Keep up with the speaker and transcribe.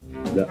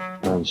De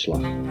aanslag.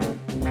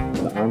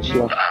 De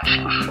aanslag.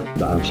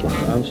 De aanslag.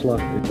 De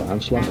aanslag. De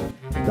aanslag.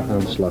 De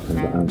aanslag en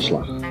de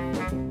aanslag.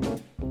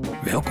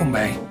 Welkom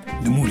bij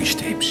de Moelis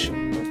Tapes.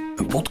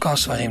 Een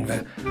podcast waarin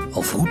we,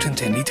 al vroetend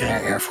in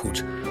literair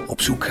erfgoed,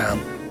 op zoek gaan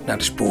naar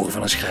de sporen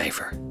van een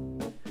schrijver.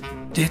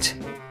 Dit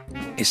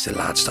is de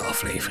laatste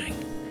aflevering.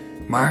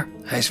 Maar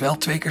hij is wel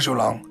 2 keer zo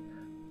lang.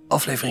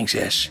 Aflevering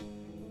 6.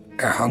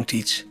 Er hangt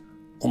iets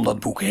om dat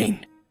boek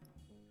heen.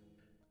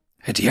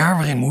 Het jaar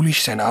waarin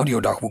Moelis zijn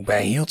audiodagboek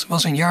bijhield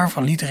was een jaar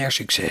van literair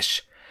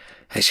succes.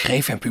 Hij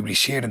schreef en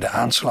publiceerde De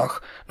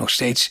Aanslag, nog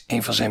steeds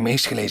een van zijn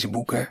meest gelezen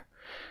boeken.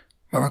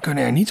 Maar we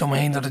kunnen er niet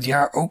omheen dat het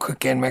jaar ook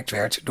gekenmerkt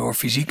werd door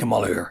fysieke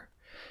malheur.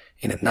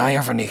 In het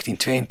najaar van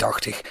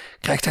 1982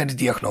 krijgt hij de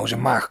diagnose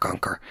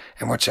maagkanker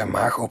en wordt zijn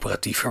maag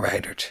operatief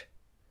verwijderd.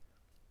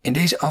 In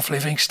deze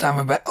aflevering staan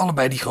we bij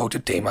allebei die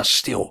grote thema's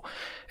stil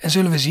en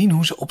zullen we zien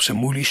hoe ze op zijn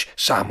Moelis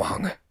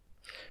samenhangen.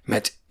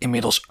 Met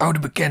inmiddels oude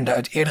bekenden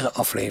uit eerdere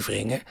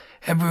afleveringen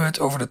hebben we het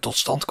over de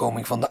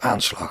totstandkoming van De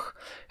Aanslag,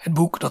 het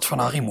boek dat van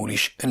Harry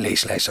Mulisch een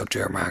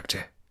leeslijstauteur maakte.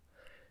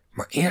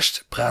 Maar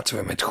eerst praten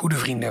we met goede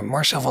vrienden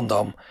Marcel van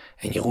Dam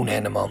en Jeroen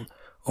Henneman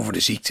over de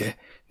ziekte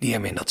die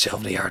hem in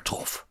datzelfde jaar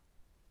trof.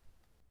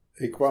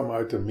 Ik kwam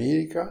uit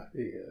Amerika,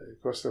 ik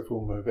was daar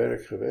voor mijn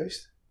werk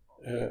geweest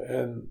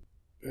en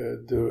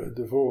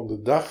de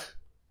volgende dag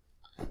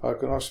had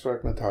ik een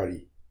afspraak met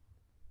Harry.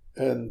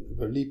 En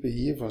we liepen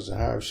hier van zijn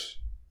huis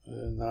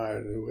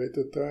naar, hoe heet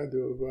dat daar?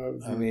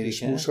 De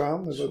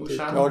Smoeshaan.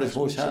 De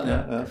Smoeshaan,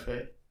 ja.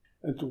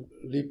 En toen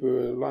liepen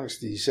we langs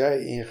die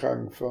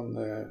zijingang van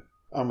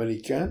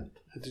Amerikaan.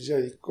 En toen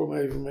zei hij, kom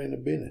even mee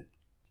naar binnen.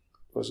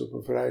 Het was op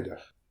een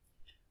vrijdag.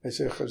 Hij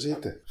zei, ga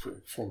zitten.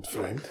 Ik vond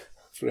het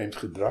vreemd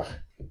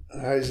gedrag.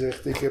 Hij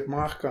zegt, ik heb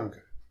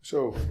maagkanker.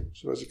 Zo,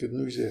 zoals ik het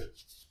nu zeg.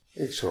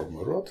 Ik schrok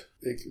me rot.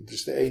 Het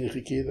is de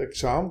enige keer dat ik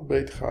zijn hand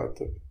beter gehad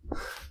heb.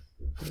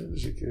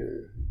 Dus ik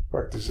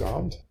pakte zijn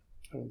hand.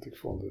 Want ik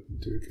vond het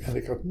natuurlijk... En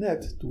ik had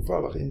net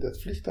toevallig in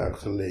dat vliegtuig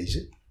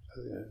gelezen.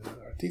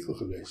 Een artikel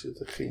gelezen.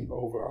 Dat ging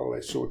over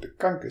allerlei soorten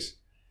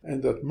kankers. En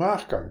dat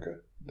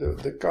maagkanker.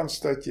 De kans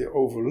dat je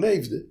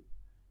overleefde.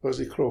 Was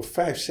ik geloof 5-6%.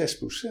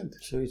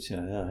 Zoiets,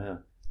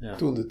 ja.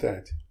 Toen de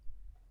tijd.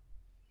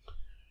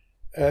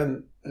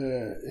 En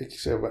ik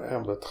zei,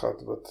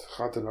 wat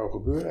gaat er nou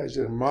gebeuren? Hij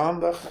zegt,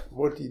 maandag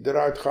wordt hij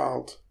eruit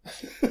gehaald.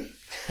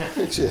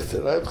 Ik zeg,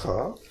 eruit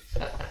gehaald?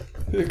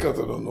 Ik had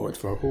er nog nooit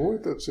van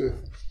gehoord.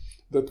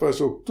 Dat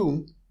was ook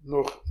toen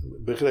nog,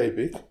 begreep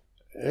ik,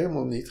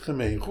 helemaal niet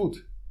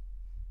gemeengoed.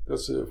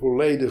 Dat ze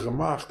volledige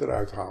maag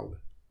eruit haalden.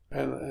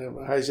 En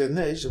hij zei,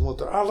 nee, ze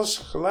moeten alles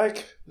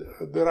gelijk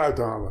eruit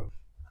halen.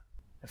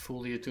 En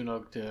voelde je toen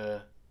ook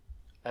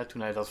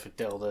toen hij dat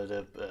vertelde,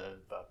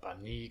 de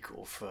paniek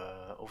of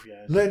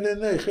juist...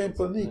 Nee, geen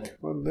paniek. Nee.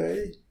 Want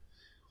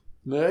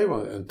nee,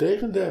 want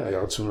integendeel, hij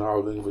had zo'n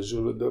houding, we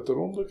zullen dat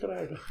eronder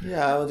krijgen.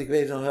 Ja, want ik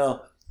weet nog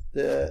wel,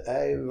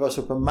 hij was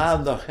op een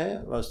maandag,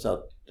 was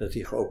dat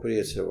hij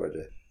geopereerd zou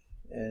worden.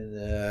 En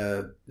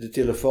de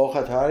telefoon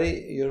gaat,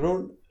 Harry,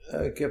 Jeroen,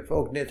 ik heb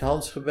ook net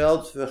Hans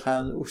gebeld, we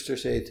gaan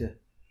oesters eten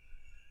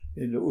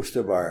in de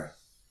oesterbar.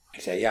 Ik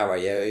zei, ja, maar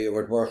je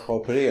wordt morgen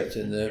geopereerd.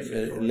 En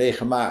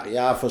lege maag.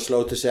 Ja, van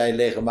Slotenzij,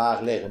 lege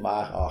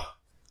maag. Ach.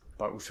 Een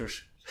paar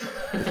oesters.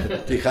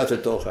 Die gaat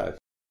er toch uit.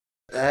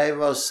 Hij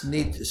was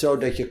niet zo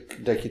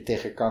dat je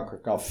tegen kanker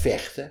kan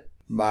vechten.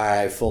 Maar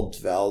hij vond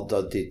wel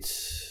dat dit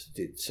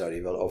zou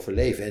hij wel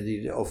overleven. En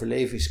die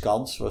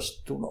overlevingskans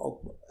was toen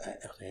ook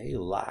echt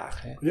heel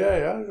laag. Hè?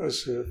 Ja, dat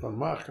was van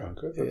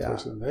maagkanker. Dat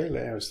was een hele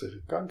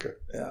ernstige kanker.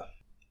 Ja.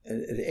 En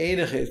het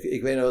enige,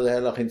 ik weet nog dat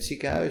hij lag in het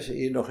ziekenhuis,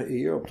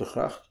 hier op de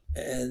gracht.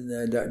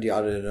 En die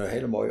hadden een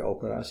hele mooie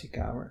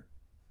operatiekamer.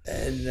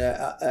 En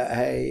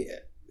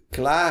hij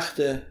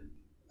klaagde,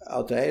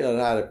 had een hele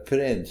rare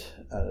prent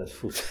aan het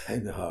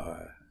voeteinde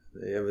hangen.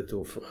 Die hebben we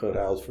toen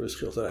geruild voor een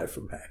schilderij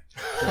van mij.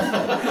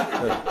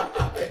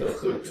 Heel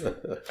goed.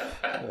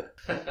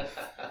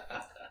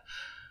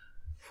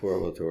 Voor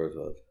wat hoort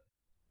wat.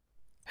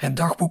 Het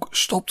dagboek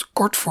stopt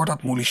kort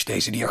voordat Mulisch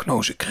deze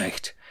diagnose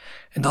krijgt.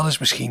 En dat is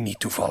misschien niet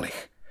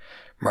toevallig.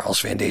 Maar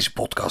als we in deze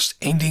podcast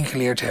 1 ding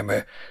geleerd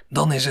hebben,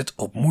 dan is het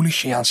op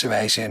Mulisiaanse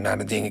wijze naar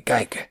de dingen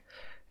kijken.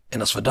 En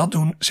als we dat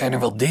doen, zijn er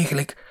wel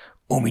degelijk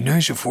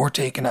omineuze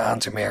voortekenen aan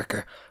te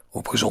merken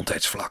op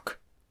gezondheidsvlak.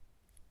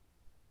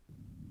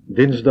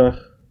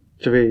 Dinsdag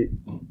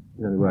 2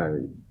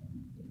 januari.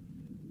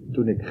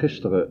 Toen ik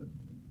gisteren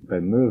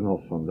bij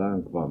Meurenhof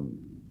vandaan kwam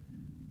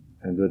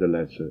en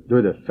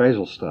door de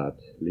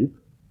Vijzelstraat liep,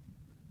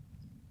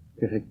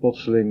 kreeg ik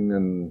plotseling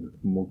een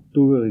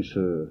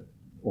motorische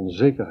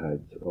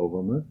onzekerheid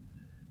over me,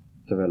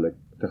 terwijl ik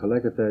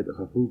tegelijkertijd een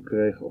gevoel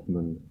kreeg of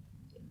mijn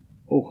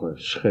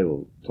ogen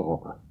scheel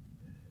trokken.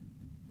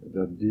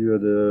 Dat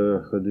duurde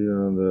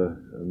gedurende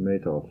 1,50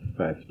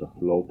 meter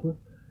lopen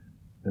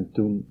en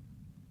toen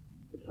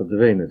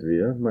verdween het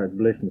weer, maar het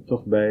bleef me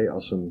toch bij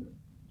als een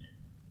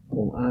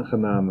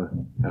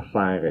onaangename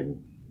ervaring.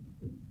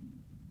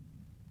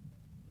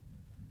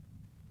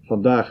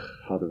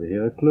 Vandaag hadden we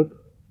herenclub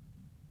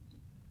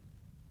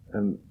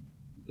en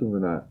toen we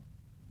naar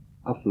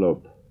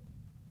afloop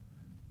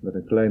met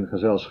een klein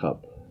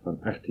gezelschap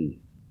van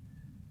Artie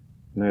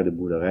naar de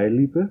boerderij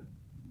liepen,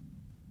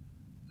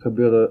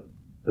 gebeurde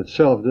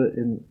hetzelfde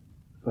in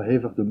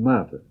verhevigde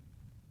mate.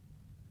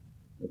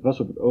 Het was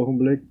op het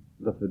ogenblik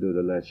dat we door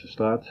de Leidse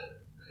straat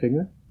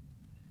gingen.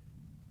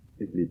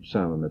 Ik liep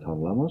samen met Han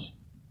Lammers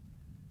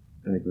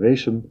en ik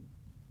wees hem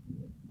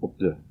op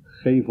de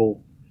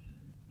gevel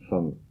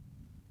van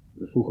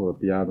de vroegere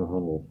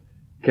pianohandel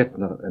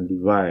Kettner en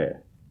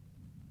Duvaer.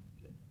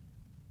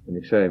 En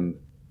ik zei hem,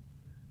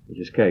 moet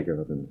je eens kijken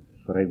wat een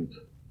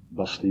vreemd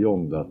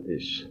bastion dat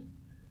is.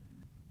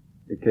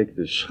 Ik keek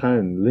dus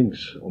schuin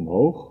links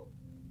omhoog,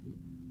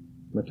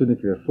 maar toen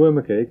ik weer voor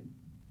me keek,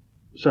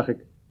 zag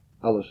ik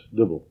alles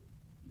dubbel.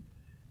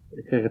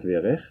 Ik kreeg het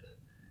weer recht,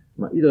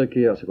 maar iedere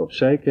keer als ik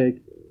opzij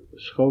keek,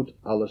 schoot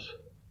alles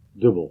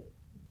dubbel.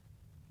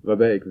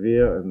 Waarbij ik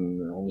weer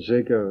een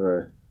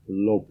onzeker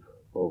loop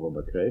over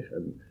me kreeg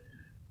en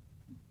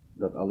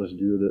dat alles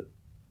duurde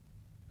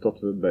tot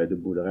we bij de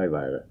boerderij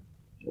waren,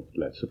 op het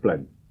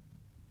Leidseplein.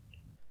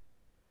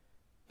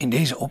 In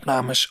deze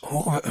opnames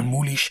horen we een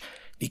Mulisch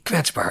die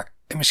kwetsbaar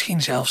en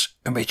misschien zelfs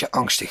een beetje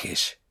angstig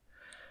is.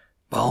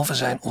 Behalve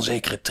zijn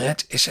onzekere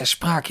tred is zijn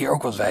spraak hier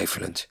ook wat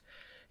weifelend.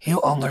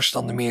 Heel anders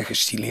dan de meer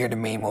gestileerde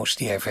memo's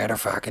die hij verder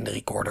vaak in de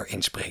recorder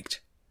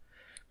inspreekt.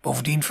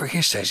 Bovendien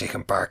vergist hij zich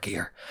een paar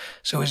keer.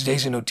 Zo is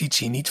deze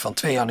notitie niet van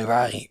 2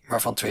 januari,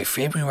 maar van 2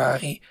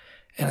 februari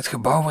en het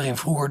gebouw waarin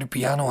vroeger de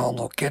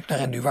pianohandel Kettner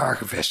en Duvaer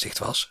gevestigd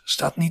was,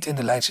 staat niet in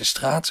de Leidse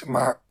straat,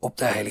 maar op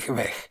de Heilige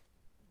Weg.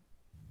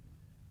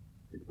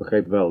 Ik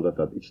begreep wel dat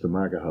dat iets te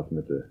maken had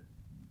met de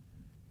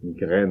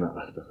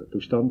migraine-achtige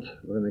toestand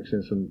waarin ik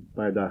sinds een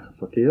paar dagen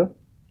verkeer.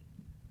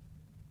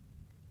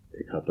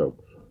 Ik had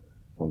ook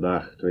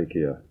vandaag 2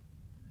 keer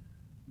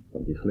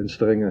van die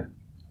glinsteringen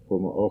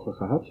voor mijn ogen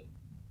gehad.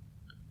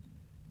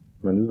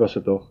 Maar nu was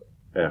het toch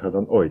erger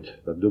dan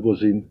ooit. Dat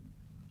dubbelzien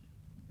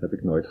heb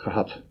ik nooit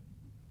gehad.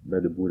 Bij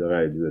de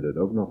boerderij duurde het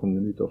ook nog een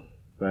minuut of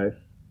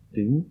 5,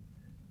 10.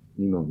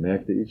 Niemand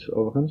merkte iets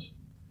overigens.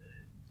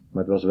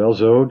 Maar het was wel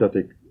zo dat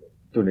ik,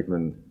 toen ik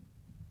mijn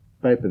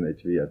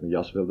pijpenetui uit mijn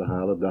jas wilde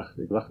halen, dacht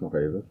ik wacht nog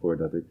even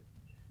voordat ik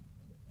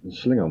een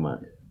slinger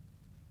maak.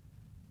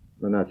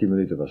 Maar na 10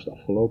 minuten was het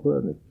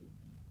afgelopen en ik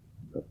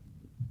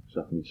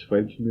zag niets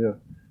vreemds meer.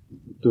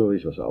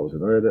 Tories was alles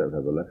in orde en we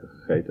hebben lekker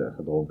gegeten en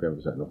gedronken en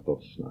we zijn nog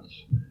tot 's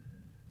nachts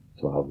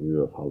 12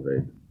 uur of half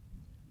 1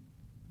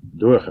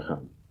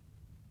 doorgegaan.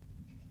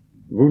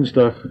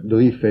 Woensdag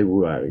 3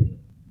 februari.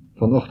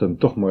 Vanochtend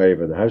toch maar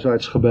even de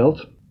huisarts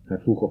gebeld. Hij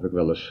vroeg of ik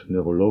wel eens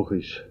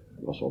neurologisch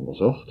was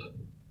onderzocht.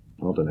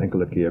 Want een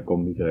enkele keer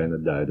kon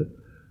migraine duiden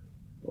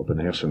op een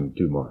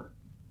hersentumor.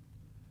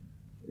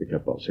 Ik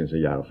heb al sinds een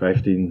jaar of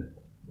 15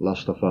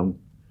 last ervan,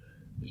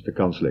 dus de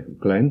kans leek hem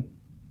klein.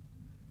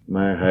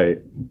 Maar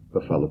hij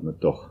beval het me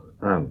toch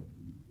aan.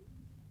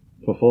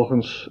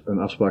 Vervolgens een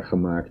afspraak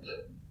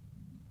gemaakt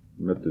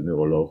met de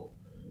neuroloog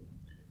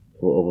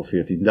voor over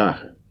 14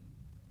 dagen.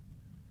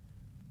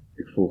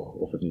 Ik vroeg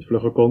of het niet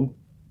vlugger kon.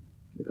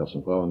 Ik had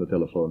zijn vrouw aan de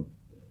telefoon.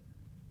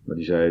 Maar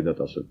die zei dat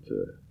als het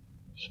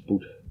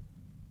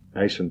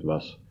spoedeisend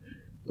was,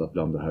 dat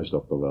dan de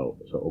huisdokter wel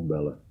zou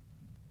opbellen.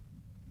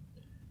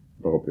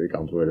 Waarop ik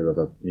antwoordde dat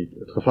dat niet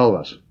het geval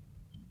was.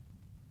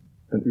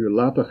 Een uur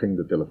later ging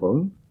de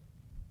telefoon.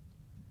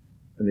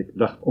 En ik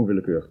dacht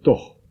onwillekeurig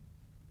toch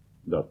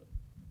dat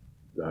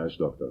de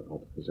huisdokter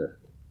had gezegd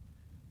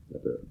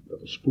dat er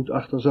spoed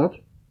achter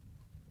zat.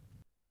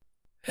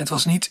 Het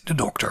was niet de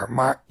dokter,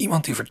 maar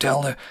iemand die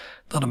vertelde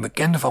dat een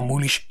bekende van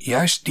Mulisch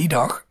juist die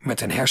dag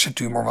met een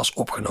hersentumor was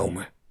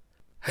opgenomen.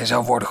 Hij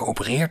zou worden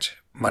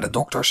geopereerd, maar de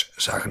dokters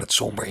zagen het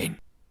somber in.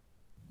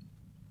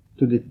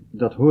 Toen ik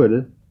dat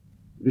hoorde,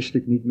 wist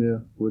ik niet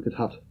meer hoe ik het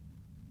had.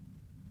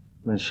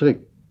 Mijn schrik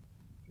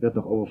werd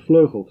nog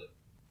overvleugeld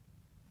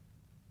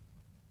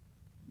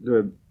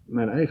door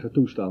mijn eigen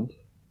toestand,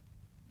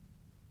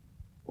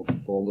 of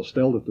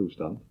veronderstelde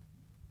toestand,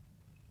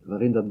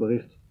 waarin dat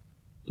bericht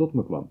tot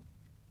me kwam.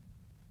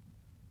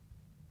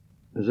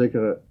 Een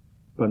zekere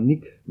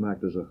paniek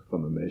maakte zich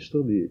van mijn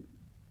meester, die ik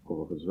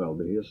overigens wel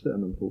beheerste,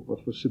 en hem vroeg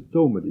wat voor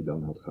symptomen die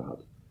dan had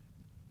gehad.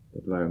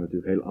 Dat waren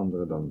natuurlijk heel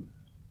andere dan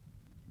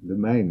de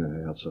mijne.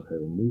 Hij had zich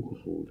heel moe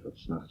gevoeld, had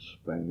 's nachts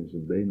pijn in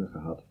zijn benen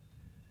gehad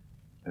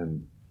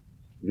en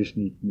wist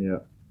niet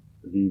meer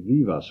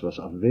wie was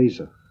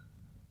afwezig.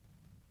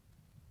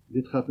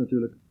 Dit gaat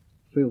natuurlijk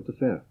veel te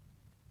ver.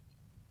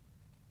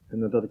 En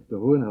nadat ik de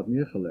hoorn had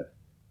neergelegd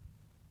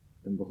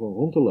en begon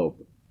rond te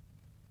lopen,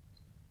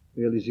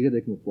 realiseerde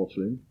ik me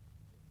plotseling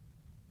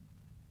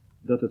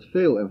dat het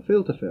veel en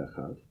veel te ver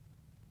gaat.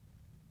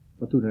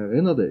 Maar toen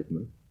herinnerde ik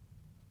me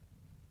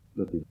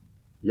dat ik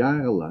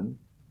jarenlang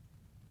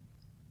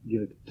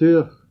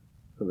directeur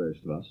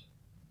geweest was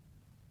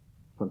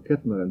van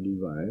Kettner en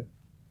Duvaer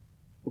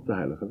op de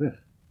Heilige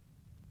Weg.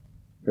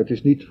 Het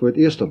is niet voor het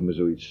eerst dat me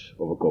zoiets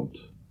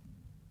overkomt.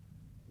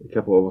 Ik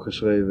heb erover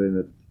geschreven in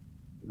het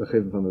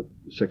begin van het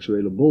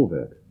seksuele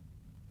bolwerk.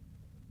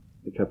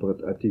 Ik heb er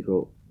het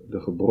artikel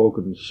De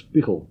Gebroken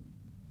Spiegel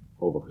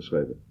over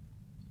geschreven.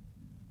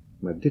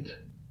 Maar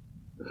dit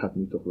gaat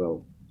nu toch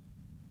wel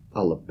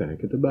alle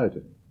perken te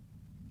buiten.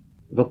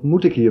 Wat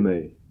moet ik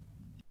hiermee?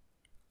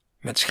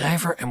 Met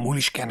schrijver en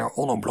Moelis-kenner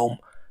Onno Blom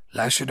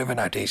luisterden we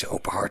naar deze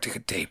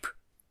openhartige tape.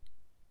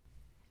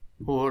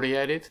 Hoe hoorde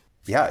jij dit?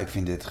 Ja, ik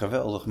vind dit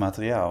geweldig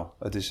materiaal.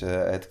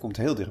 Het komt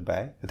heel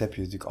dichtbij. Dat heb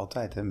je natuurlijk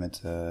altijd hè,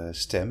 met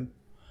stem.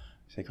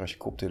 Zeker als je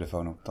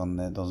koptelefoon op,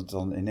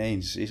 dan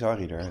ineens is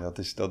Harry er.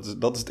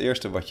 Dat is het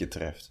eerste wat je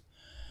treft.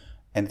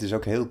 En het is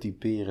ook heel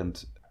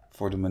typerend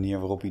voor de manier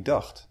waarop hij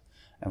dacht.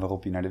 En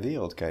waarop hij naar de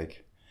wereld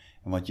keek.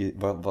 En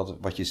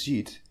wat je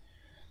ziet,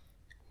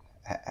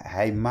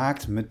 hij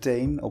maakt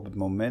meteen op het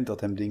moment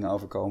dat hem dingen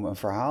overkomen een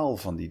verhaal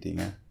van die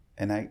dingen.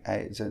 En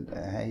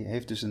hij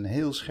heeft dus een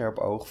heel scherp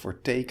oog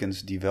voor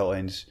tekens die wel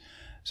eens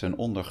zijn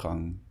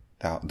ondergang,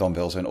 dan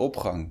wel zijn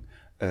opgang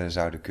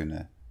zouden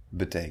kunnen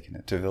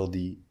betekenen. Terwijl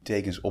die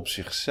tekens op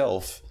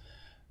zichzelf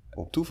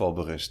op toeval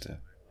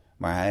berusten.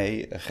 Maar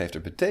hij geeft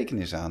er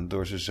betekenis aan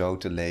door ze zo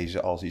te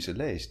lezen als hij ze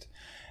leest.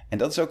 En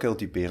dat is ook heel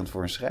typerend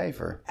voor een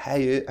schrijver.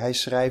 Hij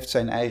schrijft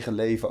zijn eigen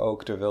leven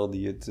ook terwijl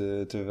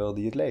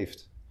hij het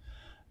leeft.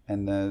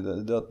 En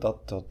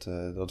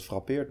dat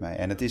frappeert mij.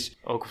 En het is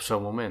Ook op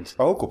zo'n moment.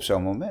 ook op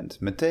zo'n moment.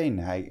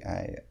 Meteen.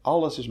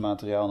 Alles is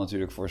materiaal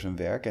natuurlijk voor zijn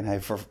werk. En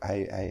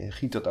hij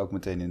giet dat ook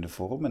meteen in de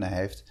vorm. En hij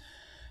heeft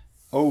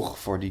oog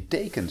voor die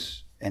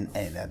tekens. En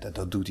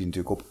dat doet hij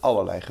natuurlijk op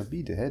allerlei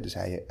gebieden. Hè? Dus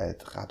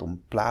het gaat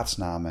om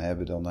plaatsnamen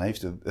hebben. Dan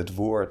heeft het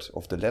woord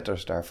of de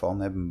letters daarvan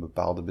hebben een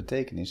bepaalde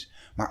betekenis.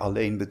 Maar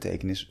alleen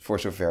betekenis voor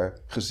zover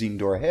gezien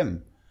door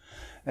hem.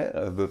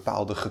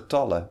 Bepaalde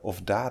getallen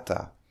of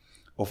data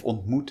of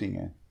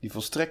ontmoetingen die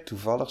volstrekt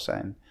toevallig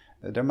zijn.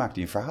 Daar maakt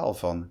hij een verhaal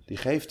van. Die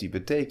geeft die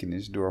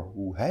betekenis door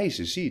hoe hij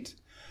ze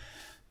ziet.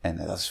 En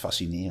dat is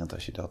fascinerend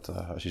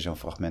als je zo'n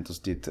fragment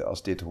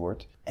als dit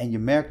hoort. En je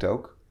merkt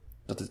ook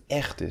dat het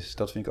echt is.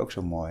 Dat vind ik ook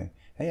zo mooi.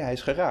 Hij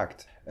is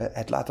geraakt.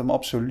 Het laat hem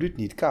absoluut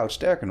niet koud.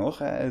 Sterker nog,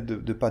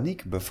 de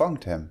paniek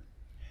bevangt hem.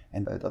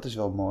 En dat is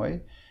wel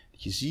mooi.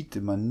 Dat je ziet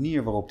de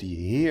manier waarop hij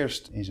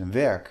heerst in zijn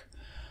werk.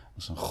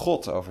 Als een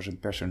god over zijn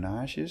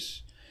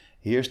personages.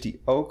 Heerst hij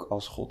ook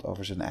als god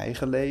over zijn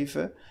eigen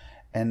leven.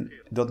 En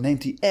dat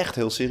neemt hij echt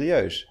heel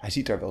serieus. Hij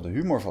ziet daar wel de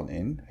humor van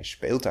in. Hij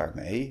speelt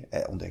daarmee.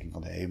 Ontdekking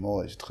van de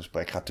hemel. Het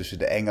gesprek gaat tussen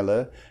de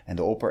engelen en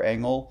de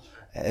opperengel.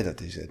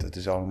 Dat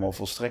is allemaal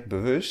volstrekt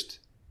bewust.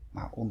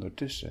 Maar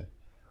ondertussen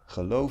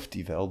gelooft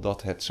hij wel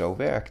dat het zo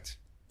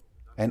werkt.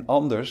 En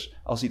anders,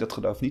 als hij dat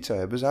geloof niet zou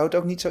hebben, zou het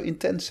ook niet zo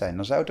intens zijn.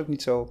 Dan zou het ook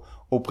niet zo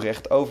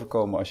oprecht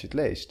overkomen als je het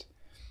leest.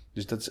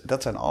 Dus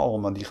dat zijn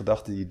allemaal die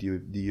gedachten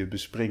die je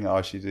bespringen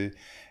als je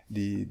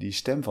die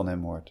stem van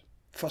hem hoort.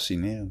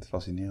 Fascinerend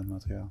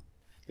materiaal.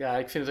 Ja,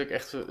 ik vind het ook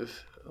echt...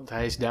 Want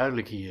hij is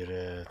duidelijk hier...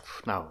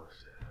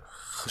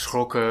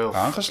 geschrokken. Of...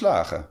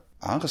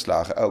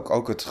 Aangeslagen.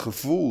 Ook het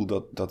gevoel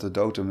dat de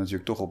dood hem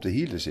natuurlijk toch op de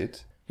hielen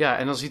zit. Ja,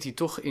 en dan zit hij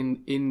toch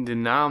in de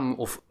naam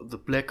of de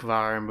plek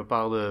waar een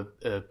bepaalde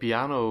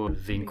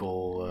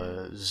pianowinkel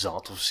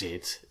zat of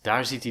zit.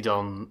 Daar ziet hij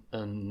dan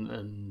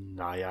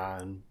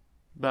een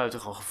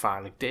buitengewoon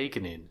gevaarlijk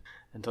teken in.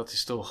 En dat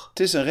is toch... Het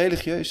is een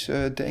religieus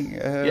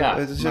denken.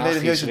 Het is een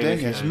religieuze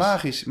denken. Het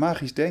is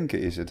magisch denken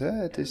is het.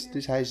 Hè?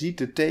 Dus hij ziet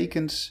de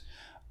tekens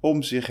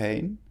om zich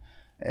heen.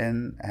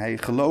 En hij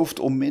gelooft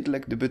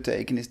onmiddellijk de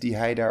betekenis die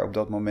hij daar op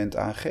dat moment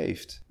aan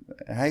geeft.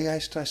 Hij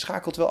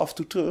schakelt wel af en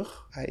toe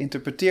terug. Hij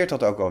interpreteert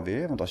dat ook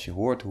alweer. Want als je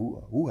hoort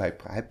hoe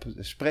hij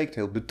spreekt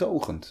heel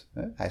betogend.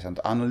 Hè? Hij is aan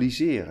het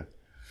analyseren.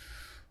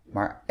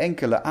 Maar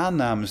enkele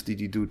aannames die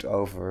hij doet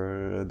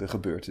over de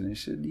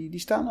gebeurtenissen, die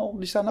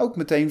staan ook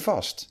meteen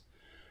vast.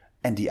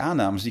 En die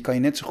aannames die kan je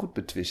net zo goed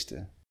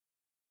betwisten.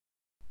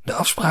 De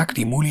afspraak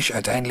die Moelis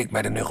uiteindelijk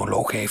bij de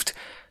neuroloog heeft,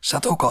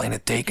 staat ook al in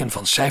het teken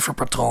van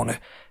cijferpatronen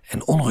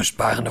en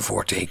onrustbarende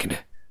voortekenen.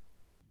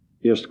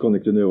 Eerst kon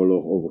ik de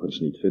neuroloog overigens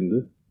niet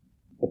vinden.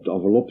 Op de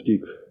envelop die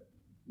ik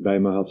bij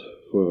me had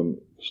voor hem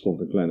stond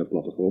een kleine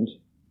plattegrond.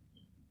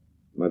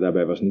 Maar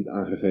daarbij was niet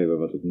aangegeven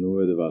wat het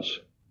noorden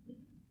was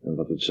en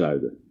wat het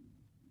zuiden.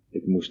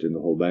 Ik moest in de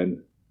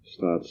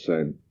Holbeinstraat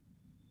zijn,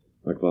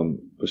 maar kwam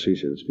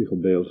precies in het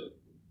spiegelbeeld,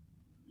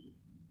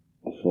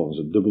 of volgens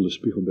het dubbele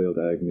spiegelbeeld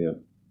eigenlijk meer,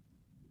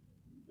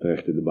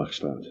 terecht in de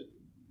Bachstraat.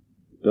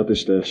 Dat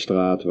is de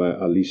straat waar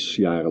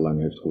Alice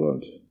jarenlang heeft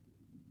gewoond.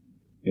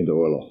 In de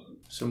oorlog.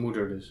 Zijn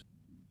moeder dus.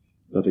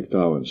 Dat ik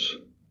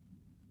trouwens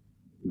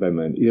bij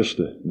mijn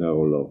eerste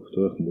neuroloog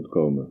terug moet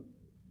komen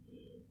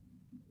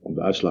om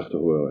de uitslag te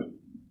horen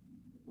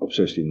op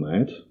 16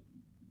 maart.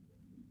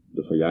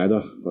 De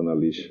verjaardag van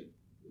Alice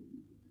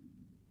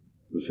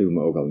beviel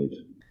me ook al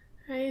niet.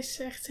 Hij is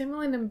echt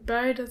helemaal in een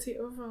bui dat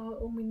hij overal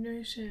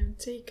omineuze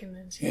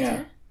tekenen ziet,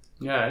 hè?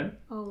 Ja, hè?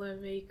 Alle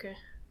weken.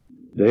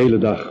 De hele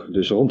dag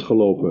dus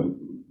rondgelopen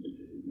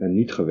en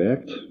niet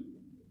gewerkt.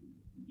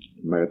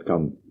 Maar het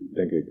kan,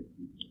 denk ik,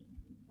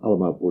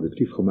 allemaal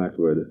productief gemaakt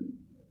worden.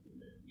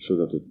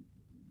 Zodat het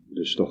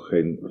dus toch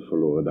geen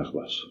verloren dag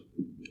was.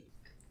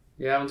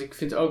 Ja, want ik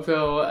vind ook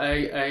wel,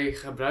 hij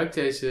gebruikt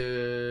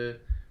deze...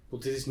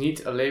 Want dit is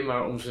niet alleen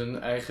maar om zijn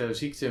eigen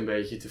ziekte een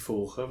beetje te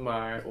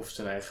volgen, of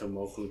zijn eigen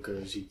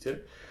mogelijke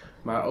ziekte.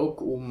 Maar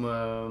ook om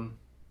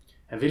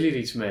En wil hij er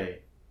iets mee?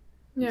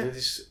 Ja.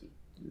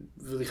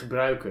 Wil hij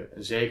gebruiken.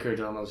 En zeker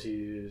dan als hij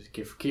een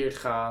keer verkeerd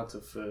gaat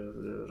of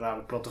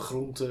rare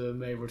plattegrond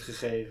mee wordt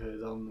gegeven,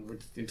 dan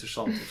wordt het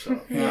interessant of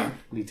zo. Ja.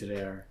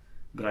 Literair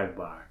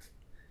bruikbaar.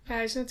 Ja,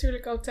 hij is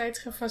natuurlijk altijd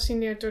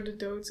gefascineerd door de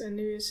dood. En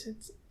nu is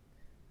het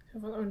zo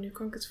van, nu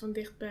kan ik het van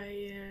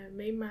dichtbij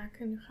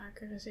meemaken. Nu ga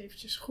ik er eens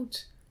eventjes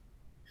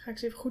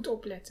even goed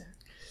opletten.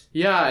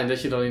 Ja, en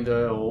dat je dan in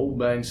de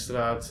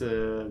Holbeinstraat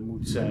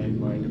moet zijn,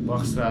 waar je de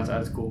Bachstraat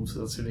uitkomt.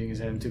 Dat soort dingen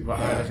zijn natuurlijk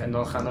wel aardig. En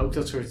dan gaan ook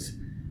dat soort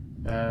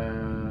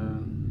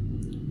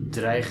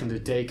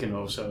dreigende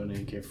tekenen of zo in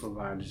één keer voor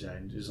waarde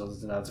zijn. Dus dat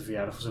het inderdaad de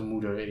verjaardag van zijn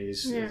moeder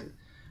is. Ja.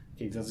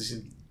 Kijk, dat is in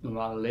het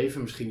normale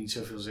leven misschien niet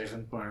zoveel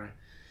zeggend, maar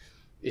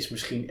is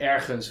misschien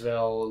ergens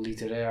wel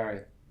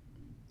literair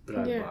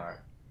bruikbaar.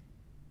 Ja.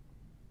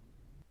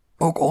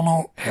 Ook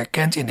Onno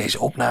herkent in deze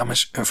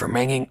opnames een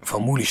vermenging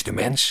van Moelis de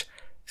mens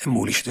en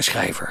Moelis de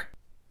schrijver.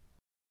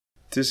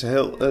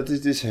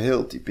 Het is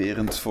heel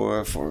typerend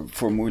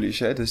voor Moelis.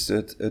 Hè? Dus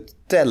het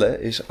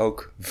tellen is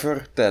ook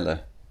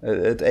vertellen.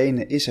 Het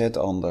ene is het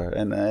ander.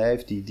 En hij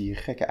heeft die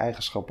gekke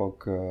eigenschap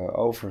ook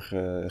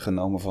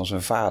overgenomen van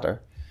zijn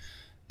vader.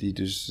 Die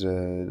dus,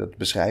 dat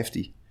beschrijft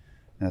hij.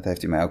 En dat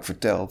heeft hij mij ook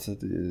verteld.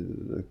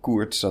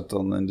 Koert zat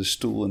dan in de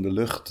stoel in de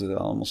lucht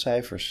allemaal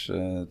cijfers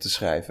te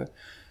schrijven.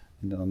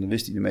 En dan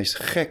wist hij de meest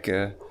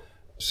gekke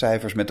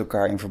cijfers met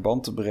elkaar in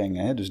verband te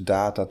brengen. Hè? Dus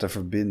data te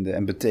verbinden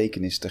en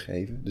betekenis te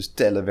geven. Dus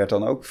tellen werd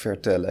dan ook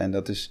vertellen. En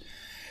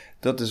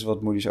dat is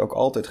wat Moelis ook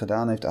altijd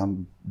gedaan heeft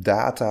aan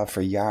data,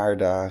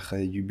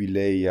 verjaardagen,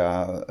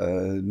 jubilea,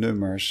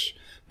 nummers,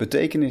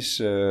 betekenis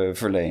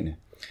verlenen.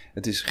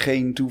 Het is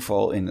geen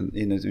toeval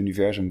in het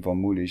universum van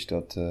Moelis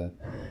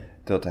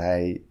dat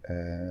hij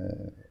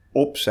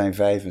op zijn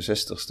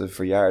 65ste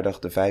verjaardag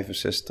de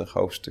 65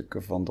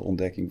 hoofdstukken van de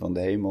ontdekking van de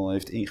hemel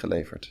heeft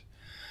ingeleverd.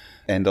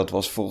 En dat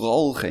was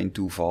vooral geen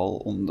toeval,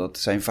 omdat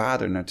zijn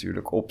vader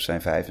natuurlijk op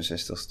zijn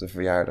 65ste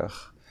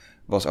verjaardag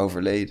was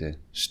overleden.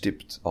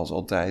 Stipt als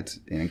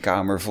altijd in een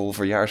kamer vol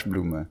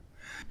verjaarsbloemen.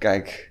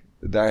 Kijk,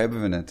 daar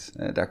hebben we het.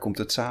 Daar komt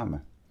het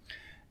samen.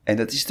 En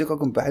dat is natuurlijk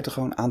ook een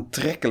buitengewoon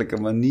aantrekkelijke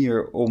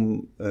manier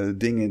om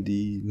dingen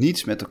die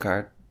niets met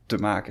elkaar te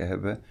maken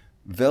hebben,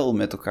 wel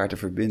met elkaar te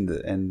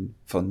verbinden en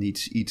van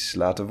niets iets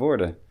laten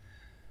worden.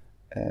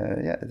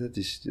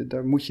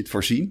 Daar moet je het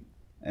voor zien.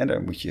 En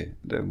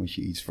daar moet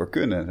je iets voor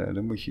kunnen.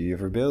 Daar moet je je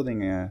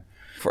verbeelding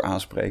voor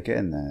aanspreken.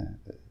 En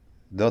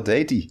dat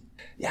deed hij.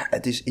 Ja,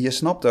 je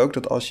snapt ook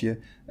dat als je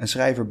een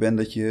schrijver bent,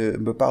 dat je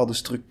een bepaalde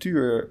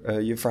structuur,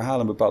 je verhaal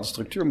een bepaalde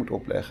structuur moet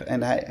opleggen.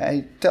 En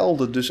hij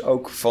telde dus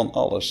ook van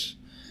alles.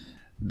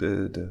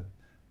 De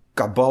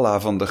kabbala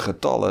van de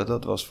getallen,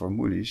 dat was voor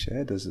Moelis,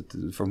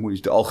 voor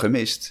Moelis de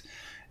alchemist,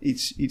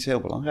 iets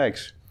heel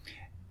belangrijks.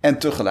 En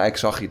tegelijk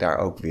zag je daar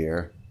ook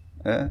weer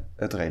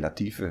het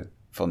relatieve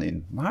van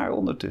in. Maar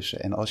ondertussen,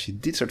 en als je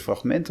dit soort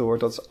fragmenten hoort,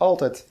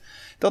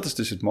 dat is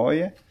dus het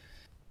mooie.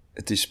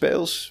 Het is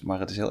speels, maar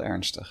het is heel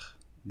ernstig.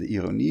 De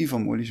ironie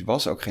van Moelis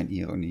was ook geen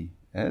ironie.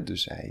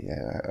 Dus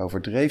hij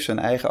overdreef zijn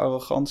eigen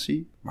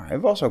arrogantie, maar hij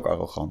was ook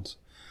arrogant.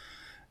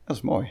 Dat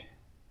is mooi.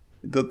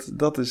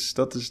 Dat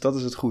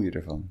is het goede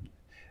ervan.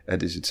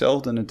 Het is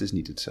hetzelfde en het is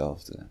niet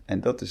hetzelfde.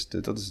 En dat is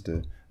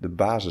de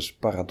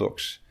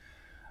basisparadox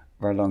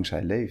waarlangs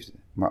hij leefde,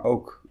 maar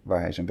ook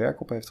waar hij zijn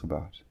werk op heeft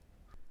gebouwd.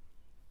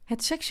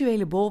 Het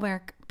seksuele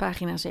bolwerk,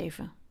 pagina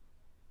 7.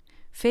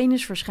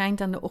 Venus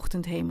verschijnt aan de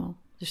ochtendhemel.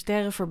 De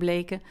sterren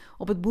verbleken.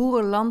 Op het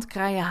boerenland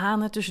kraaien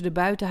hanen tussen de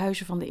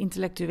buitenhuizen van de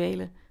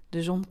intellectuelen.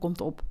 De zon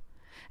komt op.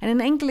 En een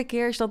enkele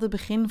keer is dat het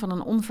begin van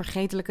een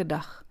onvergetelijke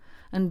dag.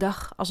 Een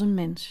dag als een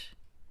mens.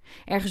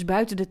 Ergens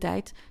buiten de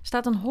tijd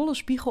staat een holle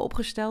spiegel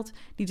opgesteld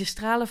die de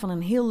stralen van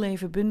een heel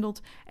leven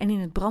bundelt en in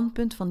het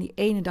brandpunt van die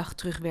ene dag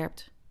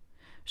terugwerpt.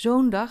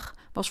 Zo'n dag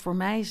was voor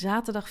mij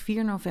zaterdag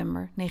 4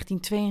 november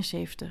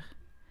 1972.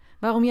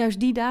 Waarom juist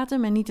die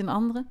datum en niet een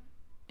andere?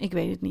 Ik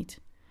weet het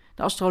niet.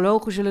 De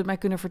astrologen zullen het mij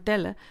kunnen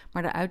vertellen,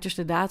 maar de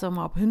uiterste datum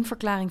waarop hun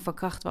verklaring van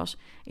kracht was,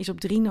 is op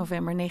 3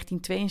 november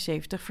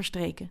 1972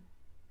 verstreken.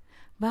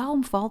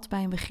 Waarom valt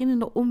bij een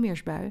beginnende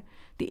onweersbui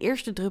de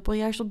eerste druppel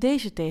juist op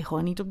deze tegel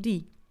en niet op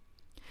die?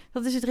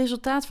 Dat is het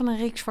resultaat van een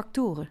reeks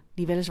factoren,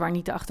 die weliswaar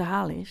niet te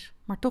achterhalen is,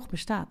 maar toch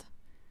bestaat.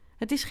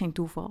 Het is geen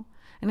toeval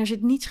en er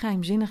zit niets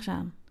geheimzinnigs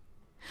aan.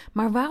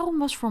 Maar waarom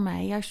was voor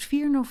mij juist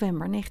 4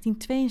 november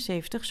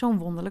 1972 zo'n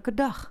wonderlijke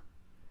dag?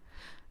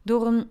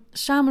 Door een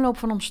samenloop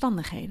van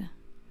omstandigheden.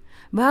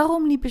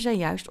 Waarom liepen zij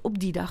juist op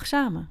die dag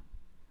samen?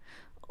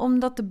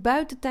 Omdat de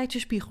buitentijdse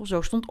spiegel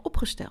zo stond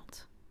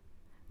opgesteld.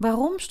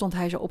 Waarom stond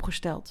hij zo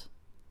opgesteld?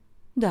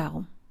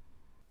 Daarom.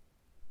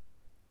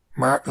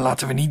 Maar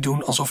laten we niet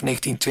doen alsof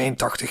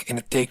 1982 in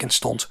het teken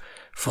stond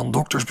van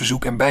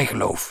doktersbezoek en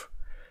bijgeloof.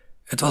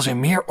 Het was in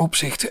meer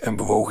opzichten een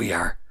bewogen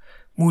jaar.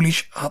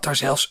 Moelis had daar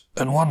zelfs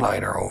een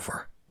one-liner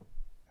over.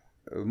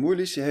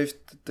 Moelis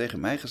heeft tegen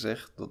mij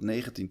gezegd dat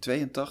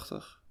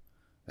 1982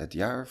 het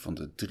jaar van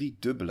de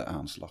 3-dubbele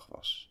aanslag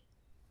was.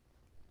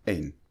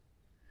 1.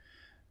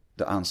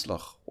 De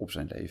aanslag op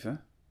zijn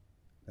leven.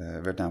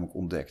 werd namelijk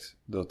ontdekt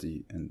dat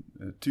hij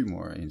een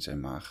tumor in zijn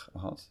maag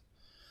had.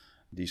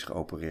 Die is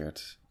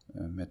geopereerd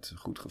met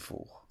goed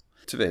gevolg.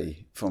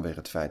 2, vanwege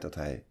het feit dat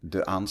hij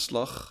De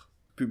Aanslag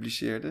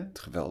publiceerde. Het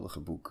geweldige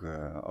boek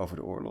over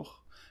de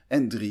oorlog.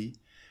 En 3,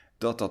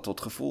 dat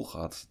tot gevolg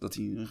had dat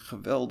hij een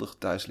geweldig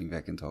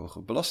duizelingwekkend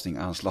hoge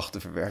belastingaanslag te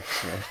verwerken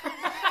kreeg.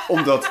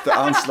 Omdat de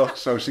aanslag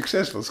zo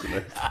succes was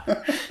geweest.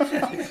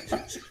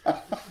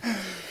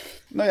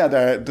 Nou ja,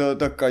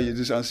 daar kan je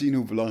dus aan zien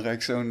hoe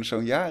belangrijk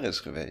zo'n jaar is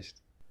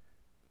geweest.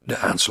 De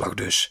aanslag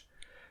dus.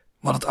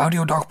 Wat het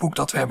audiodagboek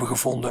dat we hebben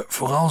gevonden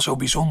vooral zo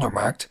bijzonder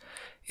maakt,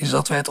 is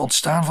dat we het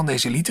ontstaan van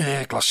deze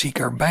literaire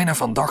klassieker bijna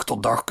van dag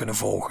tot dag kunnen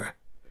volgen.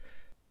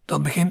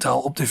 Dat begint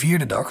al op de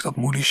 4e dag dat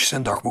Mulisch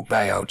zijn dagboek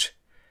bijhoudt.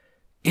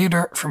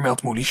 Eerder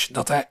vermeldt Mulisch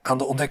dat hij aan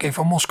de ontdekking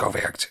van Moskou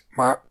werkt,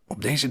 maar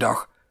op deze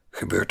dag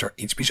gebeurt er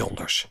iets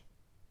bijzonders.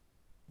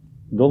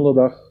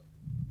 Donderdag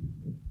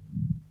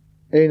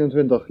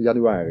 21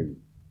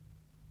 januari.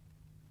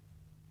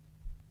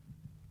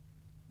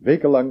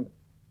 Wekenlang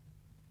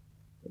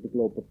heb ik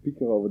lopen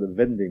piekeren over de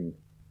wending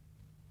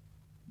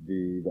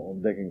die de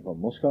ontdekking van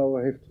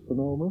Moskou heeft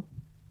genomen.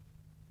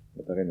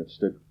 Met daarin het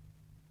stuk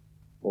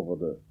over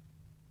de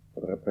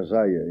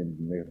represaille in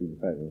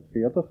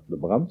 1945, de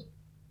brand.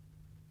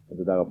 En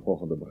de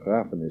daaropvolgende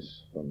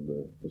begrafenis van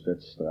de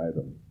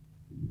verzetstrijder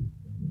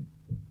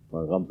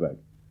van Randwijk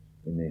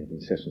in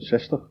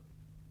 1966.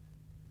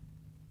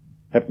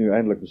 Heb nu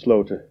eindelijk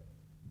besloten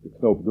de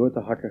knoop door te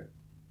hakken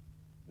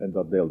en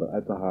dat deel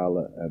eruit te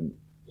halen en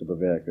te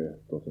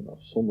bewerken tot een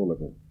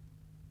afzonderlijke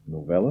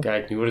novelle.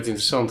 Kijk, nu wordt het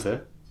interessant,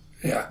 hè?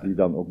 Ja, Die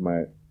dan ook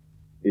maar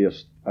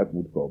eerst uit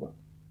moet komen.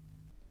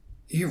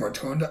 hier wordt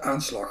gewoon de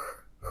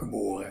aanslag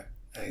geboren,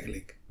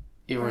 eigenlijk.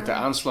 Hier wordt de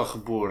aanslag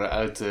geboren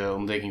uit de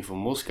ontdekking van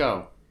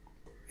Moskou.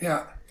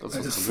 Ja, Dat is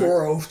uit wat het gebeurt.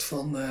 voorhoofd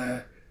van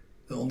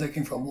de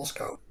ontdekking van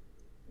Moskou.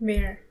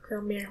 Ik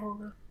wil meer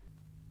horen.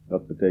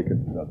 Dat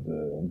betekent dat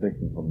de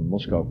ontdekking van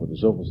Moskou voor de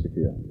zoveelste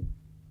keer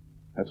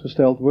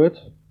uitgesteld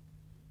wordt.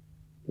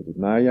 Tot het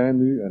najaar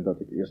nu en dat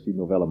ik eerst die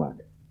novelle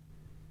maak.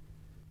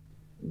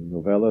 Die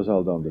novelle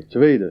zal dan de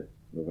tweede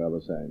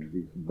novelle zijn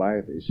die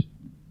gebaard is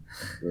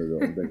door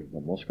de ontdekking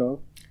van Moskou.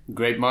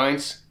 Great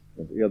minds.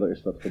 Want eerder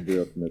is dat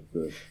gebeurd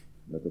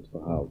met het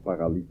verhaal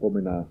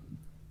Paralipomena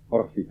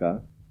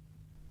Orphica,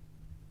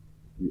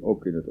 die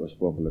ook in het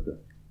oorspronkelijke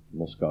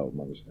Moskou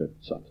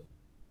manuscript zat.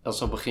 Dat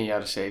is al begin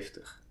jaren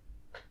 70.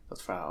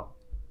 Dat verhaal.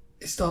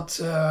 Is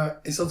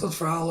dat het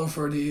verhaal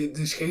over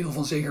de schedel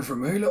van Zeger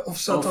Vermeulen? Of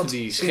staat Over dat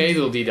die in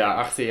schedel die daar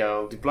achter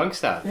jou op die plank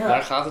staat. Ja.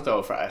 Daar gaat het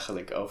over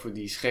eigenlijk. Over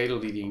die schedel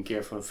die hij een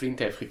keer van een vriend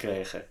heeft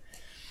gekregen.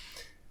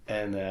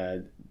 En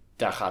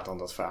daar gaat dan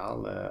dat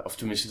verhaal. Of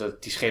tenminste,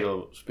 die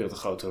schedel speelt een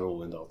grote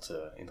rol in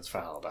dat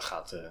verhaal. Daar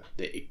gaat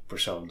de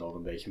ik-persoon dan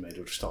een beetje mee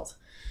door de stad.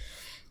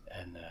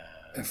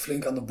 En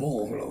flink aan de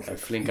borrel, geloof ik. En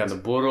flink aan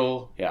de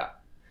borrel, ja.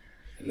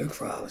 Een leuk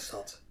verhaal is dat.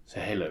 Dat is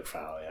een heel leuk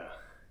verhaal, ja.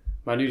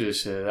 Maar nu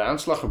dus de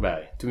aanslag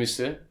erbij.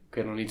 Tenminste, ik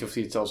weet nog niet of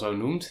hij het al zo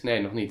noemt.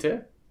 Nee, nog niet, hè?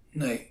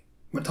 Nee,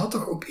 maar het had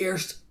toch ook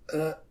eerst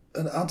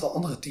een aantal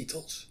andere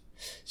titels?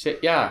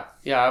 Ja,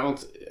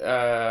 want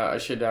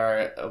als je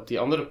daar op die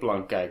andere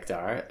plank kijkt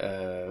daar,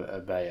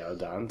 bij jou,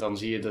 Daan, dan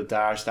zie je dat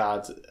daar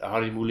staat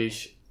Harry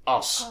Mulisch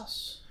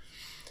As.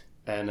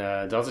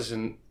 En dat is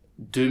een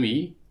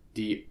dummy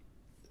die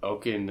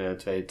ook in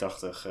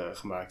 82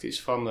 gemaakt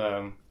is van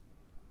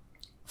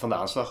de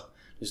aanslag.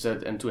 Dus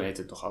en toen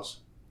heette het nog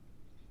As.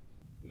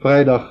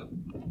 Vrijdag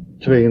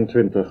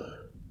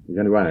 22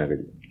 januari.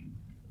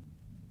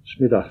 's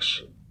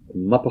Middags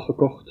mappen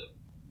gekocht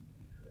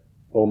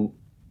om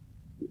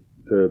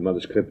de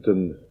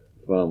manuscripten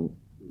van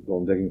de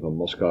ontdekking van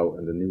Moskou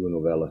en de nieuwe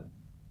novelle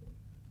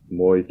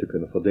mooi te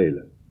kunnen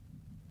verdelen.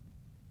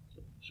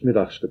 's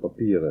Middags de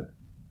papieren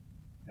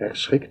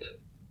herschikt.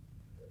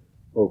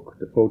 Ook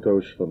de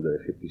foto's van de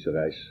Egyptische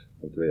reis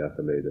van 2 jaar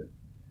geleden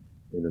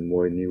in een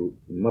mooi nieuw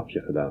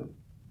mapje gedaan.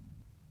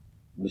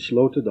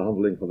 Besloten de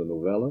handeling van de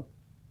novelle,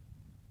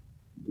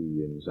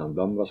 die in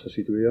Zaandam was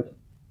gesitueerd,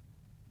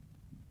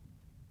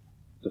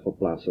 te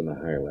verplaatsen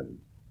naar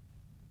Haarlem.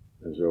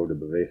 En zo de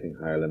beweging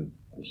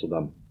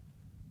Haarlem-Amsterdam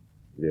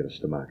weer eens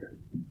te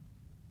maken.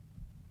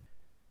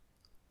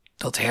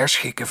 Dat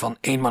herschikken van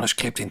 1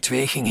 manuscript in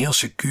 2 ging heel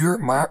secuur,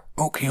 maar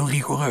ook heel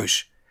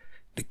rigoureus.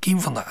 De kiem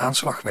van de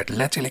aanslag werd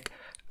letterlijk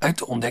uit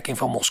de ontdekking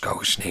van Moskou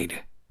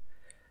gesneden.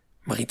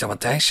 Marita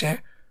Matthijssen,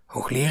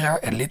 hoogleraar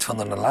en lid van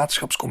de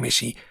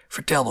nalatenschapscommissie,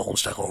 vertelde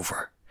ons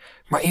daarover.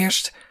 Maar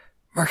eerst,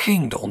 waar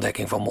ging de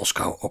ontdekking van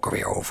Moskou ook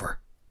alweer over?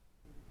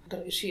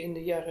 Daar is hij in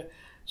de jaren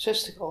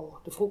 60 al,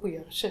 de vroege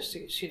jaren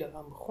 60 is hij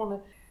daaraan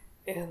begonnen.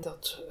 En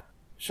dat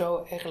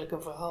zou eigenlijk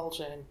een verhaal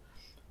zijn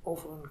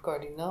over een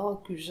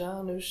kardinaal,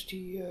 Cusanus,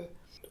 die de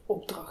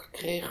opdracht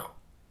kreeg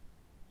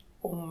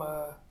om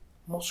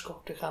Moskou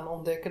te gaan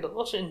ontdekken. Dat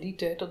was in die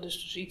tijd, dat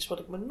is dus iets wat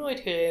ik me nooit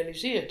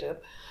gerealiseerd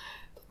heb,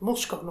 dat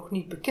Moskou nog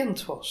niet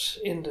bekend was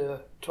in de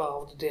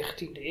 12e,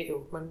 13e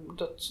eeuw. Maar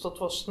dat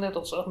was net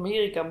als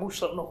Amerika, moest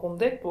dat nog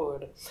ontdekt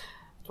worden.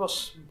 Het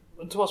was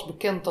Het was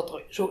bekend dat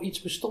er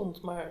zoiets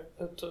bestond, maar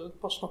het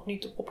was nog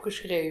niet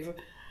opgeschreven,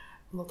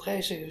 omdat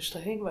reizigers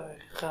erheen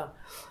waren gegaan.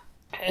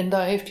 En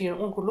daar heeft hij een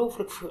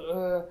ongelooflijk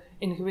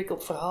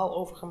ingewikkeld verhaal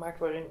over gemaakt,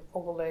 waarin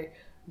allerlei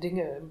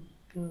dingen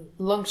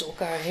langs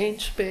elkaar heen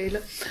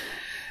spelen.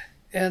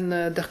 En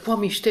daar kwam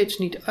hij steeds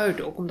niet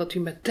uit, ook omdat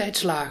hij met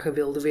tijdslagen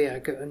wilde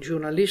werken. Een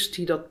journalist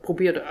die dat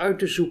probeerde uit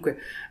te zoeken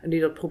en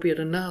die dat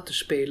probeerde na te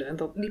spelen. En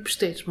dat liep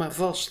steeds maar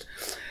vast.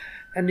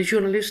 En die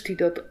journalist die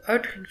dat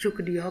uit ging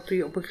zoeken, die had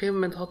hij op een gegeven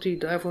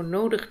moment daarvoor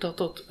nodig dat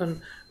dat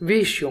een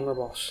weesjongen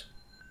was.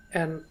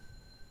 En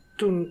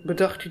toen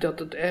bedacht hij dat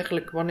het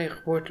eigenlijk,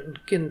 wanneer wordt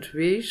een kind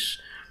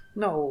wees?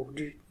 Nou,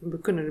 we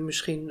kunnen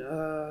misschien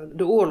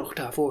de oorlog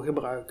daarvoor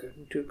gebruiken.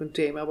 Natuurlijk een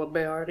thema wat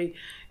bij Harry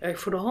erg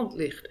voor de hand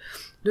ligt.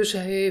 Dus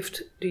hij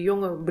heeft die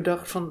jongen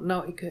bedacht van,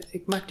 nou,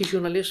 ik maak die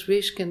journalist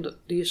weeskind,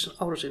 die is zijn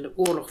ouders in de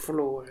oorlog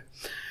verloren.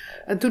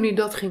 En toen hij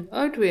dat ging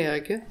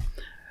uitwerken,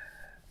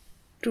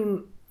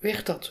 toen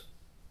werd dat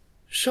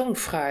zo'n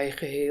fraai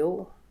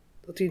geheel,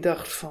 dat hij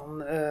dacht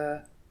van,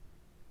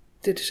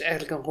 dit is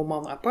eigenlijk een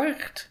roman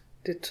apart.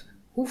 Dit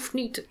hoeft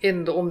niet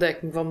in de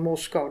ontdekking van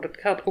Moskou. Dat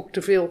gaat ook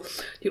te veel,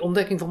 die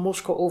ontdekking van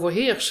Moskou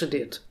overheersen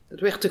dit. Het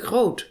werd te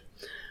groot.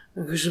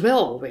 Een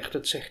gezwel werd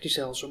het, zegt hij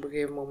zelfs op een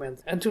gegeven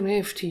moment. En toen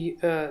heeft hij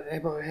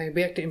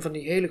werkte in van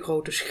die hele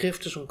grote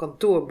schriften, zo'n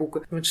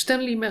kantoorboeken, een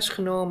Stanley mes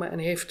genomen en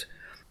heeft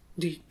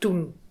die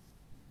toen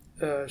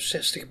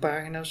 60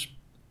 pagina's,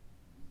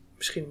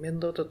 misschien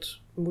minder,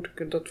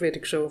 dat weet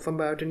ik zo van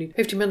buiten niet,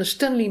 heeft hij met een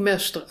Stanley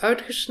mes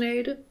eruit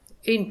gesneden.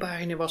 1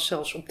 pagina was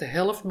zelfs op de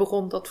helft,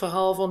 begon dat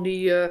verhaal van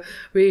die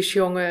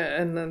weesjongen.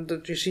 En dan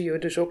zie je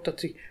dus ook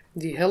dat hij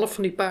die helft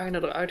van die pagina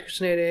eruit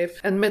gesneden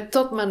heeft. En met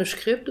dat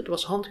manuscript, het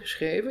was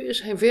handgeschreven,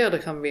 is hij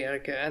verder gaan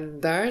werken. En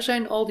daar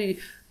zijn al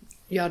die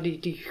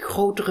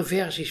grotere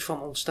versies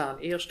van ontstaan.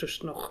 Eerst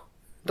dus nog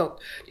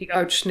die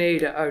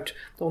uitsneden uit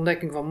de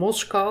ontdekking van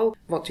Moskou,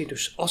 wat hij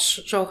dus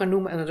As zou gaan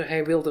noemen. En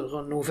hij wilde er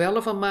een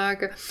novelle van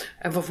maken.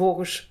 En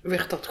vervolgens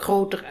werd dat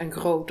groter en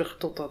groter,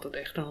 totdat het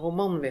echt een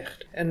roman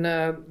werd. En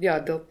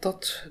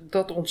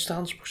dat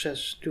ontstaansproces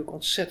is natuurlijk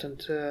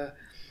ontzettend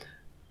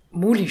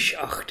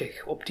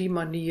Mulisch-achtig. Op die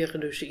manier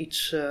dus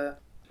iets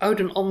uit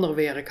een ander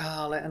werk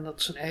halen en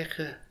dat zijn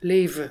eigen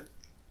leven,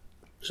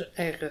 zijn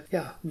eigen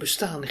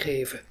bestaan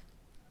geven.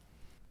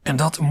 En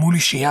dat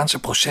Mulischiaanse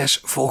proces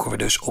volgen we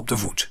dus op de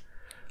voet.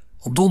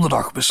 Op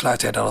donderdag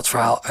besluit hij dat het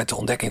verhaal uit de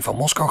ontdekking van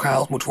Moskou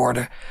gehaald moet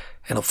worden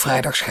en op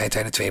vrijdag scheidt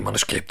hij de 2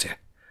 manuscripten.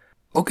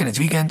 Ook in het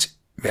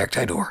weekend werkt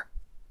hij door.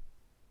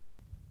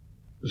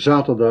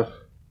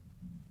 Zaterdag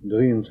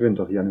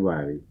 23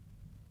 januari.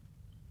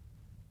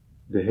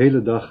 De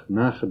hele dag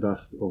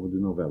nagedacht over de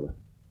novelle.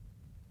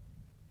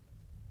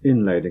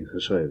 Inleiding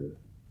geschreven.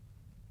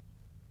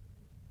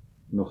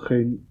 Nog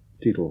geen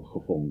titel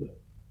gevonden.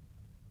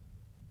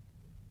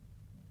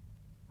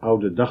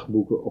 Oude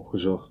dagboeken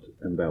opgezocht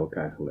en bij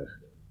elkaar gelegd.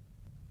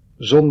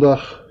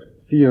 Zondag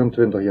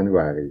 24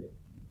 januari.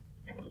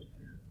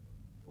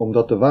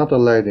 Omdat de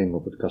waterleiding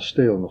op het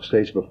kasteel nog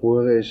steeds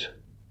bevroren is,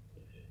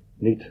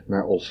 niet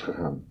naar Os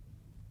gegaan.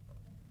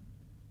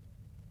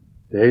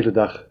 De hele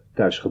dag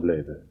thuis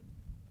gebleven.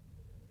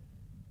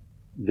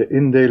 De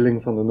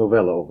indeling van de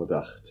novelle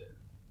overdacht.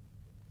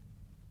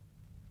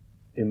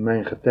 In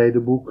mijn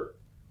getijdenboek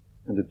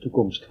en de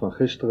toekomst van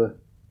gisteren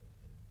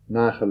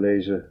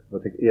nagelezen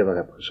wat ik eerder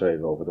heb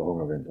geschreven over de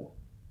hongerwinter.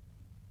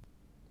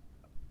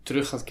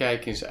 Terug gaat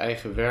kijken in zijn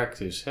eigen werk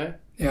dus, hè?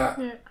 Ja.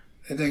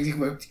 En denk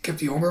ik heb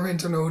die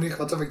hongerwinter nodig.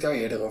 Wat heb ik daar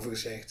eerder over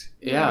gezegd?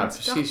 Ja,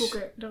 precies.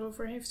 Dagboeken,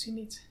 daarover heeft hij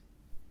niet.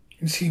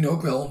 Misschien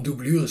ook wel om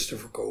doublures te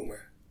voorkomen.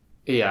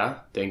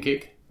 Ja, denk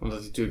ik. Omdat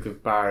hij natuurlijk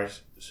een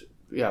paar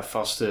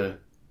vaste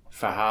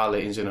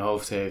verhalen in zijn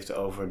hoofd heeft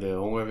over de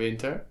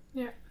hongerwinter.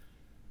 Ja.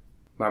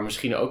 Maar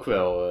misschien ook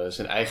wel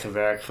zijn eigen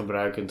werk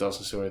gebruikend als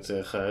een soort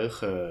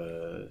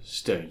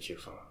geheugensteuntje.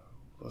 Van,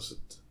 was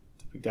het,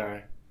 heb ik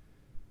daar...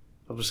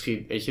 Of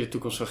misschien, weet je, de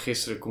toekomst van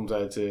gisteren komt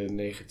uit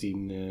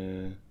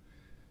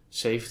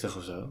 1970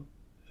 of zo.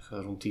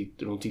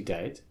 Rond die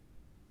tijd. Dat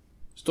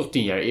is toch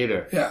 10 jaar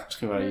eerder. Ja.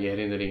 Misschien waren die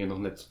herinneringen nog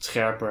net wat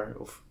scherper.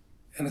 Of...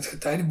 En het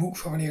getijdenboek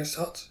van wanneer is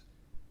dat?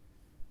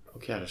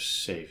 Ook jaren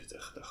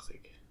 70, dacht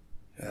ik.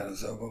 Ja, dat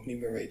zou ik ook niet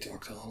meer weten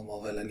wat ik er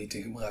allemaal wel en niet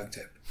in gebruikt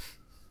heb.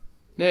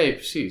 Nee,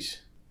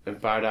 precies. Een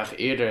paar dagen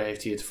eerder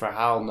heeft hij het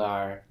verhaal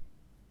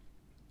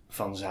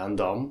van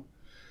Zaandam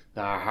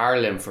naar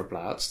Haarlem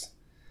verplaatst.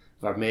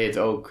 Waarmee het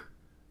ook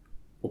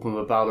op een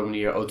bepaalde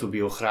manier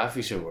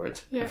autobiografischer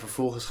wordt. Ja. En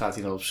vervolgens gaat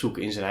hij dan op zoek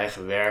in zijn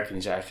eigen werk en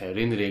in zijn eigen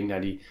herinnering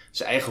naar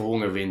zijn eigen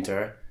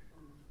hongerwinter.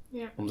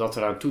 Ja. Om dat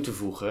eraan toe te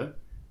voegen.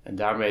 En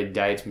daarmee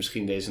dijt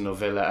misschien deze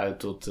novelle uit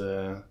tot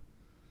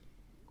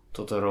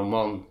een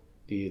roman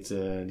die het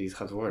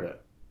gaat worden.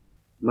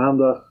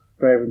 Maandag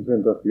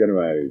 25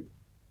 januari.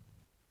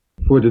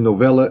 Voor de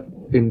novelle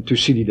in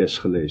Thucydides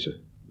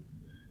gelezen.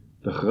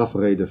 De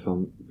grafrede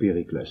van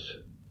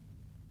Pericles.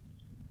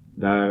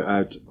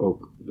 Daaruit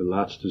ook de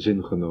laatste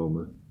zin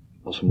genomen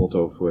als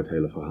motto voor het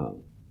hele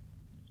verhaal.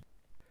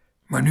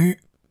 Maar nu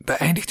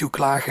beëindigt uw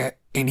klagen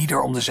in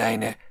ieder om de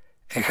zijne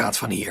en gaat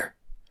van hier.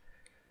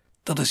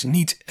 Dat is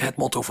niet het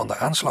motto van de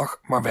aanslag,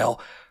 maar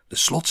wel de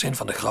slotzin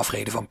van de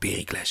grafrede van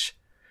Pericles.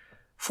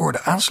 Voor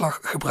de aanslag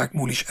gebruikt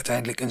Mulisch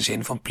uiteindelijk een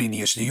zin van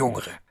Plinius de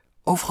Jongere.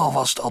 Overal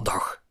was het al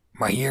dag,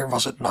 maar hier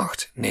was het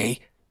nacht.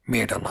 Nee,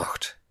 meer dan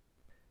nacht.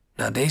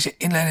 Na deze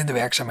inleidende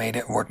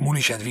werkzaamheden wordt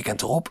Mulisch het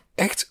weekend erop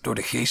echt door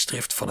de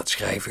geestdrift van het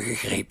schrijven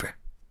gegrepen.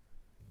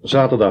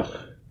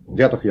 Zaterdag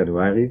 30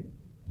 januari.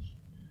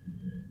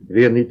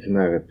 Weer niet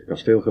naar het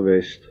kasteel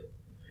geweest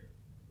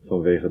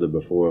vanwege de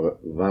bevroren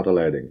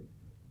waterleiding.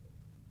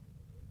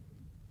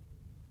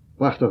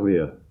 Prachtig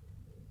weer.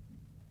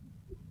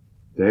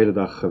 De hele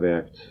dag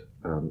gewerkt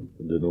aan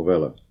de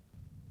novelle.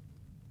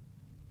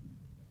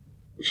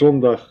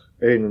 Zondag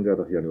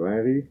 31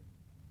 januari.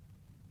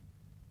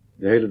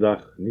 De hele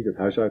dag niet het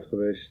huis uit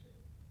geweest.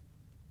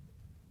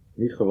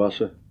 Niet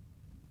gewassen.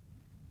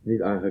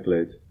 Niet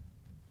aangekleed.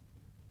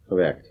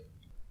 Gewerkt.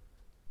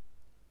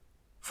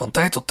 Van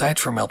tijd tot tijd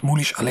vermeldt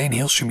Mulisch alleen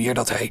heel sumier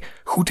dat hij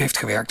goed heeft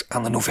gewerkt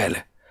aan de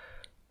novelle.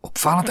 Op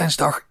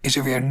Valentijnsdag is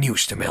er weer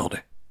nieuws te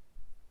melden.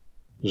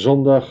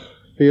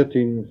 Zondag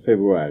 14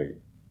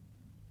 februari.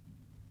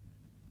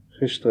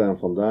 Gisteren en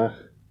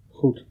vandaag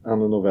goed aan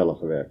de novelle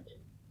gewerkt.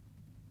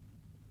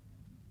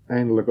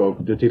 Eindelijk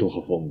ook de titel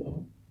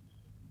gevonden.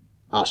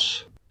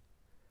 As.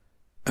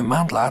 Een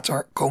maand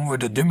later komen we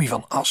de dummy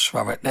van As,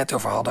 waar we het net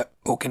over hadden,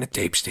 ook in de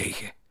tapes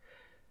tegen.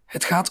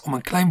 Het gaat om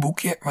een klein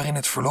boekje waarin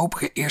het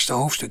voorlopige eerste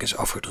hoofdstuk is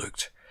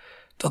afgedrukt.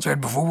 Dat werd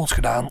bijvoorbeeld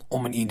gedaan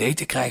om een idee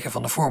te krijgen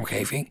van de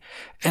vormgeving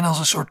en als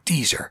een soort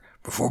teaser,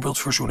 bijvoorbeeld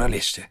voor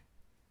journalisten.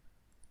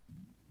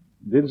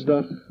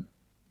 Dinsdag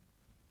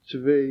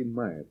 2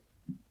 maart.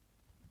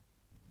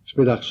 'S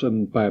Middags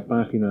een paar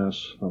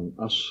pagina's van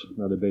As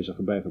naar de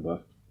bezige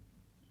bijgebracht.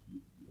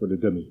 Voor de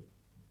dummy.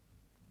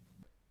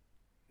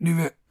 Nu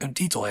we een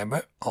titel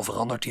hebben, al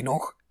verandert die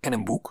nog, en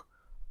een boek,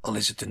 al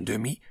is het een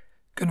dummy,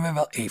 kunnen we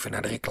wel even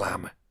naar de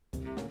reclame.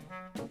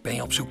 Ben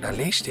je op zoek naar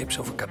leestips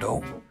of een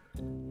cadeau?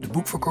 De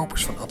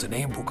boekverkopers van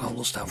Atheneum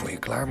Boekhandel staan voor je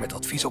klaar met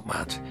advies op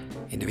maat,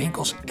 in de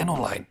winkels en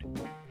online.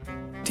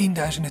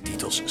 Tienduizenden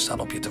titels staan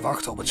op je te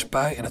wachten op het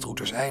Spui en het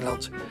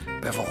Roeterseiland,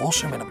 bij Van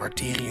Rossum en het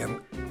Martyrium,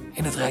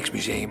 in het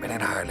Rijksmuseum en in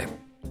Haarlem.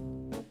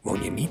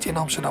 Woon je niet in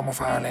Amsterdam of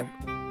Haarlem?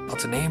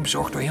 Atheneum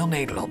bezocht door heel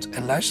Nederland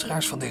en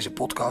luisteraars van deze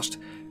podcast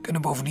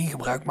kunnen bovendien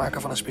gebruik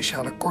maken van een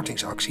speciale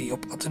kortingsactie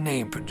op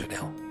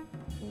atheneum.nl.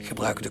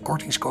 Gebruik de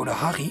kortingscode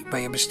Harry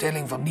bij je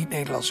bestelling van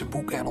niet-Nederlandse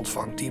boeken en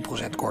ontvang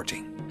 10%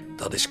 korting.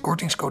 Dat is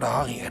kortingscode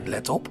Harry en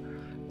let op,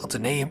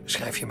 Atheneum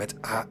schrijf je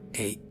met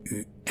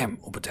A-E-U-M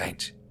op het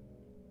eind.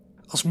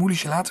 Als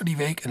Mulisch later die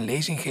week een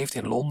lezing geeft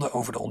in Londen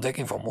over de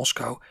ontdekking van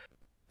Moskou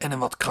en een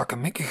wat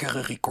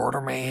krakkemikkigere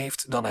recorder mee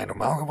heeft dan hij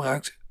normaal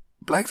gebruikt,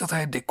 blijkt dat hij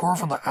het decor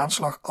van de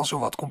aanslag al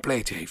zowat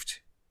compleet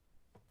heeft.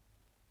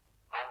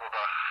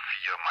 Donderdag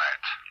 4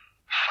 maart,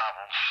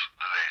 's'avonds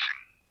de lezing.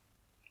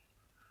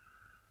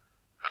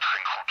 Het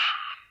ging goed.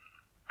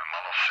 Een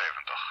man of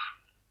 70.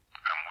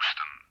 Er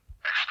moesten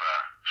extra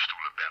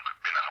stoelen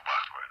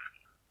binnengebracht worden.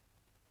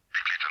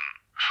 Ik liet een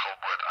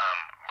schoolbord aan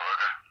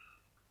Brugge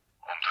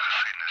om de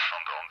geschiedenis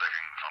van de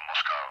ontdekking van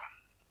Moskou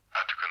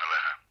uit te kunnen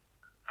leggen.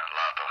 En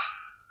later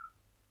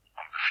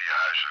om de 4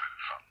 huizen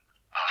van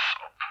As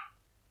op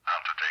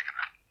aan te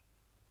tekenen.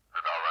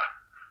 Met alle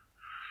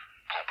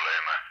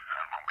problemen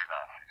en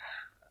combinaties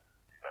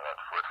die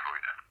daaruit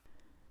voortvloeiden.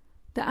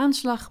 De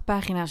aanslag,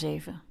 pagina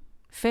 7.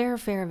 Ver,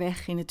 ver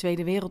weg in de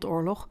Tweede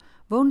Wereldoorlog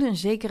woonde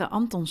een zekere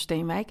Anton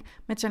Steenwijk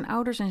met zijn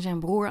ouders en zijn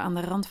broer aan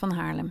de rand van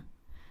Haarlem.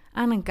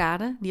 Aan een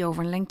kade, die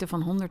over een lengte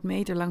van 100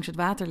 meter langs het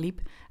water liep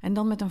en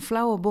dan met een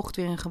flauwe bocht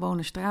weer een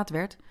gewone straat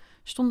werd,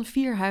 stonden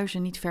 4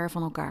 huizen niet ver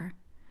van elkaar.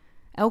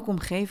 Elk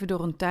omgeven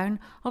door een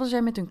tuin hadden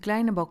zij met hun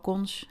kleine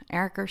balkons,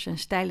 erkers en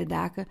steile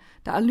daken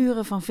de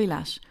allure van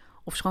villa's,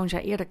 ofschoon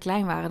zij eerder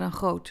klein waren dan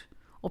groot.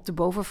 Op de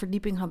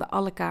bovenverdieping hadden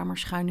alle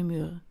kamers schuine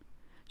muren.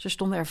 Ze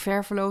stonden er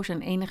verveloos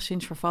en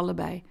enigszins vervallen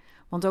bij,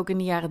 want ook in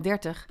de jaren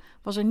 30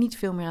 was er niet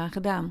veel meer aan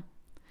gedaan.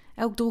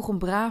 Elk droeg een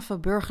brave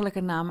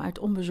burgerlijke naam uit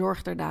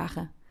onbezorgder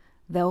dagen.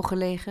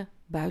 Welgelegen,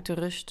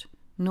 buitenrust,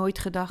 nooit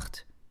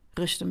gedacht,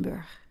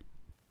 Rustenburg.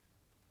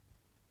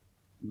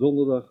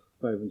 Donderdag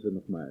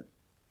 25 maart.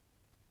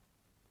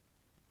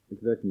 Ik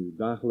werk nu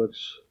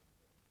dagelijks,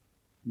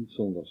 niet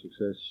zonder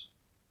succes,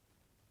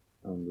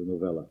 aan de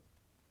novelle.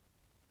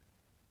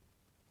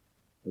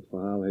 Het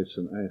verhaal heeft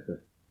zijn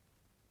eigen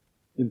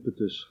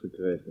impetus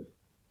gekregen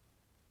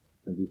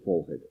en die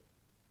volg ik.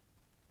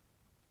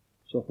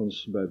 's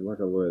Ochtends bij het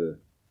wakker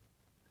worden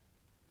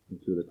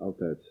natuurlijk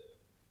altijd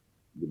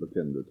de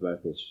bekende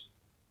twijfels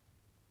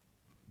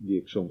die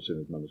ik soms in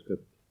het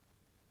manuscript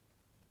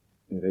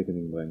in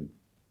rekening breng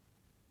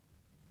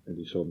en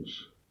die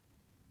soms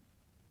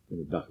in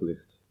het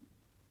daglicht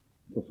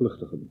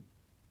vervluchtigen.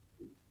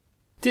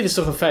 Dit is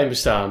toch een fijn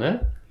bestaan, hè?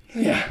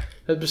 Ja.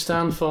 Het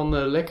bestaan van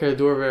lekker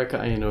doorwerken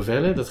aan je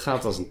novelle, dat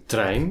gaat als een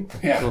trein.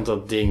 Ja. Want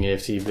dat ding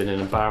heeft hij binnen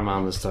een paar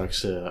maanden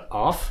straks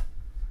af.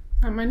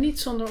 Nou, maar niet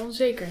zonder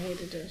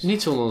onzekerheden dus.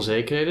 Niet zonder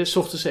onzekerheden. 's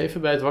Ochtends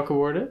even bij het wakker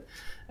worden.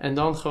 En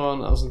dan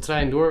gewoon als een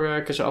trein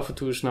doorwerken. Zo af en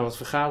toe eens naar wat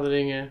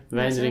vergaderingen.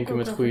 Wijn drinken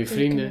met goede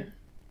vrienden.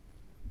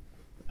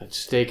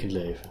 Uitstekend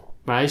leven.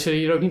 Maar hij is er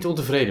hier ook niet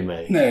ontevreden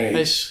mee. Nee.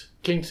 Hij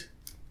klinkt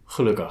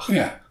gelukkig.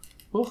 Ja.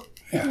 Toch?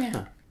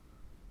 Ja.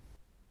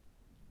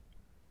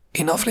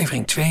 In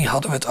aflevering 2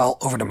 hadden we het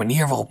al over de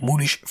manier waarop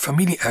Moelis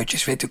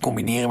familieuitjes weet te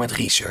combineren met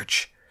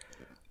research.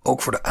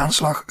 Ook voor de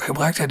aanslag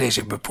gebruikt hij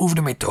deze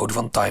beproefde methode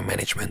van time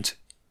management.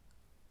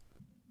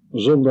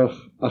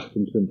 Zondag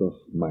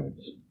 28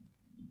 maart.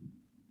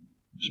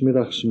 'S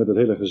Middags met het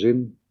hele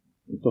gezin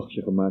een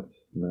tochtje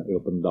gemaakt naar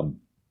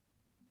Ilpendam.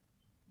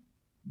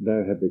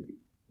 Daar heb ik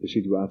de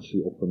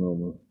situatie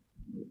opgenomen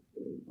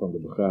van de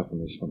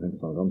begrafenis van Henk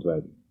van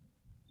Randwijk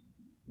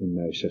in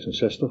mei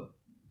 66,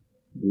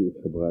 die ik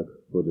gebruik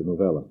voor de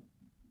novelle.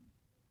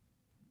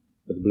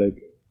 Het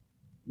bleek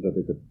dat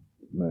ik het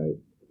mij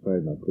vrij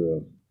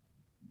nauwkeurig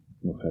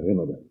nog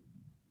herinnerde.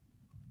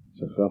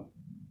 Zijn graf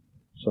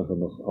zag er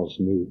nog als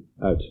nieuw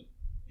uit.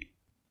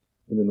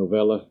 In de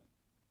novelle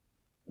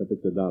heb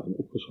ik de datum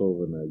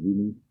opgeschoven naar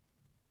juni,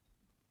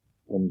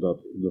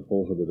 omdat de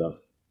volgende dag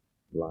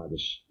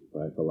Lades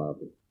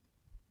vrijgelaten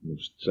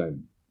moest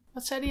zijn.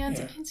 Wat zei hij aan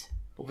het eind?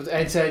 Op het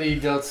eind zei hij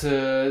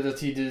dat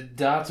hij de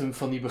datum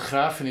van die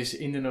begrafenis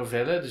in de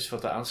novelle, dus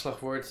wat de aanslag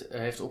wordt,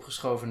 heeft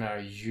opgeschoven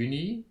naar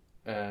juni.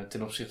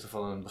 Ten opzichte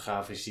van een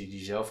begrafenis die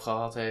hij zelf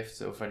gehad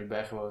heeft, of waar hij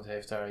bijgewoond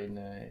heeft, daar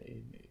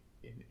in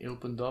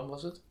Ilpendam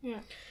was het. Ja.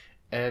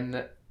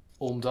 En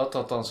omdat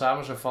dat dan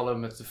samen zou vallen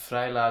met de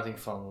vrijlating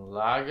van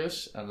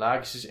Lades. En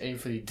Lades is een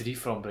van die 3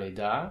 van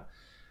Breda.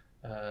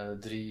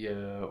 3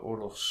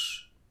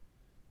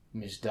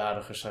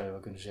 oorlogsmisdadigers zou je wel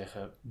kunnen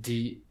zeggen.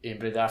 Die in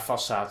Breda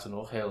vastzaten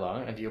nog heel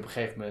lang. En die op een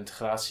gegeven moment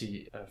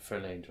gratie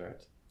verleend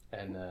werd.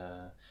 En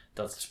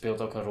dat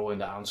speelt ook een rol in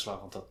de aanslag.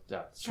 Want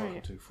dat zorgt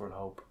natuurlijk voor een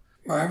hoop.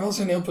 Maar hij was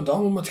in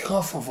Ilpendam om het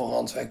graf van Van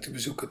Randwijk te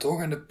bezoeken,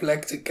 toch? En de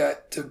plek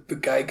te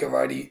bekijken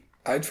waar die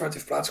uitvaart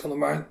heeft plaatsgevonden.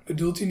 Maar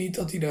bedoelt hij niet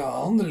dat hij de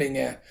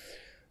handelingen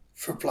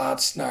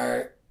verplaatst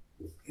naar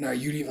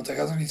juli? Want hij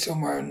gaat toch niet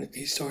zomaar een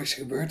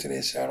historische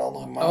gebeurtenis naar een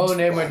andere maand Oh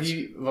nee,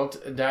 verplaatsen? maar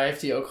want daar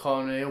heeft hij ook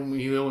gewoon heel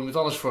iemand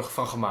anders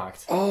van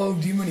gemaakt. Oh,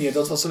 op die manier.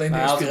 Dat was alleen de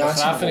Hij had een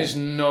inspiratie. begrafenis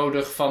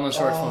nodig van een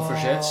soort van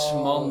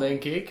verzetsman,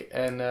 denk ik.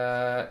 En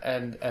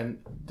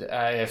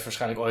hij heeft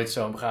waarschijnlijk ooit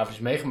zo'n begrafenis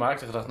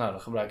meegemaakt en gedacht, nou,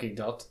 dan gebruik ik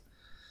dat.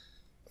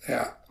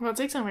 Ja. Wat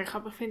ik dan weer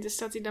grappig vind, is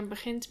dat hij dan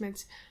begint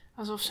met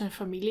alsof ze een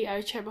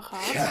familieuitje hebben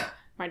gehad. Ja.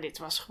 Maar dit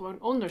was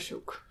gewoon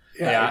onderzoek.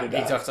 Ja,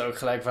 ik dacht ook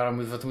gelijk,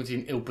 wat moet hij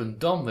in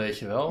Ilpendam, weet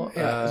je wel?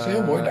 Ja, dat is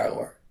heel mooi daar,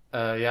 hoor.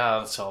 Ja,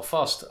 dat zal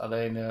vast.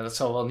 Alleen, dat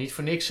zal wel niet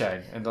voor niks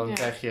zijn. En dan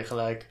krijg je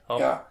gelijk,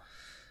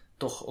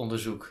 toch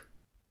onderzoek.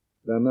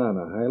 Daarna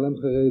naar Haarlem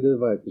gereden,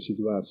 waar ik de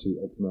situatie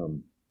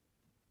opnam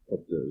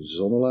op de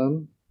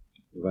Zonnelaan,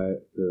 waar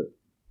de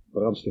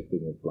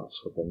brandstichting heeft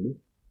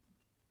plaatsgevonden.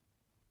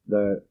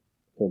 Daar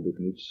vond ik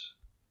niets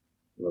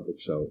wat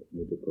ik zou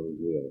moeten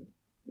corrigeren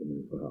in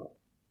mijn verhaal.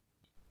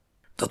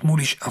 Dat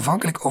Moelis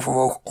aanvankelijk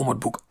overwoog om het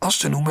boek As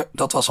te noemen,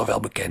 dat was al wel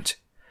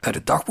bekend. Uit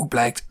het dagboek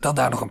blijkt dat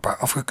daar nog een paar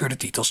afgekeurde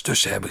titels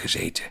tussen hebben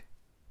gezeten.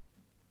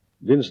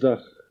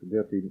 Dinsdag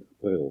 13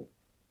 april.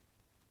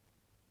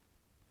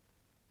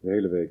 De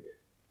hele week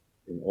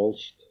in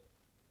Olst.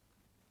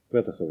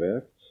 Prettig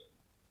gewerkt.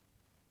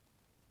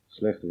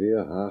 Slecht weer,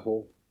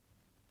 hagel.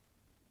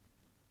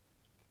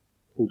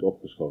 Goed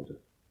opgeschoten.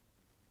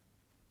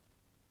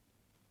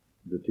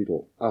 De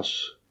titel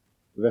As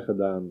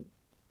weggedaan.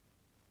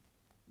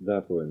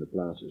 Daarvoor in de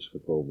plaats is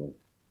gekomen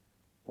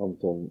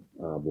Anton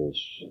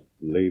Abels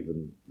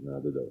Leven na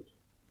de dood.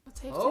 Wat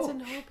heeft dit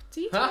een hoop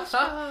titels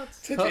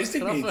gehad? Dit wist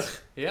ik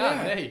niet.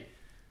 Ja, nee.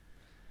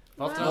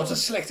 Wat een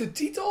slechte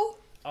titel.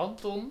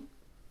 Anton,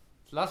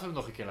 laten we hem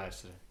nog een keer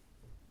luisteren.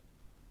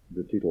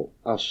 De titel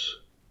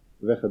As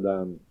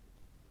weggedaan.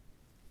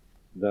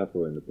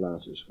 Daarvoor in de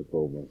plaats is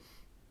gekomen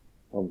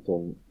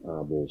Anton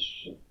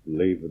Abels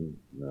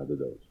Leven na de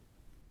dood.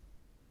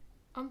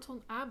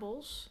 Anton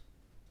Abels?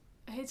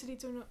 Heette die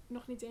toen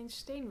nog niet eens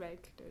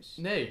Steenwijk dus?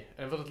 Nee,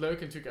 en wat het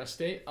leuke natuurlijk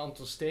aan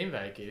Anton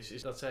Steenwijk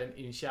is dat zijn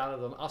initialen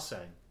dan As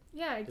zijn.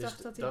 Ja, ik dus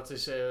dacht dat hij... Dat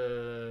is,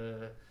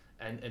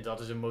 en dat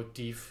is een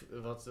motief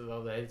wat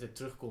wel de hele tijd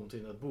terugkomt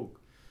in dat boek.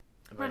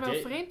 Maar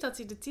wel vreemd dat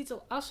hij de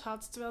titel As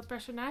had, terwijl het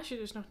personage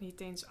dus nog niet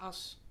eens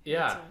As heette.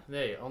 Ja,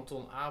 nee,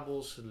 Anton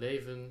Abels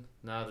Leven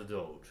na de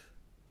dood.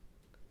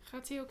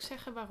 Gaat hij ook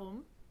zeggen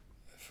waarom?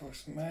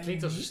 Volgens mij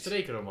Klinkt als een niet.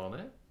 streekroman,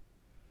 hè?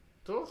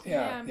 Toch?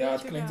 Ja,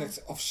 het klinkt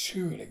echt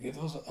afschuwelijk. Dit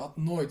had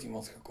nooit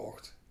iemand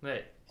gekocht.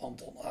 Nee.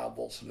 Anton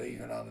Abels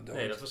Leven na de dood.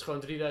 Nee, dat was gewoon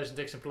 3000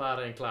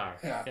 exemplaren en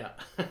klaar. Ja.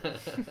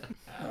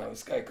 Nou,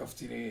 eens kijken of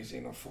hij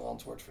zich nog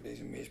verantwoord voor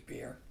deze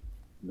misbeer.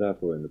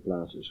 Daarvoor in de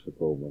plaats is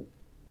gekomen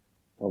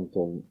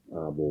Anton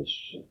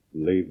Abels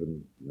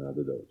Leven na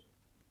de dood.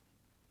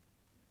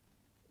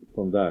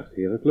 Vandaag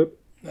Herenclub.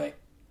 Nee.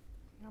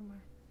 Jammer.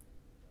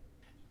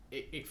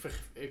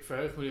 Ik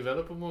verheug me nu wel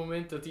op het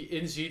moment dat hij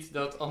inziet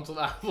dat Anton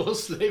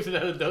Abels Leven na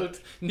de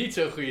dood niet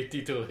zo'n goede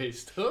titel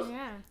is, toch?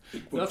 Ja.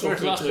 Ik moet Dat toch wordt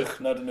weer lachen. terug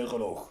naar de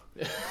neuroloog.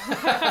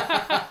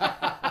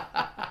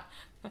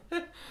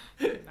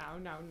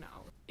 Nou.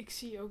 Ik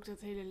zie ook dat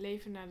hele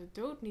leven na de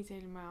dood niet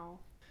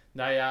helemaal...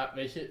 Nou ja,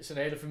 weet je, zijn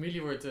hele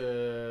familie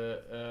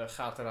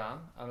gaat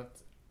eraan.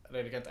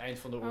 Redelijk aan het eind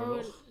van de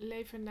oorlog.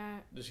 Leven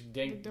na Dus ik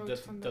denk de dood dat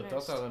van de dat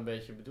rest. dan een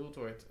beetje bedoeld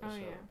wordt. Of Oh, zo.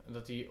 ja. En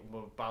dat hij op een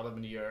bepaalde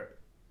manier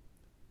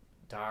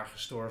daar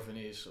gestorven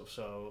is of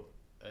zo.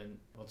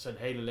 Want zijn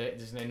hele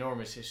het is een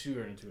enorme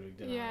censuur natuurlijk.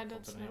 Daarna Ja, komt dat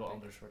een snap heel ik.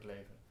 ander soort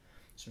leven.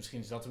 Dus misschien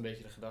is dat een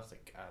beetje de gedachte. I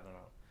don't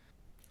know.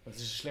 Het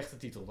is een slechte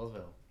titel, dat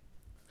wel.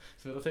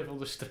 Zullen we dat even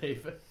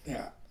onderstrepen?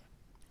 Ja.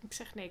 Ik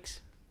zeg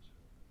niks.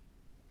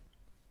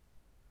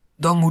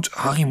 Dan moet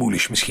Harry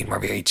Mulisch misschien maar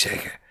weer iets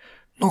zeggen.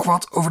 Nog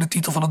wat over de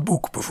titel van het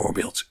boek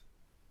bijvoorbeeld.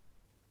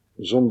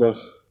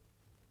 Zondag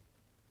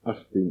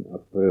 18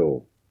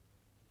 april.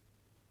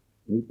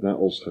 Niet naar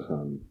Oost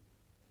gegaan.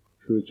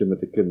 Sjoerdje met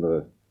de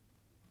kinderen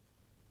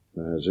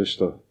naar haar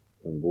zuster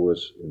en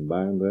broers in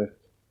Barendrecht.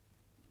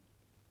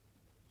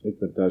 Ik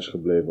ben thuis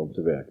gebleven om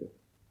te werken.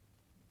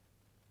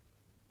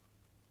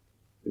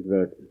 Ik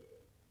werk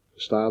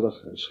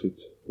gestadig en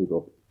schiet goed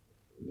op.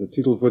 De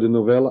titel voor de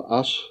novelle,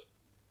 As,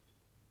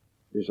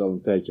 is al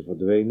een tijdje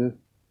verdwenen.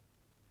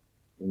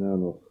 En na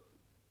nog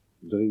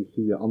 3,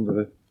 4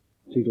 andere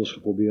titels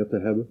geprobeerd te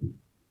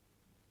hebben.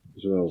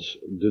 Zoals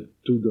De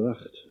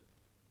Toedracht.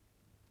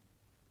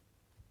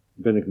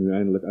 Ben ik nu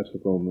eindelijk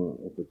uitgekomen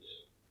op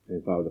het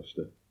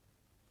eenvoudigste.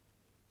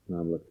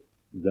 Namelijk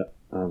De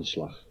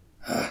Aanslag.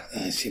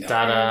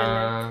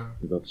 Tadaa!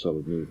 Dat zal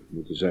het nu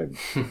moeten zijn.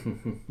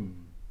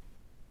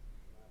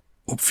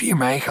 Op 4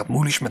 mei gaat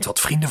Mulisch met wat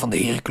vrienden van de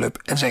Herenclub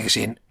en zijn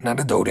gezin naar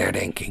de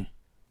dodenherdenking.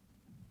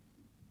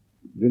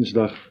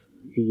 Dinsdag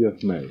 4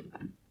 mei.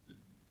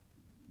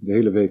 De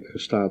hele week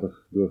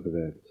gestadig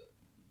doorgewerkt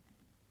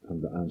aan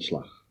de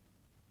aanslag.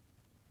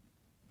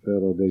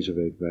 Verder deze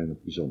week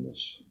weinig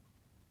bijzonders.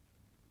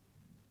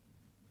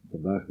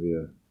 Vandaag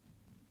weer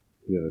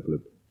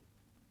Herenclub.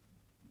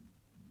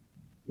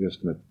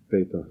 Eerst met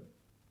Peter,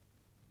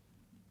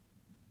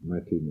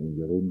 Martin en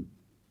Jeroen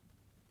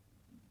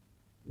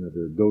naar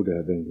de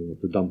dodenherdenking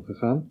op de Dam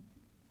gegaan,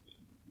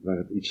 waar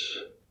het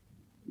iets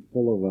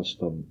voller was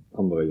dan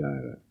andere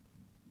jaren.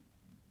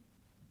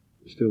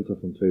 De stilte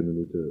van 2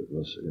 minuten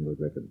was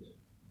indrukwekkend.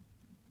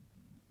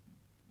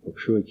 Ook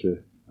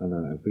Sjoerdje,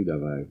 Anna en Frida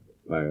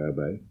waren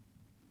erbij.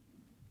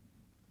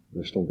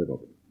 Daar stond ik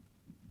op.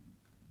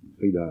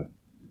 Frida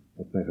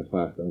had mij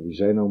gevraagd aan wie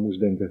zij nou moest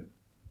denken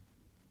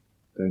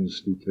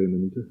tijdens die 2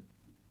 minuten.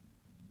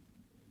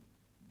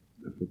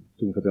 En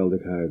toen vertelde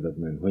ik haar dat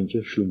mijn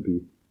hondje,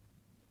 Sloempie,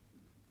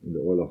 in de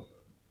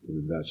oorlog door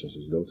de Duitsers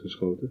is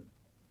doodgeschoten.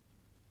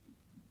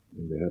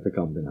 In de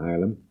hertenkamp in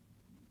Haarlem.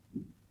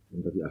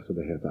 Omdat hij achter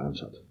de herten aan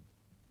zat.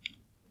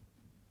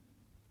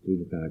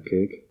 Toen ik naar haar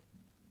keek,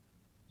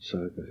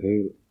 zag ik haar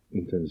heel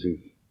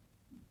intensief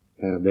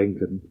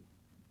herdenken.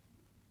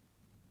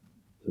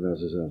 Terwijl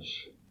ze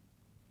zelfs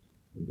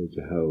een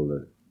beetje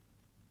huilde.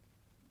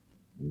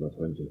 Om dat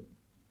hondje,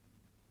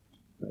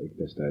 waar ik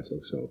destijds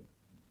ook zo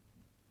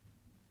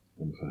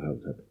om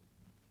gehuild heb.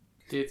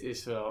 Dit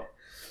is wel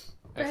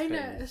echt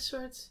Bijna geniaal. een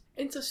soort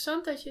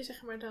interessant dat je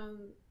zeg maar dan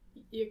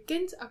je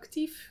kind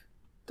actief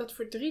dat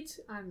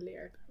verdriet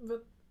aanleert.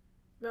 Wat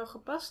wel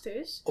gepast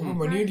is. Op een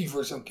manier die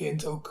voor zo'n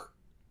kind ook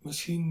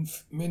misschien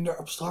minder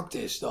abstract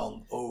is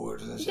dan... Oh, er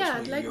zijn 6 Ja, het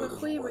miljoen lijkt me een Joden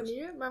goede vermoord.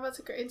 manier. Maar wat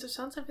ik er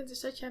interessant aan vind is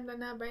dat je hem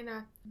daarna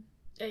bijna...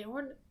 Ja, je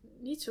hoort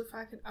niet zo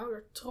vaak een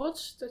ouder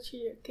trots dat je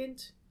je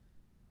kind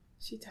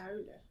ziet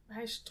huilen. Maar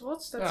hij is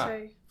trots dat Ja.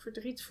 zij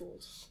verdriet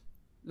voelt.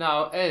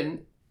 Nou,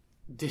 en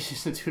dit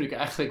is natuurlijk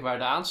eigenlijk waar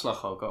de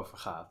aanslag ook over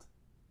gaat.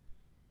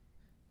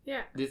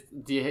 Ja,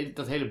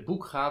 Dat hele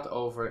boek gaat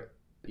over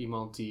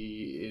iemand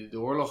die de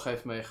oorlog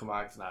heeft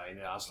meegemaakt. Nou, in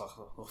de aanslag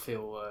nog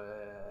veel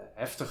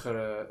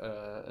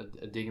heftigere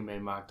dingen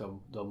meemaakt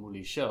dan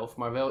Mulisch zelf.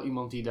 Maar wel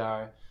iemand die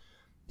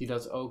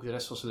dat ook de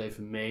rest van zijn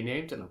leven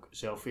meeneemt. En ook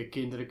zelf weer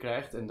kinderen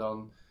krijgt. En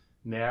dan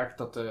merkt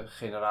dat de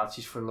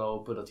generaties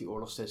verlopen. Dat die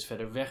oorlog steeds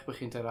verder weg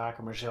begint te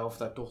raken. Maar zelf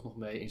daar toch nog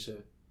mee in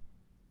zijn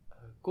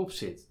kop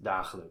zit,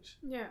 dagelijks.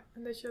 ja,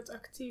 en dat je dat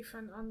actief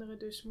aan anderen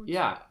dus moet...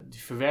 Ja,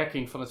 die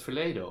verwerking van het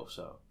verleden of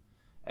zo.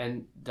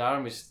 En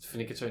daarom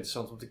vind ik het zo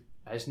interessant. Want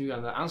hij is nu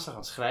aan de aanslag aan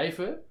het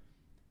schrijven.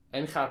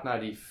 En gaat naar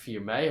die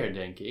 4 mei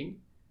herdenking.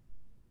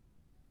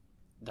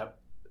 Hij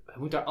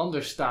moet daar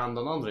anders staan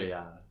dan andere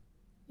jaren.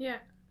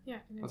 Ja,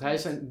 Want hij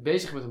is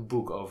bezig met een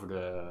boek over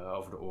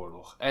de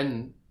oorlog.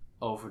 En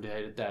over de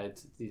hele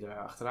tijd die daar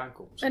achteraan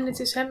komt. zeg En het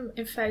maar. is hem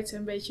in feite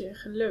een beetje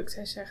gelukt.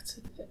 Hij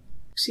zegt,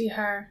 ik zie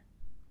haar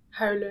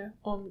huilen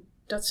om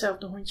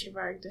datzelfde hondje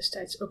waar ik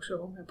destijds ook zo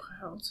om heb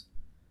gehuild.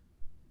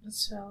 Dat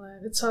is wel,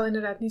 het zal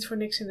inderdaad niet voor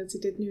niks zijn dat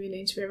hij dit nu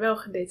ineens weer wel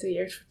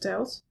gedetailleerd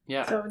vertelt.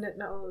 Ja. Terwijl we net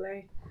naar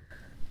allerlei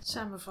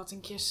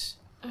samenvattingjes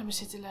hebben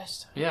zitten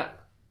luisteren.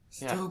 Ja.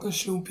 Zit er ook een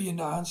sloempie in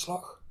de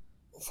aanslag?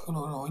 Of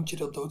gewoon een hondje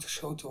dat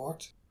doodgeschoten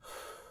wordt?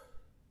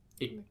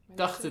 Ik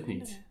dacht het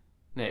niet.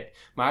 Nee,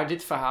 maar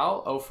dit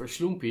verhaal over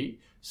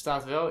Sloempie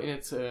staat wel in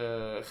het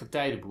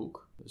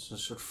getijdenboek. Dat is een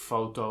soort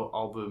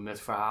fotoalbum met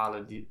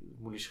verhalen die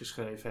Mulisch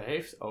geschreven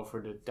heeft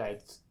over de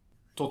tijd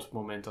tot het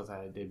moment dat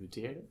hij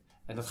debuteerde.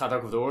 En dat gaat ook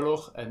over de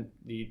oorlog. En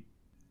die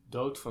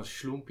dood van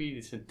Sloempie,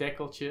 dit is een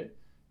tekkeltje.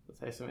 Dat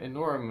heeft hem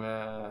enorm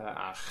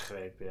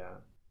aangegrepen,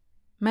 ja.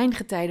 Mijn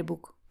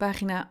getijdenboek,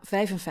 pagina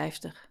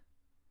 55.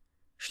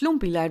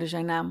 Sloempie luidde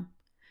zijn naam.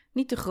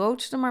 Niet de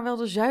grootste, maar wel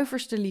de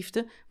zuiverste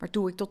liefde,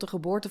 waartoe ik tot de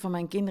geboorte van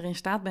mijn kinderen in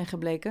staat ben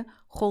gebleken,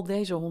 gold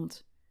deze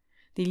hond.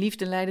 Die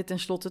liefde leidde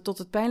tenslotte tot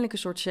het pijnlijke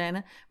soort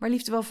scène waar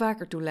liefde wel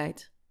vaker toe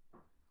leidt.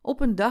 Op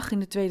een dag in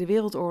de Tweede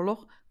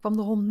Wereldoorlog kwam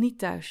de hond niet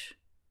thuis.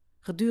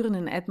 Gedurende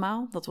een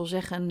etmaal, dat wil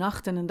zeggen een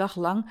nacht en een dag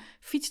lang,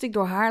 fietste ik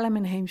door Haarlem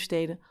en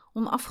Heemstede,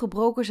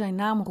 onafgebroken zijn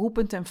naam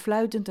roepend en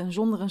fluitend en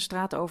zonder een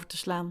straat over te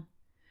slaan.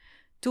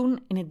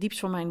 Toen, in het diepst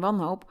van mijn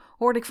wanhoop,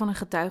 hoorde ik van een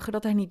getuige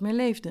dat hij niet meer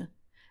leefde.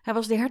 Hij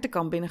was de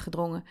hertenkamp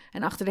binnengedrongen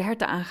en achter de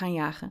herten aan gaan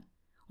jagen.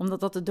 Omdat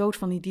dat de dood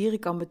van die dieren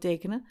kan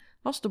betekenen,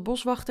 was de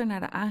boswachter naar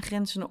de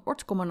aangrenzende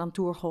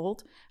ortscommandantuur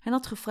gehold en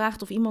had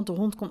gevraagd of iemand de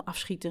hond kon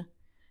afschieten.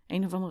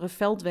 Een of andere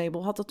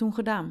veldwebel had dat toen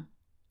gedaan.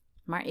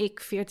 Maar ik,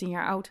 14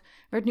 jaar oud,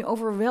 werd nu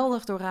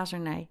overweldigd door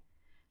razernij.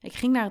 Ik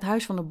ging naar het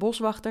huis van de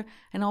boswachter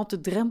en al op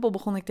de drempel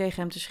begon ik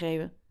tegen hem te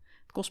schreeuwen.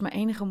 Het kost me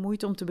enige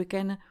moeite om te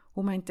bekennen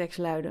hoe mijn tekst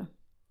luidde.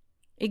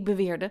 Ik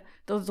beweerde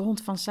dat het de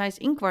hond van Sijs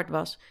Inkwart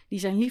was, die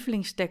zijn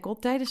lievelingstekkel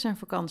tijdens zijn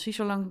vakantie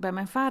zo lang bij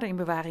mijn vader in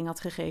bewaring had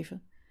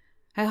gegeven.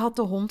 Hij had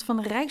de hond van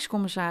de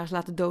Rijkscommissaris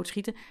laten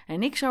doodschieten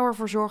en ik zou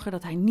ervoor zorgen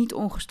dat hij niet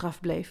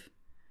ongestraft bleef.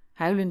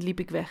 Huilend liep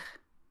ik weg.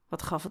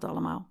 Wat gaf het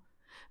allemaal?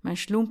 Mijn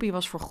Sloempie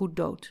was voorgoed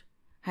dood.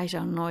 Hij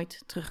zou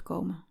nooit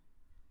terugkomen.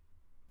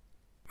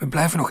 We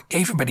blijven nog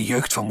even bij de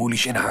jeugd van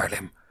Moelisch in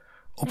Haarlem.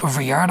 Op een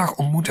verjaardag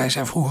ontmoet hij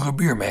zijn vroegere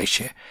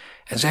buurmeisje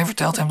en zij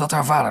vertelt hem dat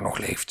haar vader nog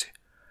leeft.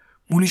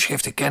 Moelisch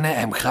geeft te kennen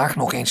hem graag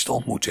nog eens te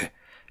ontmoeten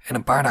en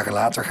een paar dagen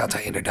later gaat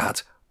hij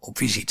inderdaad op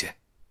visite.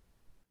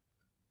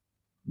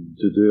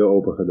 De deur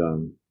open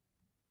gedaan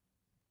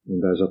en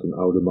daar zat een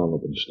oude man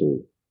op een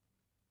stoel.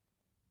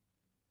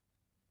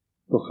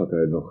 Toch had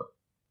hij nog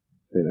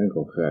geen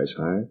enkel grijs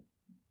haar,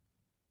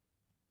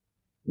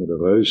 maar de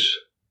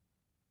reus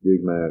die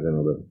ik mij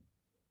herinnerde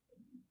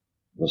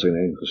was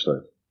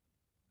ineengestort.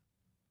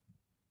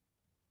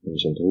 Hij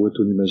was ontroerd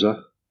toen hij me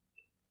zag.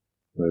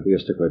 Maar het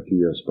eerste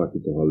kwartier sprak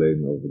hij toch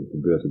alleen over de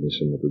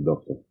gebeurtenissen met de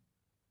dokter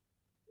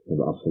van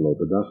de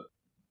afgelopen dag.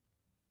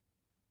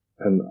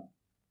 En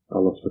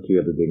alle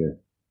verkeerde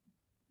dingen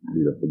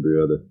die er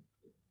gebeurden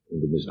en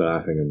de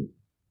misdragingen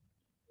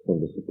van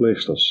de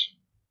verpleegsters.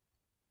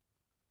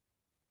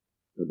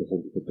 Hij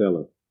begon te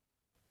vertellen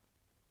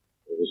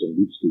over zijn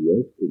diepste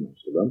jeugd in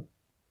Amsterdam.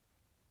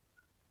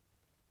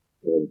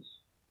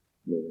 Rond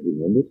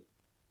 1900.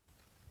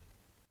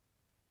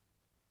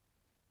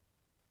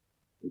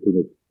 En toen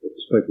ik het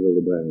gesprek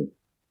wilde brengen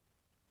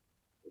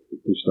op de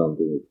toestand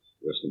in het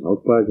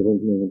Westerhoutpark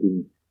rond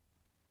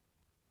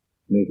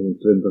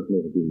 1929,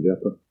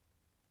 1930,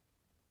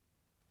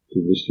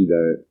 toen wist hij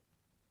daar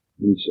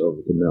niets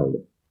over te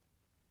melden.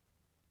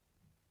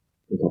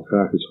 Ik had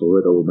graag iets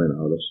gehoord over mijn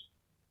ouders,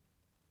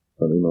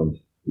 van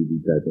iemand die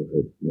die tijd nog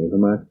heeft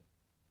meegemaakt.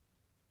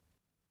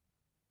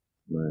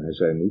 Maar hij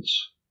zei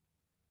niets.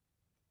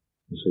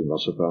 Misschien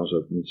was er trouwens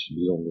ook niets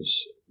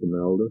bijzonders te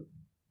melden.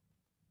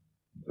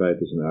 Het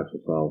feit is in elk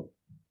geval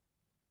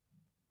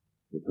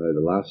dat hij de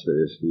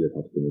laatste is die het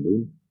had kunnen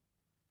doen.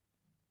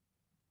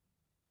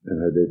 En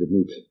hij deed het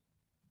niet.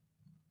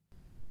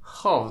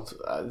 Goh,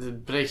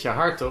 dit breekt je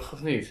hart toch,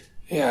 of niet?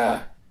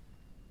 Ja,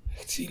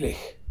 echt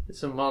zielig. Het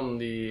is een man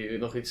die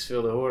nog iets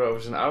wilde horen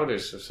over zijn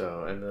ouders of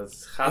zo. En dat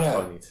gaat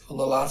gewoon niet. Van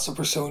de laatste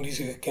persoon die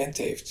ze gekend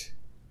heeft.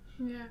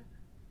 Ja.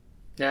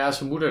 Ja,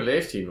 zijn moeder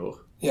leeft hier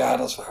nog. Ja,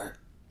 dat is waar.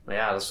 Maar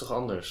ja, dat is toch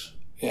anders?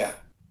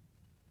 Ja.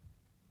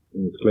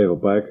 In het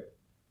Kleverpark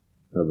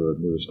hebben we het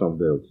nieuwe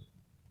standbeeld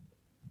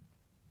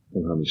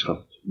van Hannie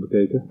Schaft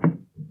bekeken.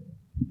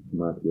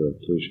 Gemaakt door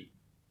Truus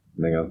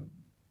Menger.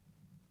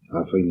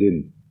 Haar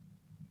vriendin,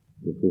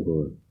 de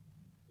vroegere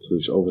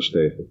Truus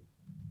Overstegen.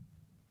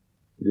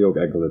 Die ook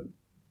enkele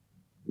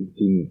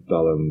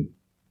tientallen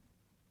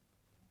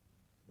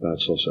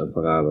Duitsers en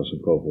verraders een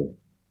kogel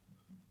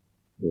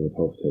door het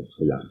hoofd heeft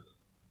gejaagd.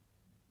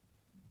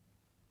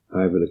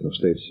 Haar wil ik nog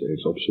steeds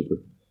eens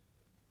opzoeken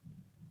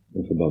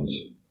in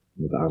verband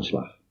met de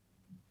aanslag.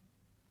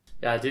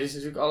 Ja, dit is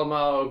natuurlijk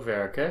allemaal ook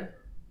werk, hè?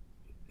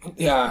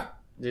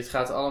 Ja. Dit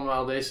gaat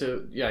allemaal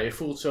ja, je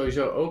voelt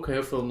sowieso ook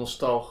heel veel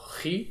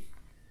nostalgie.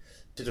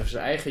 Hij zit over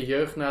zijn eigen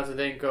jeugd na te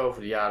denken,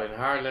 over de jaren in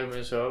Haarlem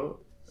en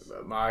zo.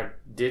 Maar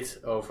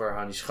dit over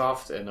Hannie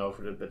Schaft en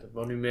over het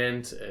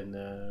monument en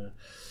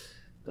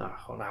nou,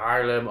 gewoon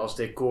Haarlem als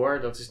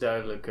decor, dat is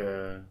duidelijk.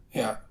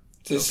 Ja,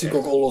 het is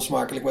natuurlijk ook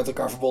onlosmakelijk met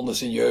elkaar verbonden.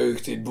 Zijn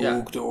jeugd, dit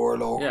boek, de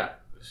oorlog.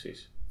 Ja,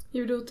 precies.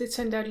 Je bedoelt, dit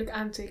zijn duidelijk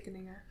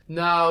aantekeningen?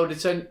 Nou,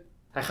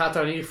 hij gaat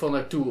daar in ieder geval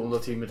naartoe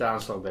omdat hij met de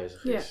aanslag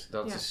bezig is. Ja,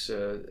 dat is,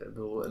 ik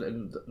bedoel,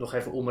 nog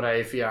even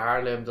omrijden via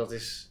Haarlem, dat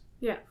is...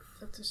 Ja,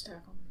 dat is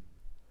daarom.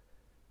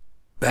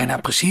 Bijna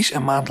precies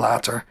een maand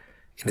later,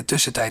 in de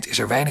tussentijd is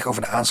er weinig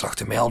over de aanslag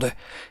te melden,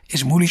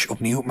 is Moelisch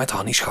opnieuw met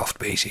Hannie Schaft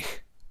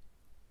bezig.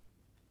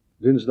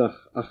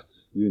 Dinsdag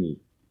 8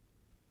 juni.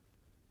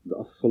 De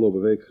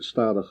afgelopen week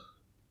gestadig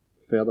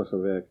verder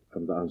gewerkt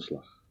aan de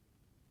aanslag.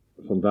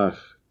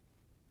 Vandaag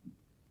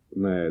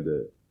naar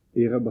de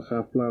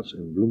erebegraafplaats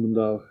in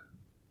Bloemendaal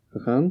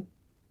gegaan,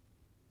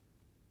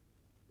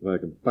 waar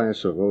ik een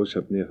paarse roos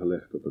heb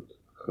neergelegd op het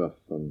graf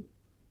van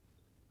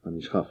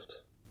Annie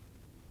Schaft.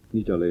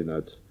 Niet alleen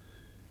uit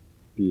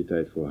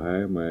piëteit voor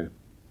haar, maar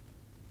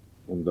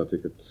omdat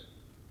ik het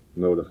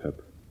nodig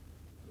heb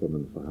voor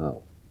mijn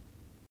verhaal.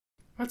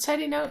 Wat zei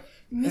hij nou?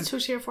 Niet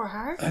zozeer voor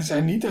haar? Hij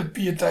zei niet uit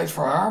piëteit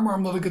voor haar, maar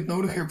omdat ik het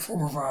nodig heb voor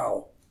mijn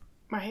verhaal.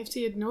 Maar heeft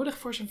hij het nodig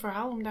voor zijn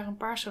verhaal om daar een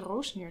paarse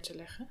roos neer te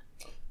leggen?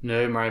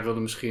 Nee, maar hij wilde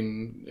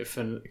misschien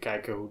even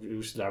kijken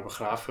hoe ze daar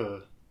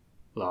begraven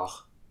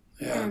lag.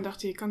 En dan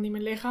dacht hij, ik kan niet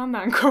met lege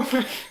handen aankomen.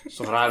 Het is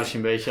toch raar als je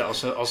een beetje,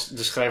 als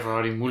de schrijver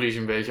Harry Mulisch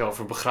een beetje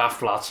over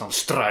begraafplaats aan het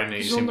struinen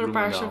is Zonder in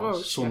Bloemendaal. paarse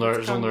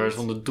roos.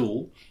 Zonder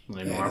doel. Dan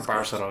neem je maar een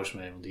paarse roos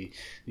mee, want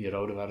die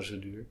rode waren zo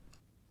duur.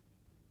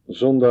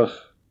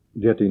 Zondag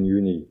 13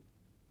 juni.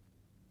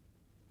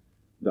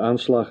 De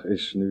aanslag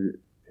is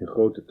nu in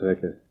grote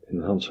trekken in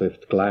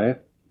handschrift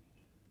klaar.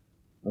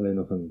 Alleen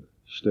nog een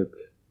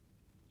stuk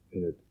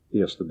in het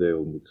eerste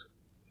deel moet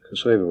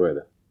geschreven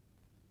worden.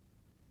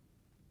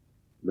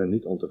 Ik ben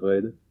niet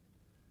ontevreden,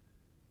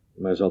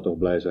 maar zal toch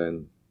blij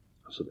zijn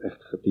als het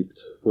echt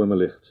getypt voor me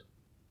ligt.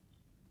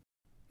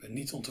 Ik ben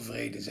niet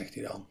ontevreden, zegt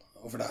hij dan,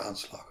 over de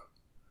aanslag.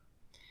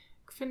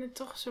 Ik vind het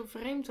toch zo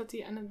vreemd dat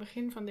hij aan het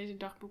begin van deze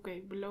dagboek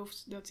heeft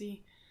beloofd dat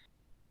hij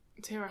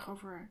het heel erg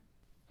over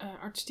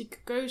artistieke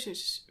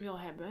keuzes wil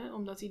hebben,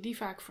 omdat hij die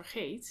vaak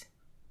vergeet.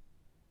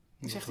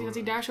 Dan zegt hij dat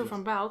hij daar zo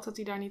van baalt, dat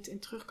hij daar niet in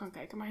terug kan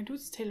kijken. Maar hij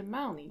doet het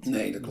helemaal niet.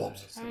 Nee, dat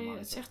klopt.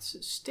 Het is echt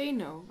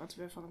steno wat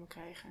we van hem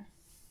krijgen.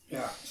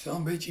 Ja, het is wel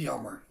een beetje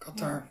jammer. Ik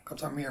had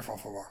daar meer van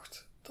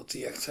verwacht. Dat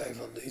hij echt zei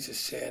van deze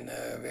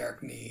scène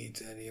werkt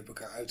niet en die heb ik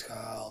eruit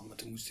gehaald, maar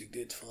toen moest ik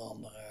dit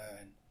veranderen.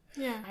 En...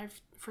 Ja, hij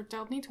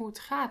vertelt niet hoe het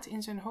gaat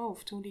in zijn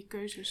hoofd, hoe die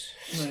keuzes...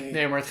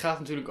 Nee, maar het gaat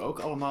natuurlijk ook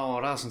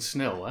allemaal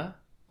razendsnel, hè?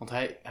 Want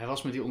hij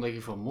was met die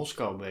ontdekking van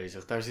Moskou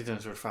bezig. Daar zit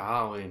een soort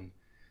verhaal in.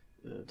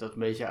 Dat een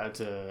beetje uit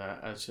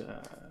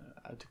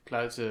de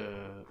kluiten...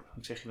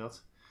 Hoe zeg je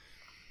dat?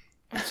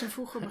 Uit zijn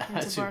voegen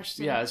begint te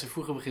barsten. Ja, uit zijn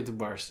voegen begint te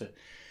barsten.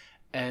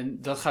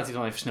 En dat gaat hij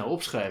dan even snel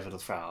opschrijven,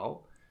 dat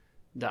verhaal.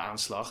 De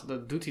aanslag.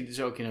 Dat doet hij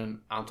dus ook in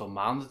een aantal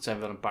maanden. Het zijn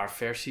wel een paar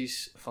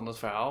versies van dat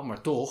verhaal.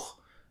 Maar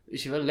toch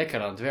is hij wel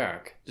lekker aan het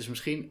werk. Dus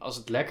misschien als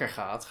het lekker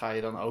gaat, ga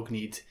je dan ook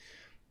niet...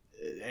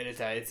 de hele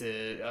tijd...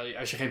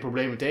 als je geen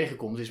problemen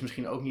tegenkomt, is het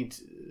misschien ook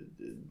niet...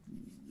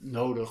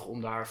 nodig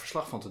om daar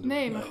verslag van te doen.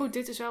 Nee, maar goed,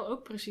 dit is wel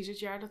ook precies het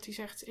jaar dat hij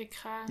zegt, ik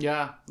ga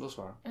ja, dat is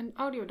waar. Een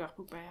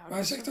audiodagboek bijhouden. Maar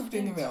hij zegt ook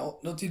dingen wel.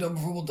 Dat hij dan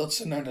bijvoorbeeld dat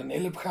ze naar de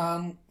Nilp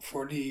gaan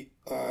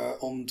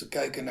om te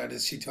kijken naar de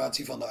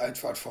situatie van de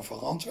uitvaart van Van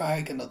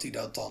Randwijk. En dat hij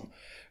dat dan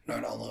naar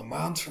een andere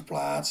maand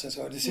verplaatst en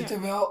zo. Er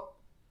zitten wel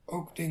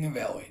ook dingen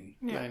wel in.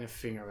 Ja. Kleine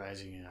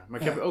vingerwijzingen, ja. Maar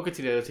ik heb ook het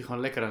idee dat hij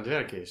gewoon lekker aan het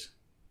werk is.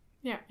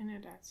 Ja,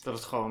 inderdaad. Dat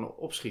het gewoon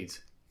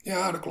opschiet.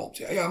 Ja, dat klopt.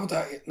 Ja, want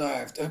hij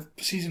heeft er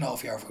precies een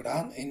half jaar over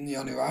gedaan. In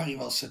januari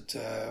was het...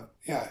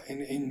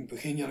 in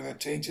begin januari,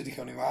 22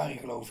 januari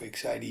geloof ik,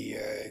 zei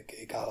hij...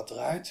 ik haal het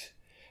eruit.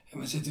 En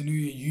we zitten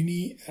nu in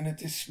juni en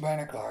het is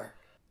bijna klaar.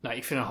 Nou,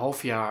 ik vind een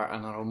half jaar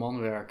aan een roman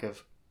werken...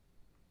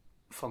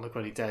 van de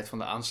kwaliteit van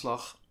de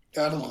aanslag...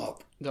 Ja, dat is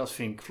rap. Dat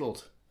vind ik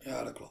vlot.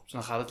 Ja, dat klopt. Dus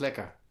dan gaat het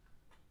lekker.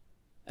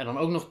 En dan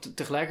ook nog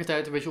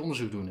tegelijkertijd een beetje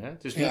onderzoek doen. Hè?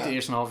 Dus niet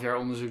eerst een half jaar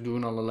onderzoek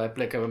doen, allerlei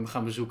plekken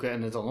gaan bezoeken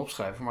en het dan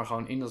opschrijven. Maar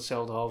gewoon in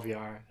datzelfde half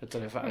jaar het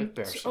dan even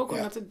uitpersen. Het is ook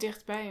omdat het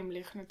dicht bij hem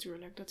ligt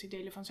natuurlijk. Dat hij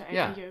delen van zijn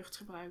eigen jeugd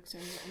gebruikt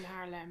en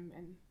Haarlem.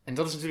 En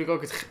dat is natuurlijk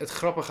ook het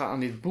grappige aan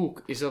dit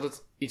boek. Is dat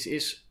het iets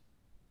is...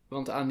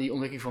 Want aan die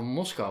ontdekking van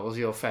Moskou was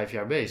hij al 5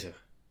 jaar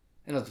bezig.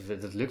 En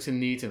dat lukte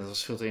niet en dat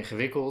was veel te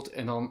ingewikkeld.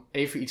 En dan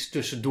even iets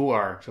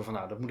tussendoor. Zo van,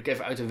 nou, dat moet ik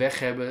even uit de weg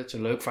hebben. Het is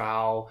een leuk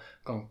verhaal.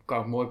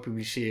 Kan ik mooi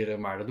publiceren,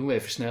 maar dat doen we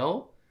even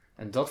snel.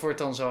 En dat wordt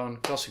dan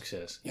zo'n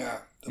klassucces.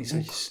 Ja, dat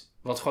boek.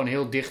 Wat gewoon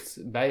heel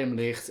dicht bij hem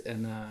ligt.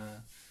 En,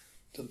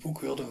 dat boek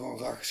wilde gewoon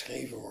graag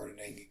geschreven worden,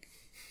 denk ik.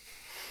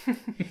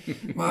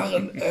 Maar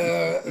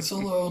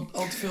zonder al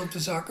te veel op de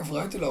zaken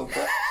vooruit te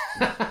lopen.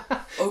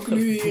 Ook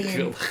nu hierin. Het boek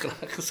wilde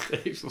graag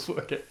geschreven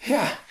worden.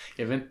 Ja.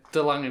 Je bent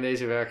te lang in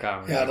deze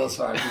werkkamer. Ja, dat is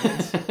waar.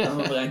 Je bent aan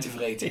mijn brein te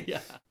vreten.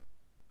 Ja.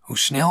 Hoe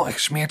snel en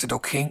gesmeerd het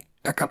ook ging,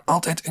 er kan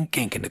altijd een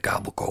kink in de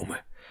kabel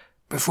komen.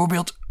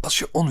 Bijvoorbeeld als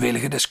je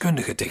onwillige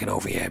deskundigen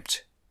tegenover je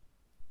hebt.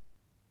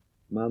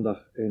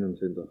 Maandag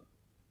 21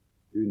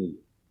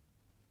 juni.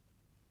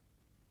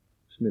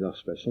 'S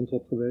middags bij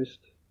Sontrop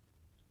geweest.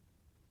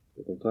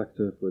 De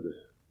contracten voor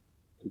de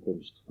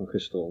toekomst van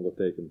gisteren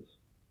ondertekend.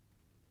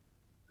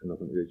 En nog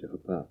een uurtje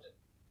gepraat.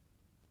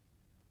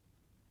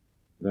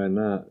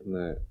 Daarna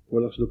naar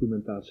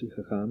oorlogsdocumentatie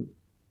gegaan,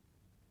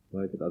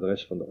 waar ik het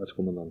adres van de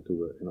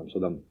artscommandantuur in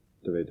Amsterdam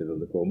te weten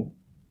wilde komen.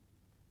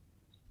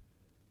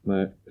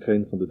 Maar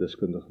geen van de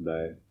deskundigen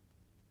daar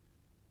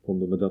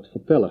konden me dat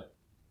vertellen,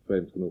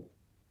 vreemd genoeg.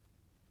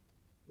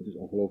 Het is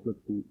ongelooflijk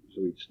hoe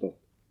zoiets toch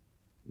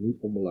niet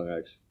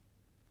onbelangrijks,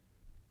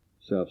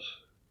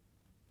 zelfs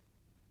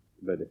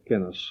bij de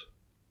kenners,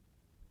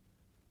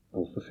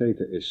 al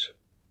vergeten is.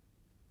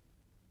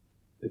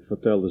 Ik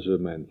vertelde ze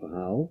mijn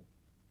verhaal,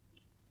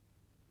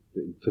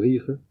 de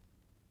intrigue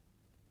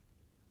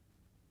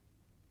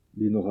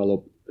die nogal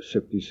op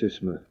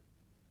scepticisme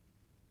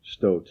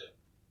stoten.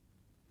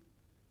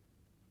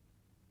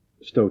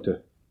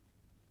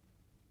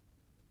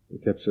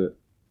 Ik heb ze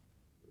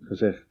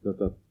gezegd dat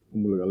dat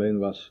vermoedelijk alleen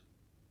was,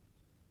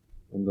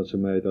 omdat ze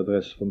mij het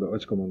adres van de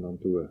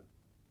ortscommandantuur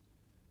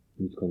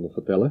niet konden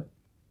vertellen.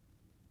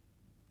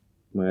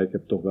 Maar ik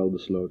heb toch wel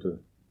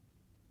besloten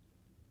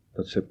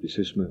dat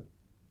scepticisme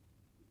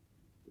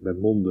bij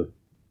monden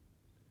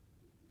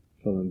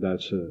van een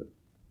Duitse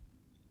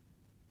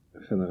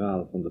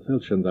generaal van de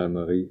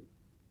veldgendarmerie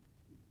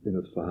in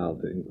het verhaal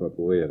te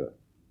incorporeren.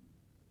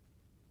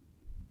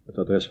 Het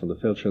adres van de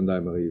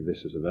veldgendarmerie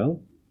wisten ze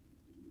wel.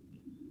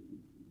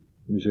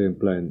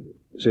 Museumplein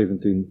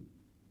 17.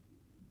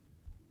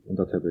 En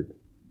dat heb ik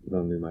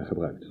dan nu maar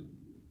gebruikt.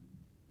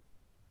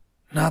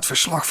 Na het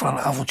verslag van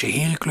een avondje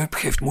herenclub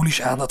geeft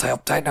Moelis aan dat hij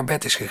op tijd naar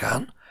bed is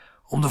gegaan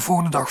om de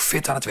volgende dag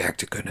fit aan het werk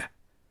te kunnen.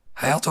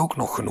 Hij had ook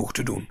nog genoeg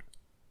te doen.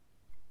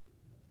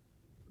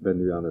 Ik ben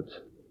nu aan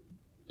het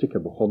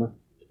tikken begonnen,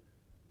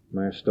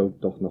 maar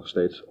stoot toch nog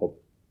steeds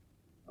op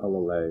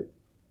allerlei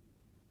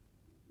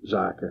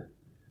zaken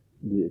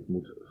die ik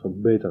moet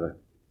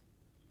verbeteren.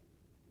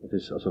 Het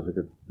is alsof ik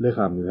het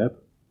lichaam nu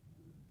heb,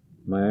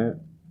 maar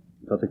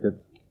dat ik het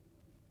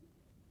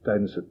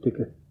tijdens het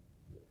tikken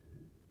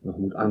nog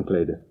moet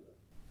aankleden.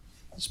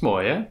 Dat is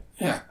mooi, hè?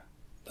 Ja,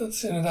 dat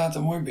is inderdaad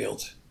een mooi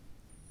beeld.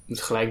 Je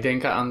moet gelijk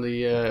denken aan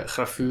die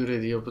gravure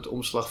die op het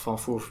omslag van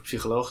Voer voor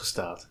Psychologen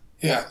staat.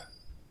 Ja.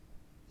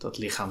 Dat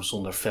lichaam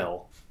zonder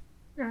vel.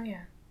 Nou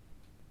ja.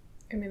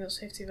 Inmiddels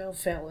heeft hij wel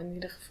vel in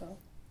ieder geval.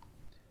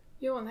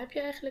 Johan, heb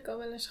je eigenlijk al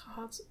wel eens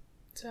gehad,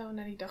 terwijl we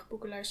naar die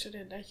dagboeken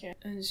luisterden, dat je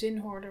een zin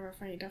hoorde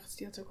waarvan je dacht,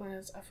 die had ook wel in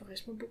het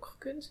aforismeboek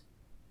gekund?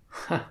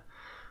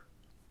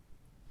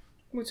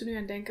 Ik moet er nu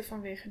aan denken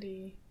vanwege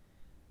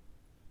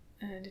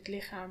dit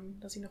lichaam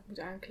dat hij nog moet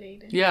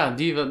aankleden. Ja,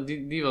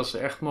 die was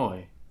echt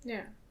mooi.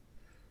 Ja.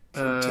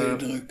 Voor de tweede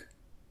druk.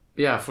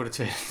 Ja, voor de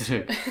tweede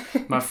druk.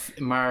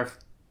 maar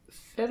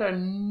verder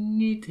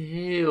niet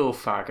heel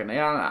vaak. Nou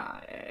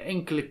ja,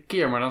 enkele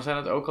keer, maar dan zijn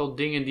het ook al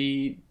dingen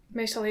die...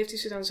 Meestal heeft hij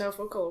ze dan zelf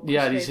ook al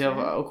opgeschreven. Ja, die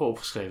zelf ook al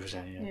opgeschreven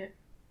zijn, ja.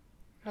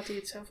 Had hij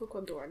het zelf ook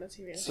wel door, dat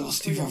hij weer...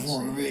 Zoals die van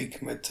vorige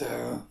week met...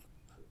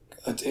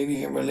 het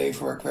enige in mijn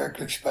leven waar ik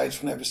werkelijk spijt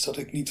van heb, is dat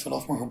ik niet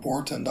vanaf mijn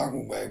geboorte een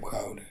dagboek bij heb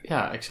gehouden.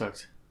 Ja,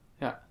 exact.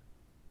 Ja.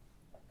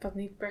 Wat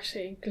niet per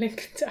se een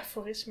klinkend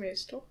aforisme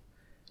is, toch?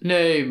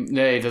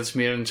 Nee, dat is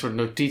meer een soort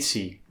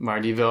notitie.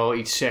 Maar die wel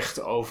iets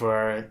zegt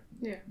over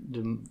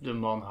de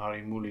man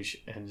Harry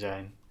Mulisch en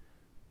zijn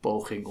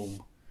poging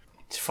om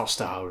iets vast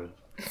te houden.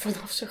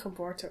 Vanaf zijn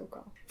geboorte ook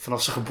al.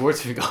 Vanaf zijn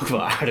geboorte vind ik ook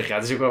wel aardig. Ja,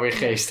 het is ook wel weer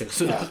geestig.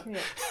 Ja.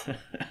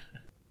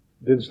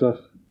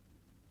 Dinsdag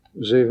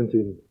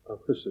 17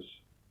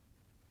 augustus.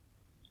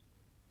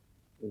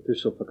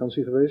 Intussen op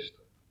vakantie geweest.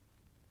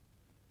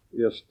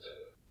 Eerst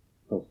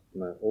nog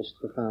naar Oost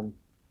gegaan,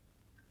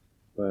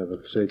 waar we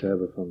gezeten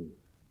hebben van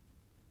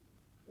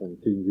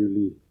 10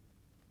 juli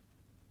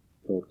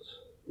tot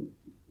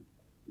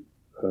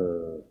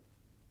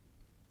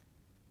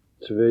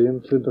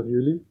 22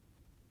 juli.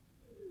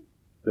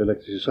 De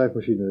elektrische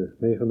schrijfmachine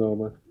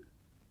meegenomen.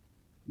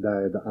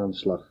 Daar de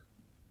aanslag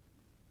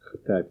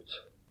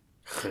getypt.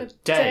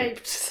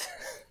 Getypt!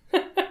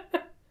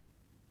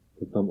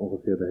 Het nam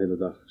ongeveer de hele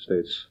dag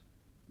steeds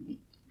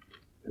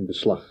in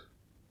beslag.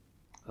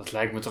 Dat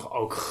lijkt me toch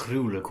ook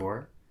gruwelijk,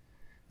 hoor.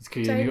 Dat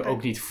kun je nu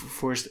ook niet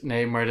voorstellen.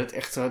 Nee, maar dat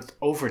echt het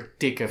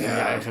overtikken van je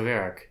eigen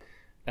werk.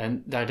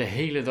 En daar de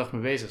hele dag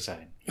mee bezig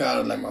zijn. Ja,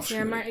 dat lijkt me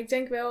afschuwelijk. Ja, maar ik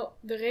denk wel,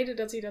 de reden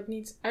dat hij dat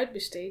niet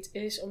uitbesteedt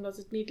is omdat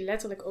het niet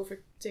letterlijk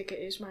overtikken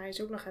is, maar hij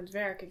is ook nog aan het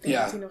werk. Ik denk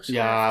dat hij nog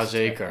schrijft. Ja,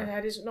 zeker. En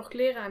hij is nog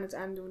kleren aan het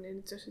aandoen in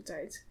de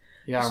tussentijd.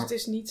 Ja, dus het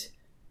is niet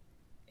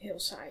heel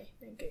saai,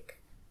 denk ik.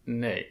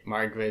 Nee,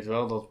 maar ik weet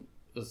wel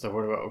dat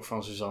hoorden we ook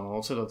van Suzanne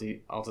Hotze, dat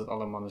hij altijd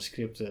alle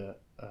manuscripten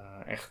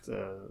echt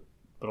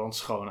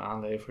brandschoon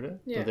aanleverde.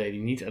 Ja. Dat deed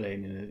hij niet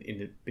alleen in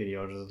de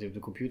periode dat hij op de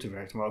computer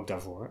werkte, maar ook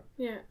daarvoor.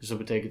 Ja. Dus dat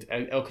betekent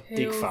elke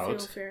tikfout. Heel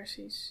veel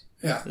versies.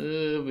 Ja.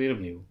 Weer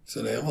opnieuw. Er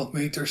zullen heel wat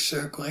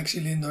meters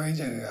correctielint doorheen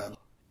zijn gegaan.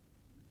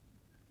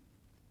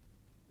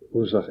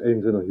 Woensdag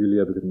 21 juli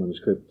heb ik het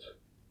manuscript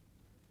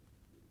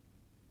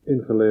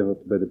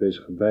ingeleverd bij de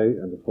bezige bij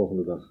en de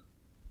volgende dag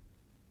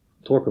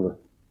trokken we.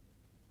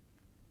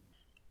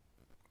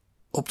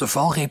 Op de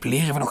valreep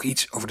leren we nog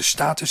iets over de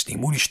status die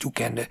Mulisch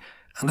toekende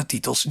aan de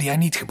titels die hij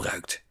niet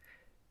gebruikt.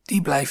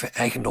 Die blijven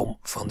eigendom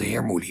van de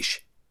heer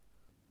Mulisch.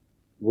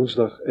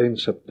 Woensdag 1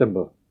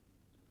 september.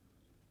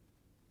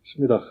 's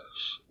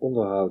Middags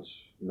onderhoud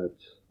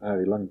met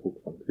Arie Langbroek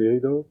van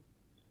Querido.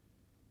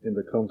 In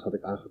de krant had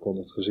ik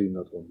aangekondigd gezien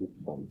dat er een boek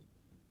van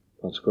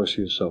Frans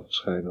Corsius zou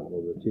verschijnen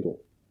onder de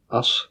titel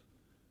As,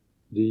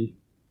 die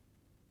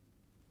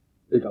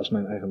ik als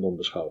mijn eigendom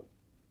beschouw.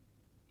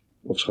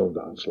 Ofschoon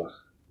de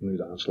aanslag, nu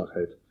de aanslag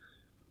heet.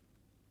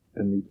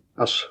 En niet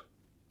As.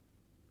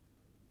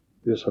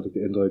 Eerst had ik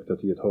de indruk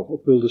dat hij het hoog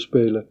op wilde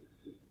spelen,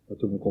 maar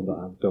toen we konden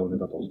aantonen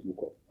dat ons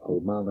boek al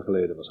maanden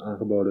geleden was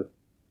aangeboden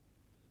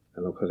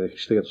en ook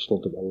geregistreerd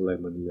stond op allerlei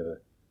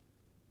manieren,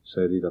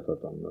 zei hij dat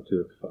dat dan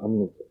natuurlijk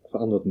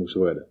veranderd moest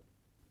worden.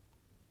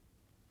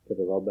 Ik heb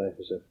er wel bij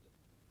gezegd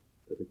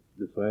dat ik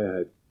de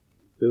vrijheid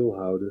wil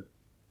houden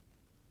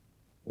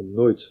om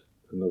nooit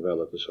een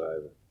novelle te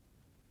schrijven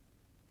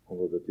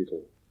onder de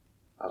titel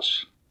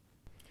As.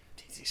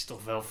 Dit is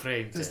toch wel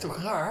vreemd, Dat is hè? toch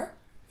raar?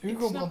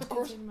 Hugo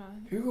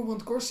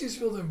Brandt-Corstius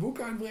wilde een boek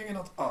uitbrengen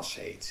dat As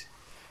heet.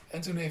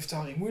 En toen heeft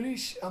Harry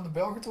Mulisch aan de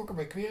bel getrokken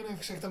bij Queer en heeft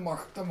gezegd,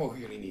 dat mogen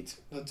jullie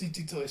niet. Die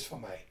titel is van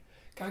mij.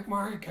 Kijk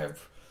maar, ik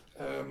heb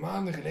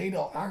maanden geleden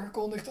al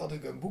aangekondigd dat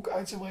ik een boek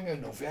uit zou brengen, een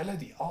novelle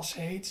die As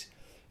heet.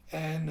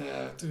 En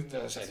toen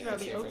zei de Terwijl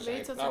hij ook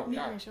weet dat het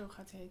niet meer zo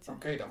gaat heten.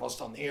 Oké, dat was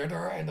dan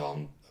eerder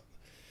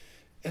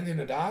en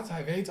inderdaad,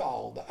 hij weet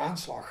al, de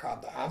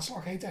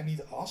aanslag heet en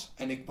niet As.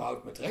 En ik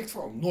behoud me het recht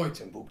voor om nooit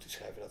een boek te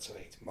schrijven dat zo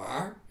heet.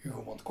 Maar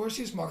Hugo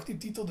Brandt-Corstius mag die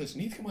titel dus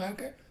niet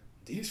gebruiken,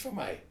 die is van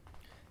mij.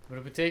 Maar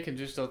dat betekent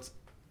dus dat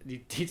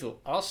die titel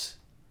As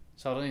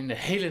zou dan in de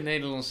hele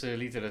Nederlandse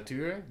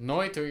literatuur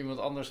nooit door iemand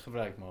anders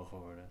gebruikt mogen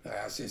worden. Nou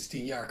ja, sinds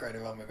 10 jaar kan je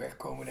er wel mee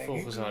wegkomen, denk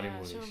Volgens ik. Harry Ja,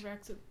 Mulisch. zo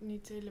werkt het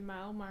niet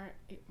helemaal, maar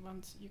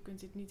want je kunt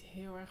dit niet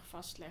heel erg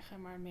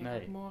vastleggen, maar meer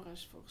Nee. op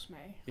Morris volgens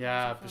mij.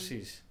 Ja, Van-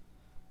 precies.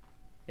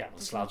 Ja, dat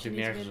dat slaat moet je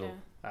natuurlijk niet nergens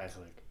op, willen.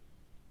 eigenlijk.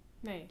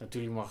 Nee.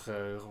 Natuurlijk mag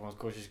Hugo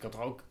Brandt-Corstius kan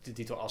toch ook de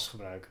titel As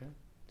gebruiken?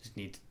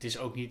 Het is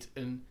ook niet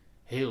een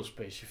heel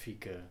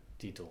specifieke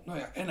titel. Nou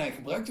ja, en hij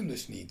gebruikt hem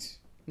dus niet.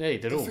 Nee,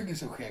 Dat daarom. vind ik er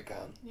zo gek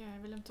aan. Ja,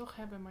 hij wil hem toch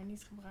hebben, maar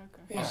niet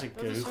gebruiken. Ja, Als ik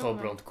dat is Hugo ook wel-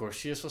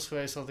 Brandt-Corstius was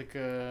geweest, had ik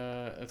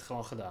het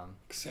gewoon gedaan.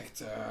 Ik zeg,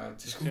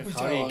 het is Ik goed zeg, met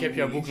Harry, jou, ik heb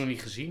jouw Mulisch. boek nog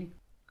niet gezien.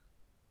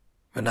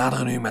 We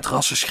naderen nu met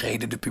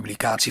rassenschreden de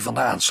publicatie van de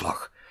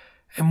aanslag.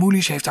 En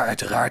Mulisch heeft daar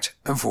uiteraard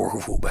een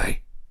voorgevoel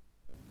bij.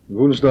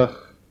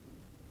 Woensdag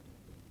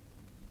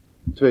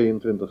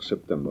 22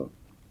 september.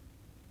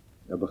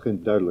 Er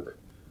begint duidelijk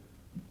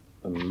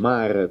een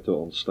mare te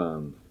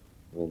ontstaan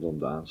rondom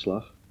de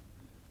aanslag.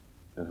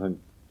 Er hangt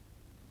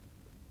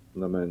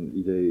naar mijn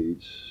idee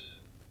iets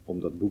om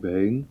dat boek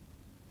heen,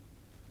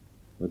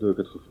 waardoor ik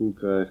het gevoel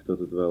krijg dat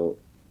het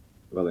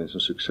wel eens een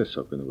succes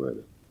zou kunnen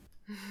worden.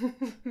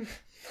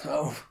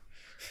 Nou,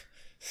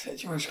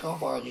 zet je maar schrap,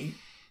 Harry.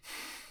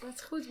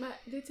 Wat goed, maar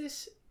dit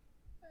is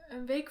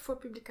een week voor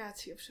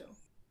publicatie of zo.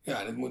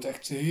 Ja, dit moet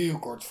echt heel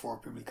kort voor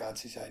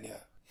publicatie zijn,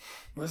 ja.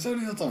 Maar zou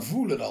je dat dan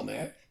voelen dan,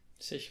 hè?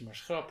 Zet je maar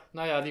schrap.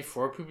 Nou ja, die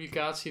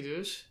voorpublicatie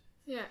dus.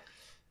 Ja.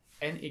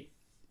 En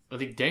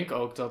want ik denk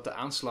ook dat de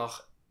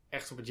aanslag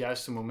echt op het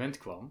juiste moment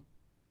kwam.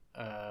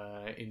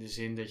 In de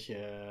zin dat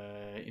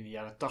in de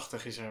jaren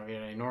 80 is er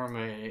weer een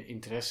enorme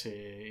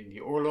interesse in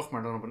die oorlog,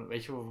 maar dan op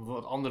een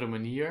wat andere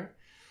manier.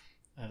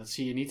 Dat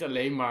zie je niet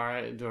alleen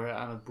maar door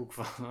aan het boek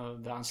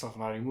van de aanslag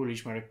van Harry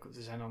Mulisch, maar er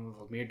zijn dan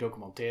wat meer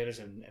documentaires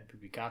en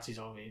publicaties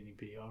alweer in die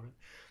periode.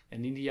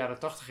 En in de jaren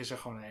 80 is er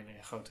gewoon een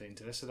hele grote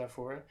interesse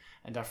daarvoor.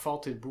 En daar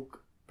valt dit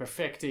boek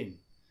perfect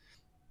in.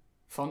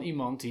 Van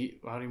iemand die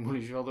Harry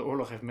Mulisch wel de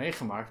oorlog heeft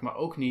meegemaakt, maar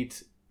ook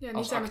niet Ja,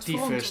 als niet aan het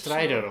actieve front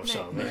strijder of Nee.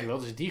 zo. Weet je wel?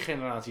 Dus die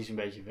generatie is een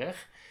beetje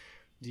weg.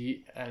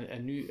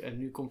 En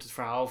nu komt het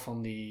verhaal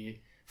van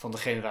de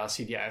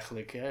generatie die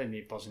eigenlijk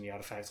die pas in de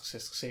jaren 50,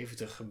 60,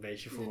 70 een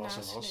beetje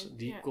volwassen was. nasleep,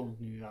 Die ja. komt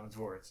nu aan het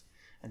woord.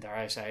 En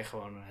daar is hij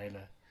gewoon een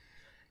hele...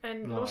 En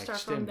los belangrijke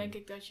daarvan stem. denk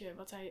ik dat je,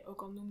 wat hij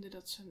ook al noemde,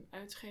 dat zijn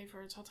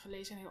uitgever het had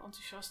gelezen en heel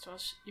enthousiast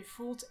was. Je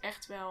voelt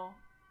echt wel,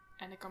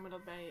 en ik kan me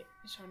dat bij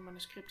zo'n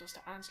manuscript als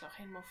de aanslag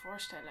helemaal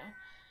voorstellen.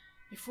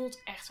 Je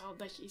voelt echt wel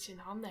dat je iets in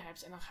handen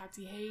hebt. En dan gaat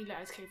die hele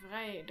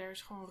uitgeverij, er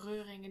is gewoon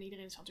reuring en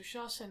iedereen is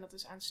enthousiast en dat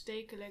is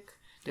aanstekelijk.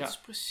 Dat Ja. is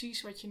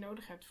precies wat je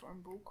nodig hebt voor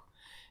een boek.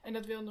 En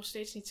dat wil nog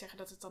steeds niet zeggen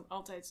dat het dan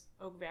altijd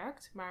ook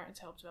werkt, maar het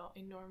helpt wel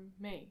enorm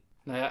mee.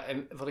 Nou ja,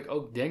 en wat ik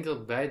ook denk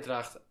dat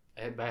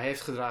bij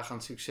heeft gedragen aan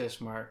het succes,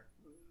 maar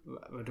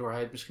waardoor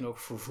hij het misschien ook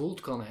vervoeld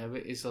kan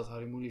hebben, is dat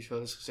Harry Mulisch wel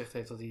eens gezegd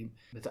heeft dat hij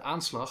met de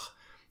aanslag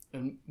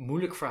een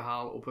moeilijk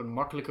verhaal op een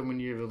makkelijke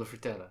manier wilde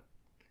vertellen.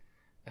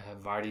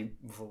 Waar hij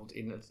bijvoorbeeld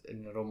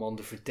in de roman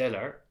De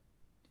Verteller,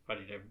 waar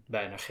hij er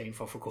bijna geen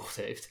van verkocht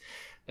heeft,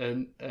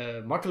 een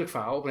makkelijk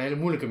verhaal op een hele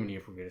moeilijke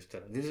manier probeert te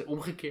vertellen. Dit is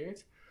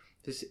omgekeerd.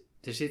 Dus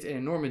er zit een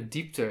enorme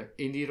diepte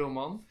in die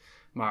roman,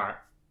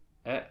 maar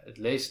het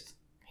leest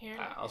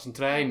Heerlijk. als een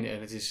trein en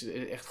het is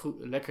echt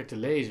goed, lekker te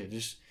lezen.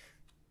 Dus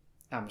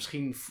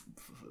misschien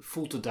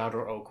voelt het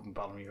daardoor ook op een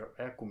bepaalde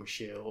manier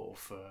commercieel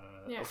of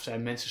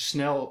zijn mensen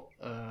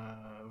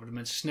worden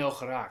mensen snel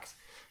geraakt.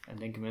 En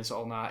denken mensen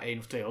al na 1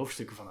 of 2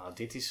 hoofdstukken van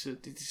dit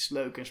is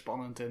leuk en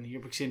spannend en hier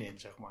heb ik zin in,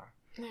 zeg maar.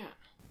 Ja.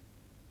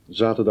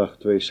 Zaterdag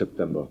 2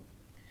 september.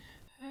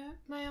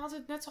 Maar je had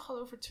het net toch al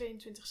over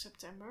 22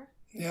 september.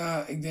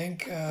 Ja, ik denk...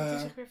 Dat hij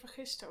zich weer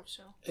vergiste of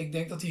zo. Ik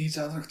denk dat hij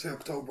zaterdag 2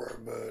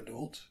 oktober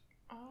bedoelt.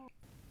 Oh.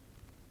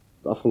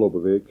 De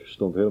afgelopen week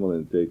stond helemaal in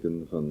het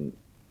teken van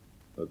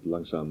het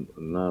langzaam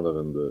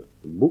naderende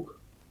boek.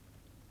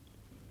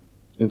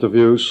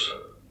 Interviews,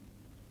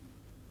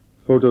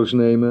 foto's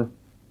nemen.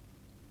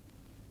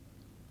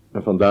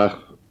 En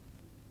vandaag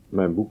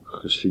mijn boek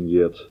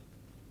gesigneerd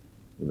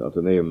in de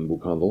Atheneum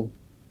boekhandel,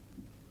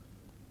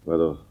 waar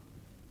er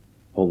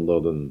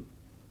honderden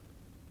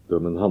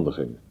door mijn handen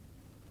gingen.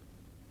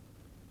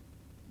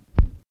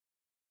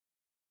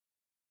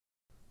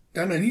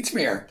 Daarna niets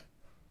meer.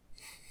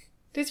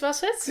 Dit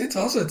was het? Dit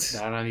was het.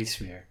 Daarna niets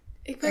meer.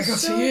 Ik ben Hij gaat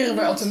zo signeren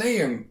bij benieuwd.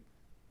 Atheneum.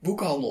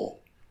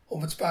 Boekhandel.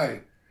 Op het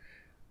Spui.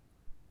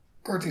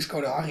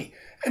 Kortingscode Harry.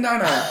 En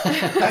daarna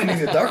eindigt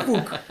het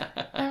dagboek.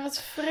 Maar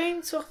wat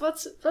vreemd toch?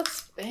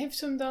 Wat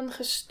heeft hem dan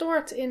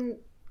gestoord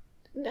in...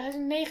 Hij is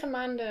 9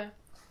 maanden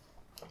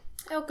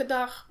elke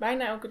dag,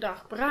 bijna elke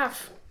dag,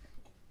 braaf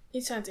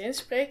iets aan het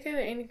inspreken.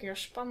 De ene keer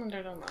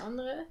spannender dan de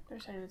andere.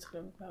 Daar zijn we het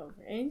geloof ik wel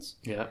over eens.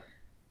 Ja.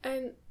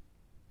 En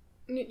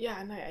nu,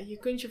 je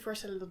kunt je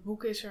voorstellen dat het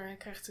boek is er en hij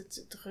krijgt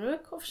het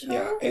druk of zo.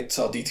 Ja, het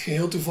zal niet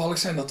geheel toevallig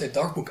zijn dat dit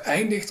dagboek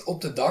eindigt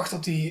op de dag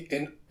dat hij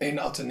in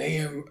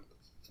Atheneum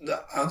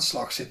de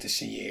aanslag zit te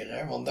signeren.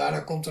 Hè? Want daarna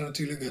komt er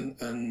natuurlijk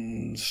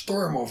een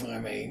storm over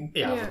hem heen.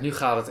 Ja, want nu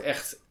gaat het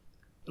echt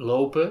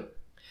lopen.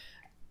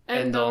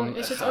 En dan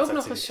is het gaat ook het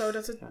nog weer. eens zo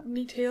dat het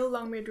niet heel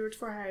lang meer duurt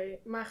voor hij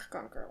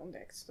maagkanker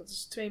ontdekt. Dat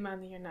is 2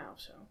 maanden hierna of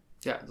zo.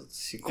 Ja, dat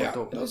zie ik kort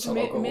op. dat Dus zal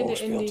ook een rol midden in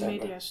gespeeld die hebben.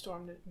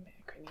 mediastorm. Ik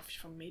weet niet of je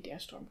van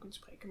mediastorm kunt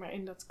spreken, maar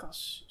in dat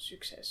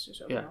succes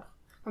dus ook Ja. nog.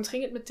 Want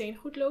ging het meteen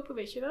goed lopen,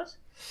 weet je dat?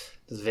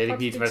 Dat weet ik Had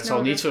niet, iets maar het zal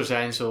nodig? niet zo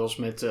zijn zoals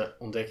met de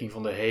ontdekking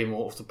van de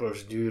hemel of de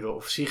procedure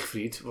of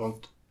Siegfried.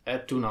 Want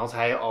toen had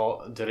hij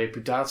al de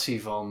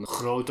reputatie van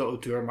grote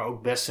auteur, maar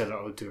ook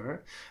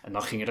bestseller-auteur. En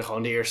dan gingen er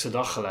gewoon de eerste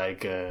dag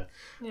gelijk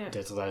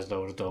 30.000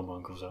 over de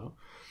toonbank of zo.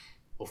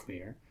 Of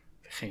meer.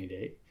 Geen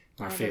idee.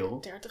 Maar veel.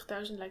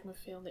 30.000 lijkt me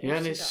veel de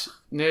Ja, eerste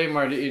dag. nee,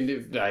 maar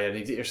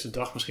niet de eerste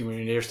dag misschien, maar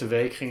in de eerste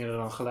week gingen er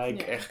dan gelijk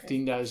Ja, echt oké.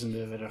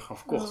 tienduizenden werden gewoon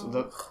verkocht. Oh,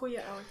 Dat,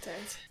 goeie oude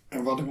tijd.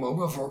 En wat ik me ook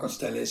wel voor kan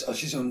stellen is,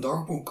 als je zo'n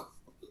dagboek,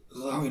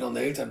 dat hou je dan de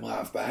hele tijd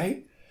braaf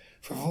bij.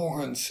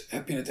 Vervolgens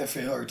heb je het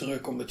even heel erg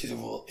druk omdat je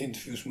zoveel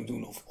interviews moet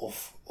doen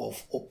of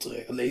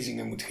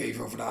lezingen moet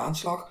geven over de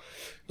aanslag.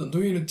 Dan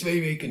doe je het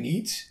 2 weken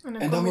niet. En dan En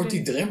kom dan je wordt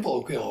er- die drempel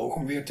ook heel hoog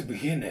om weer te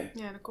beginnen.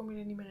 Ja, dan kom je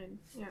er niet meer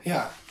in. Ja.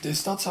 Ja,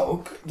 dus dat zou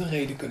ook de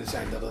reden kunnen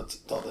zijn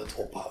dat het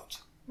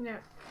ophoudt.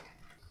 Ja.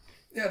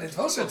 Ja, dit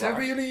was het.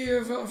 Hebben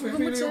jullie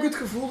moeten- ook het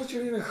gevoel dat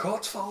jullie in een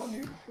gat vallen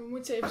nu? We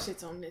moeten even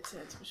zitten om dit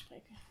te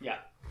bespreken.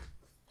 ja.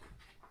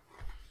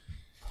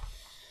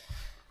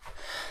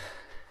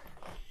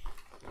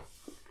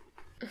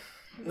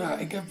 Nou,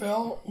 ik heb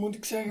wel, moet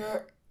ik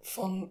zeggen,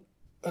 van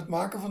het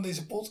maken van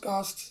deze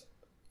podcast.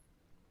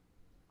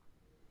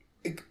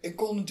 Ik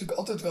kon natuurlijk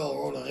altijd wel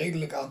gewoon een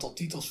redelijk aantal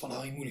titels van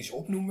Harry Mulisch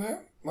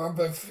opnoemen.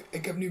 Maar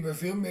ik heb nu bij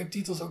veel meer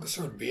titels ook een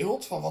soort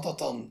beeld van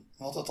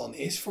wat dat dan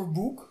is voor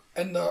boek.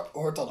 En daar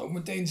hoort dan ook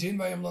meteen zin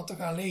bij om dat te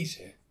gaan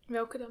lezen.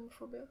 Welke dan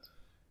bijvoorbeeld?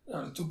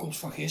 Nou, de toekomst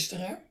van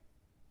gisteren.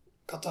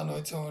 Ik had daar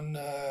nooit zo'n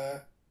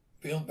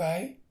beeld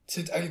bij. Het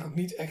zit eigenlijk ook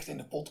niet echt in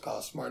de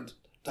podcast, maar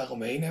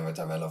daaromheen hebben we het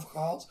daar wel over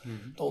gehad.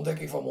 De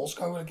ontdekking van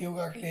Moskou wil ik heel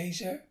graag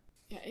lezen.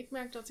 Ja, ik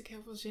merk dat ik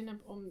heel veel zin heb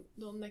om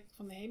de ontdekking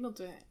van de hemel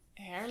te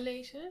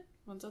herlezen.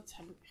 Want dat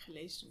heb ik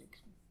gelezen toen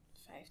ik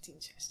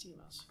 15, 16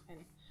 was.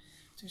 En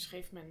toen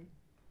schreef mijn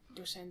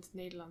docent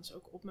Nederlands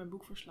ook op mijn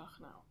boekverslag.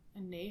 Nou,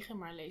 een 9,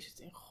 maar lees het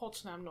in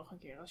godsnaam nog een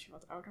keer als je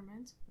wat ouder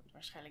bent. Want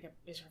waarschijnlijk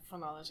is er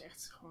van alles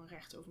echt gewoon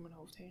recht over mijn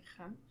hoofd heen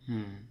gegaan.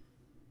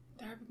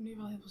 Daar heb ik nu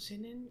wel heel veel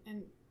zin in.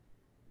 En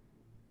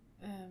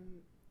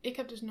ik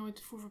heb dus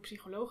nooit Voer voor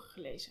Psychologen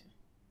gelezen.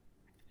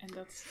 En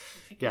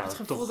ik heb het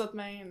gevoel toch. dat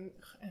mij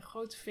een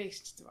groot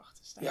feest te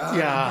wachten staat.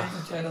 Ja, ik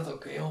denk dat jij dat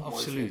ook heel mooi vindt.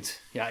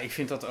 Absoluut. Ja, ik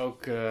vind dat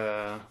ook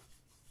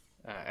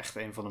echt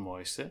een van de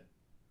mooiste.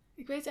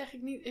 Ik weet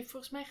eigenlijk niet,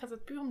 volgens mij gaat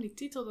het puur om die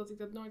titel dat ik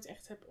dat nooit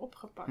echt heb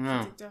opgepakt. Ja.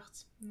 Dat ik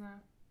dacht,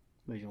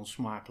 Beetje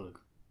onsmakelijk.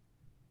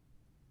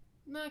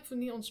 ik vind het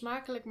niet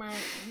onsmakelijk, maar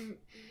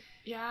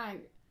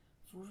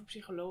voor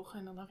psychologen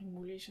en dan Harry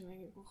Mulisch en dan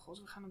denk ik, oh god,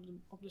 we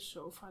gaan op de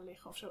sofa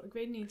liggen of zo. Ik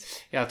weet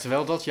niet. Ja,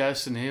 terwijl dat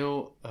juist een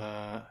heel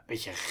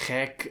beetje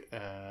gek,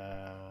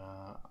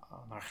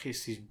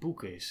 anarchistisch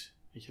boek is.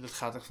 Weet je, dat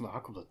gaat echt van de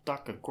hak op de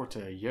tak. En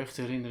korte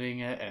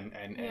jeugdherinneringen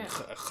en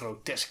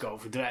groteske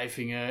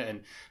overdrijvingen. En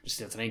er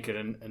staat er één keer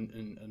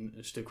een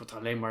stuk wat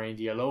alleen maar in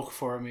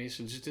dialoogvorm is.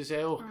 Dus het is een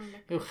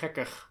heel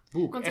gekkig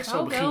boek. Want echt ik zo'n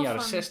hou begin wel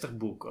jaren van- 60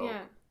 boek ook.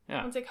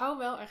 Ja, want ik hou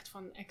wel echt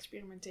van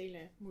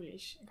experimentele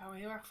Mulisch. Ik hou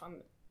heel erg van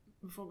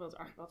bijvoorbeeld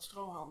Archibald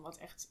Strohan, wat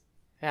echt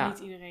niet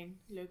iedereen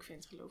leuk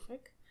vindt, geloof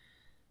ik.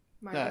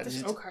 Maar Ja, dat is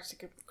dus ook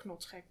hartstikke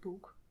knotsgek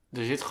boek.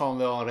 Er zit gewoon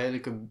wel een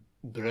redelijke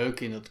breuk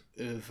in het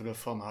oeuvre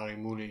van Harry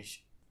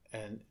Mulisch.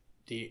 En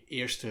die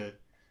eerste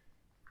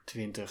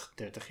 20,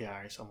 30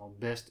 jaar is allemaal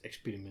best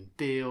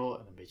experimenteel.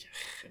 En een beetje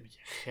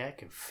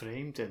gek en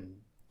vreemd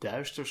en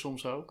duister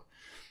soms ook.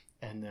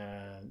 En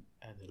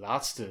het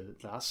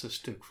laatste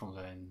stuk van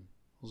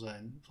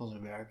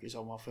zijn werk is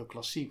allemaal veel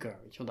klassieker.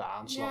 Weet je wel, de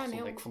aanslag, de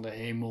ontdekking van de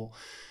hemel,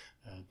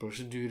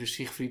 procedure,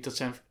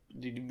 Siegfried.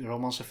 Die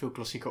romans zijn veel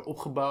klassieker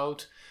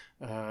opgebouwd.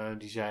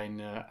 Die zijn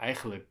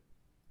eigenlijk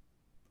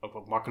ook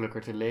wat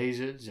makkelijker te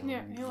lezen.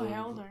 Heel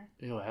helder.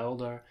 Heel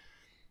helder.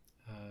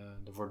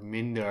 Er wordt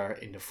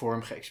minder in de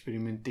vorm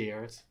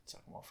geëxperimenteerd. Het is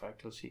allemaal vrij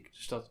klassiek.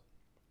 Dus dat...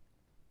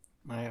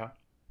 Nou ja.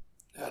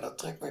 Ja, dat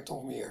trekt mij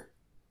toch meer.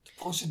 De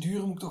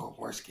procedure moet ik toch ook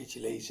maar eens een keertje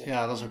lezen.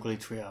 Ja, dat is ook wel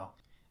iets voor jou.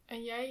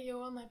 En jij,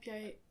 Johan,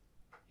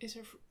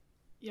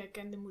 jij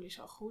kende Mulisch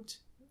al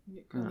goed.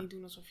 Ik wil niet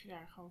doen alsof je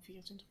daar gewoon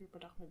 24 uur per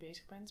dag mee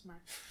bezig bent.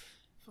 Maar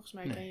volgens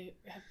mij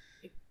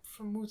ik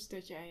vermoed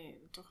dat jij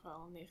toch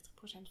wel 90%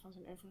 van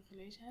zijn oeuvre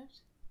gelezen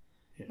hebt.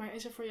 Ja. Maar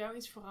is er voor jou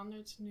iets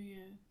veranderd nu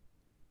je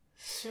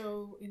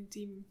zo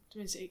intiem...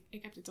 Tenminste,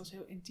 ik heb dit als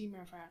heel intiem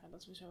ervaren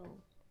dat we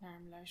zo naar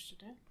hem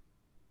luisterden.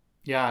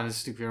 Ja, en dat is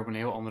natuurlijk weer op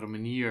een heel andere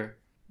manier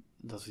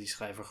dat we die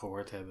schrijver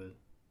gehoord hebben.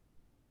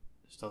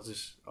 Dus dat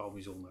is al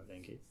bijzonder,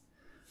 denk ik.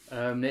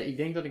 Nee, ik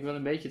denk dat ik wel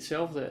een beetje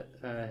hetzelfde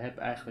heb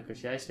eigenlijk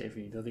als jij,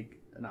 Stephanie. Dat ik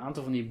een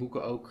aantal van die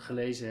boeken ook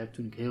gelezen heb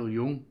toen ik heel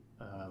jong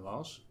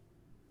was.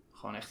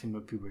 Gewoon echt in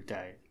mijn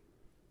puberteit.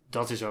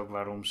 Dat is ook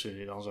waarom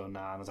ze dan zo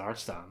na aan het hart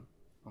staan.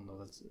 Omdat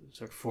het een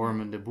soort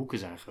vormende boeken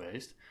zijn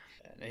geweest.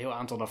 Een heel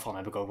aantal daarvan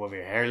heb ik ook wel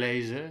weer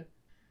herlezen.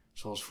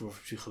 Zoals voor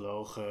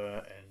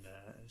psychologen en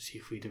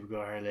Siegfried heb ik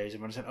wel herlezen.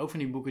 Maar er zijn ook van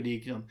die boeken die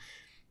ik dan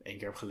 1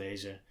 keer heb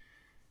gelezen.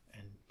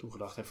 En toen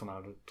gedacht heb van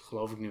nou, dat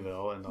geloof ik nu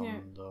wel. En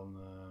dan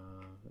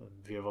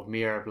weer wat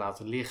meer heb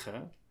laten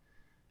liggen.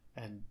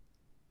 En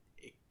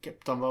ik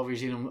heb dan wel weer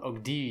zin om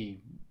ook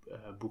die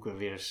boeken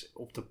weer eens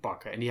op te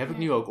pakken. En die heb ik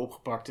nu ook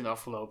opgepakt in de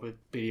afgelopen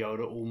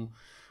periode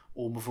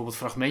om bijvoorbeeld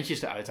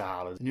fragmentjes eruit te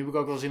halen. Nu heb ik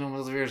ook wel zin om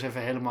dat weer eens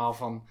even helemaal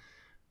van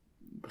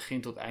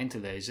begin tot eind te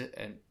lezen.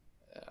 En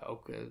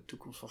ook de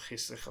toekomst van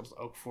gisteren geldt het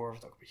ook voor.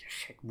 Wat ook een beetje een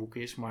gek boek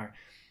is, maar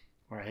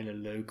waar hele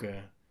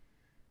leuke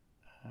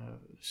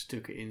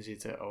stukken in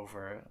zitten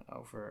over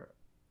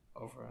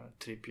een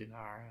tripje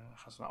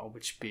gaan ze naar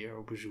Albert Speer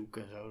op bezoek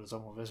en zo. Dat is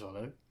allemaal best wel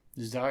leuk.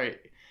 Dus daar,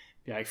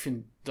 ik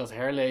vind dat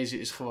herlezen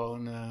is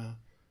gewoon,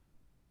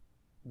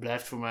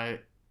 blijft voor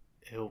mij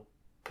heel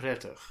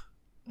prettig.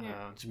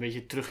 Het is een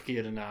beetje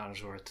terugkeren naar een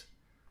soort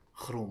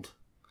grond.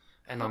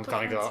 En dan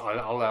kan ik wel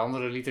allerlei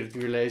andere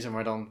literatuur lezen,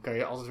 maar dan kan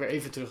je altijd weer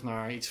even terug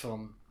naar iets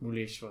van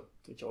Mulisch, wat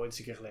je ooit eens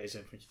een keer gelezen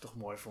hebt, wat je toch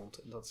mooi vond.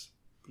 En dat is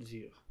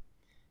plezierig.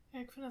 Ja,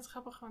 ik vind het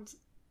grappig,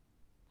 want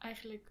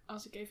eigenlijk,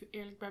 als ik even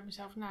eerlijk bij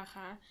mezelf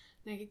naga,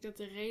 denk ik dat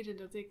de reden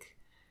dat ik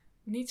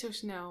niet zo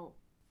snel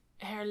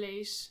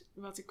herlees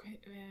wat ik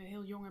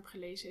heel jong heb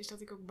gelezen, is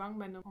dat ik ook bang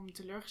ben om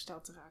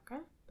teleurgesteld te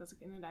raken. Dat ik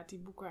inderdaad, die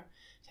boeken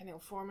zijn heel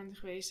vormend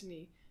geweest en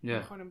die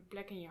hebben gewoon een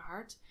plek in je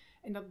hart.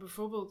 En dat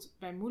bijvoorbeeld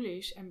bij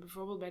Mulisch en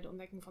bijvoorbeeld bij De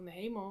Ontdekking van de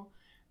Hemel,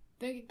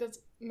 denk ik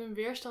dat mijn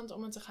weerstand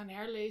om het te gaan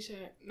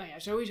herlezen, nou ja,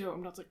 sowieso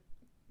omdat er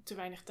te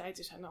weinig tijd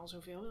is en al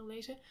zoveel wil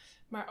lezen,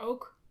 maar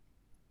ook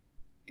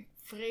ik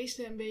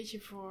vreesde een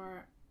beetje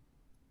voor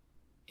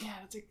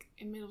dat ik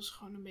inmiddels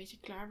gewoon een beetje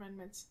klaar ben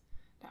met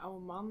de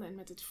oude man en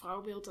met het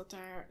vrouwbeeld dat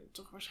daar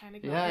toch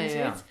waarschijnlijk wel in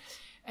zit.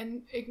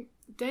 En ik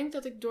denk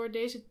dat ik door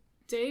deze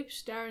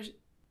tapes daar...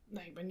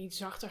 Nou, ik ben niet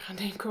zachter gaan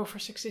denken over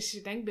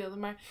seksistische denkbeelden,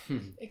 maar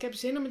ik heb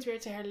zin om het weer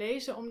te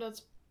herlezen,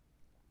 omdat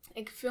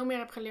ik veel meer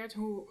heb geleerd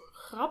hoe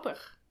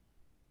grappig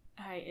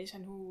hij is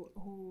en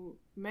hoe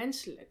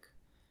menselijk.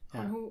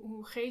 Gewoon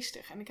hoe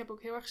geestig. En ik heb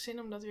ook heel erg zin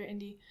om dat weer in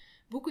die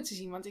boeken te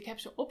zien, want ik heb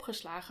ze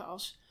opgeslagen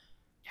als...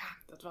 Ja,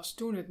 dat was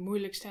toen het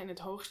moeilijkste en het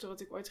hoogste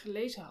wat ik ooit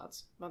gelezen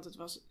had. Want het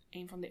was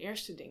een van de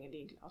eerste dingen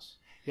die ik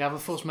las. Ja, maar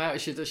volgens mij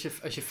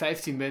als je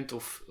 15 bent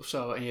of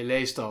zo en je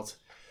leest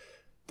dat,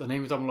 dan neem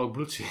je het allemaal ook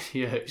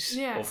bloedserieus.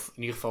 Ja. Of in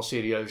ieder geval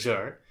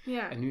serieuzer.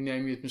 Ja. En nu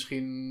neem je het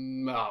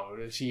misschien... Nou,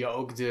 dan zie je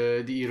ook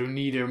de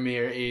ironie er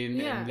meer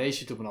in en lees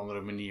je het op een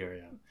andere manier.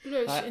 Ja.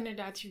 Plus,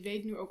 inderdaad, je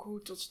weet nu ook hoe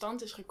het tot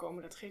stand is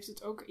gekomen. Dat geeft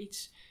het ook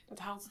iets... Dat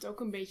haalt het ook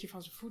een beetje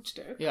van zijn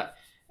voetstuk. Ja.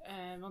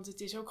 Want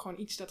het is ook gewoon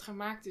iets dat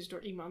gemaakt is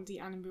door iemand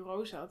die aan een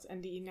bureau zat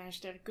en die naar een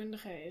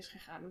sterrenkundige is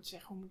gegaan om te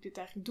zeggen, hoe moet ik dit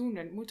eigenlijk doen?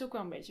 En het moet ook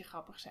wel een beetje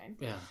grappig zijn.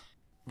 Ja.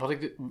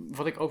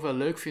 Wat ik ook wel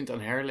leuk vind aan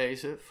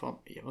herlezen,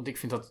 want ik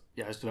vind dat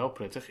juist wel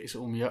prettig, is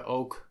om je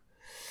ook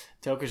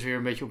telkens weer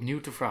een beetje opnieuw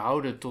te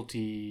verhouden tot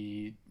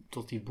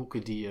die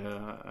boeken die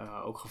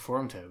je ook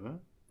gevormd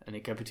hebben. En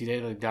ik heb het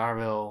idee dat ik daar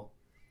wel...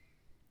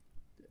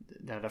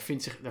 Daar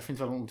vindt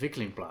wel een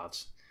ontwikkeling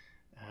plaats.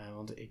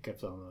 Want ik heb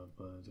dan,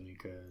 toen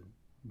ik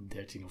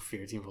 13 of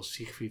 14 was,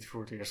 Siegfried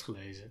voor het eerst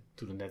gelezen.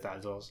 Toen het net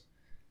uit was.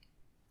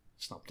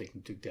 Snapte ik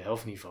natuurlijk de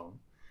helft niet van. Nou,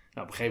 op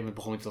een gegeven moment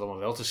begon ik dat allemaal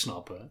wel te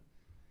snappen.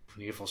 Of in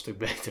ieder geval een stuk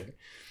beter.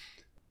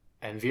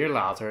 En weer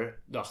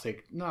later dacht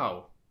ik,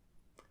 nou...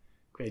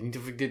 Ik weet niet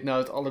of ik dit nou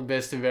het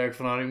allerbeste werk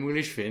van Harry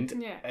Mulisch vind.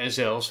 Yeah. En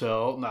zelfs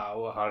wel,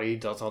 nou Harry,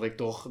 daar had ik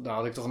toch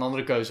een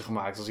andere keuze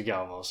gemaakt als ik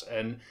jou was.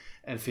 En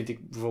vind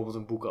ik bijvoorbeeld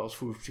een boek als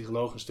Voer voor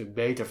Psycholoog een stuk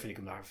beter. Vind ik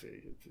hem daar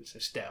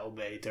zijn stijl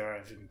beter.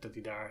 En vind ik dat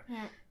hij daar...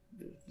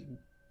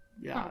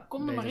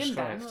 kom er maar in,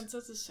 Daan, want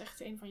dat is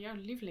echt een van jouw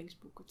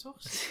lievelingsboeken, toch?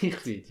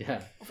 Siegfried,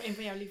 ja. Of een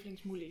van jouw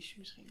lievelingsmoelies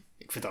misschien.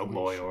 Ik vind het ook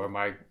mooi hoor,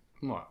 maar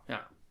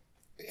ja.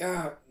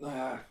 Ja, nou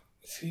ja,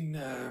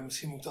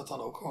 misschien moet ik dat dan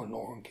ook gewoon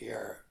nog een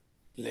keer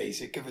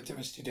lezen. Ik heb het in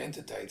mijn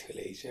studententijd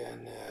gelezen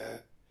en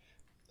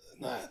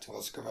toen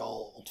was ik er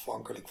wel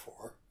ontvankelijk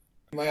voor.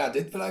 Maar ja,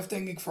 dit blijft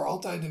denk ik voor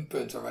altijd een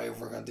punt waar wij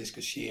over gaan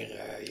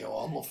discussiëren,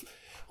 Johan.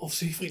 Of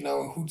Siegfried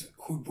nou een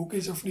goed boek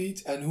is of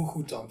niet. En hoe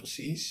goed dan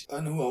precies.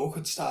 En hoe hoog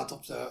het staat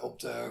op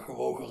de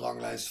gewogen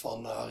ranglijst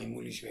van Harry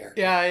Mulisch werk.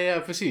 Ja,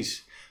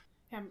 precies.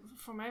 Ja,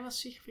 voor mij was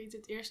Siegfried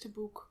het eerste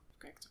boek.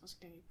 Kijk, toen was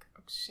ik denk ik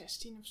ook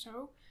 16 of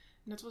zo.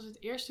 En dat was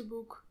het eerste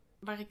boek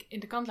waar ik in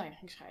de kantlijn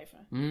ging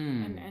schrijven.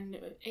 Mm.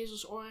 En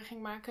ezelsoren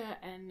ging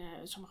maken. En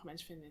sommige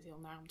mensen vinden het heel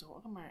naar om te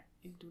horen, maar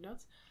ik doe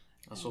dat.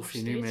 Alsof En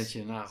je nog nu steeds.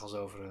 met je nagels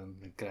over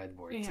een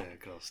krijtbord Ja.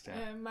 krast.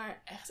 Ja.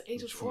 Maar echt Voor mij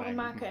ezelsoren niet,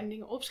 maken maar- en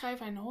dingen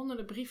opschrijven en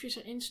honderden briefjes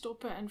erin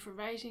stoppen en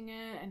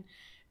verwijzingen.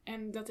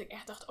 En dat ik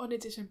echt dacht, oh,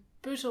 dit is een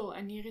puzzel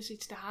en hier is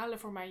iets te halen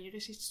voor mij, hier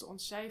is iets te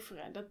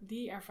ontcijferen.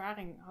 Die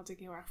ervaring had ik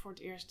heel erg voor het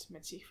eerst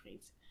met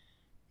Siegfried.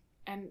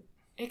 En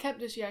ik heb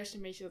dus juist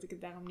een beetje dat ik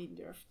het daarom niet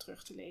durf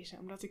terug te lezen.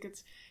 Omdat ik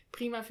het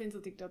prima vind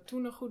dat ik dat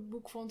toen een goed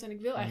boek vond en ik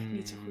wil eigenlijk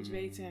niet zo goed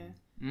weten.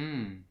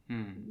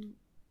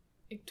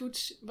 Ik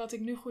toets wat ik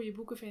nu goede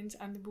boeken vind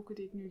aan de boeken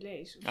die ik nu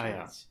lees. Of Ah, ja.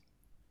 zoiets.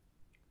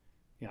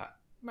 Ja.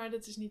 Maar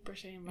dat is niet per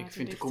se een Ik waterdichte...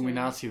 vind de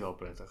combinatie wel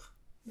prettig.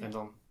 Ja. En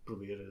dan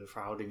proberen de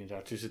verhoudingen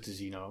daartussen te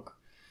zien ook.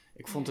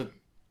 Ik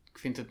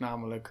vind het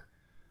namelijk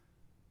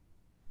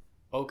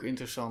ook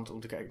interessant om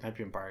te kijken. Dan heb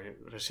je een paar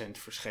recent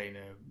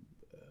verschenen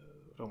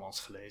romans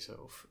gelezen.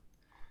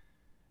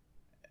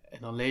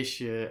 En dan lees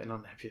je en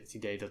dan heb je het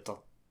idee dat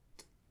dat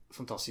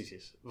fantastisch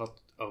is.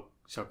 Wat ook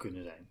zou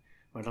kunnen zijn.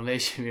 Maar dan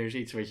lees je weer eens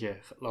iets wat je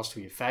las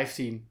toen je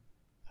 15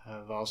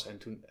 was.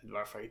 En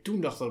waarvan je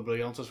toen dacht dat het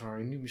briljant was. Waar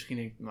je nu misschien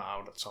denkt,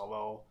 nou dat zal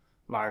wel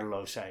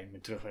waardeloos zijn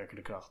met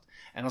terugwerkende kracht.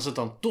 En als het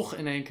dan toch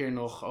in één keer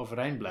nog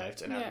overeind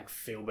blijft. En eigenlijk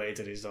veel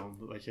beter is dan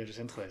wat je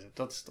recent gelezen hebt.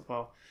 Dat is toch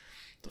wel,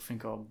 dat vind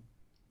ik wel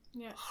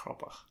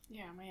grappig.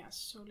 Ja, maar ja,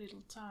 so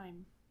little time.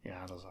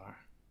 Ja, dat is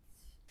waar.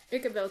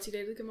 Ik heb wel het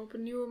idee dat ik hem op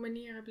een nieuwe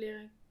manier heb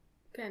leren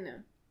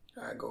kennen.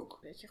 Ja, ik ook.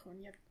 Dat je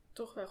hebt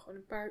toch wel gewoon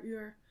een paar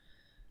uur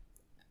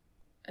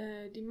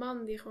die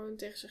man die gewoon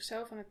tegen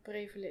zichzelf aan het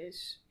prevelen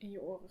is in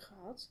je oren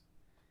gehad.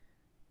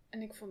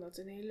 En ik vond dat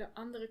een hele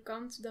andere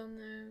kant dan...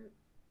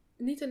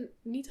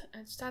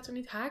 het staat er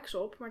niet haaks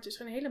op, maar het is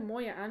gewoon een hele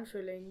mooie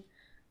aanvulling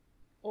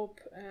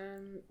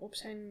op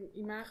zijn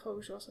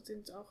imago zoals dat in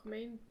het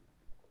algemeen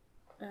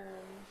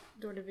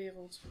door de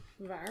wereld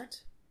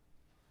waart.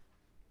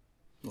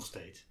 Nog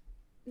steeds.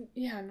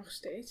 Ja, nog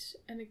steeds.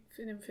 En ik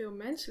vind hem veel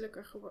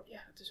menselijker geworden.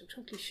 Ja, het is ook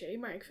zo'n cliché,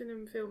 maar ik vind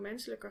hem veel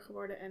menselijker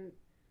geworden en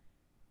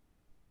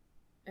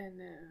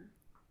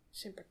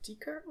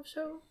sympathieker of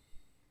zo.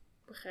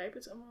 Ik begrijp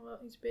het allemaal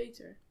wel iets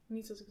beter.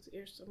 Niet dat ik het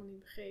eerst allemaal niet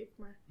begreep,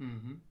 maar...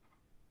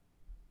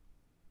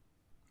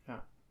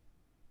 Ja.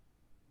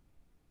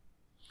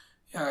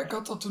 Ja, ik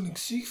had dat toen ik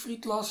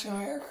Siegfried las heel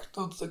erg.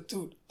 Dat ik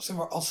toen, zeg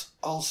maar,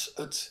 als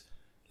het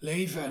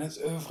leven en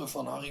het oeuvre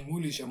van Harry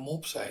Mulisch een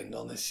mop zijn,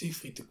 dan is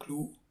Siegfried de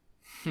clue.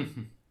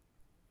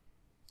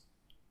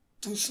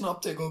 Toen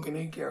snapte ik ook in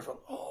één keer van,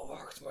 oh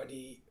wacht, maar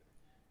die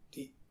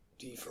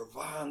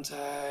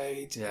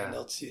verwaandheid en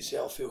dat ze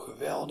jezelf heel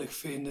geweldig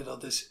vinden,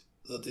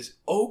 dat is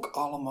ook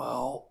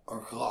allemaal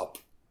een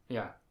grap.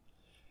 Ja.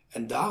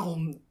 En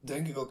daarom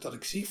denk ik ook dat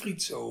ik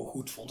Siegfried zo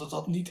goed vond. Het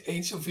had niet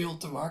eens zoveel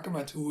te maken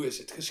met hoe is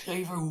het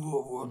geschreven,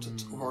 hoe wordt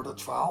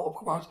het verhaal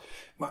opgebouwd.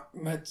 Maar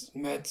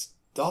met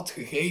dat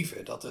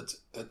gegeven, dat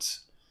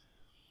het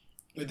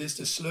is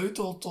de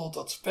sleutel tot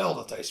dat spel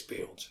dat hij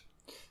speelt.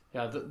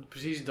 Ja,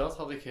 precies dat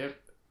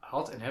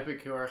heb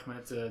ik heel erg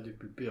met De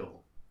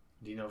Pupil.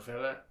 Die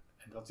novelle.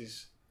 En dat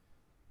is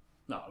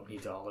nou ook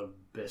niet de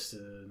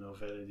allerbeste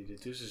novelle die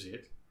ertussen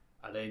zit.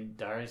 Alleen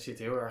daarin zit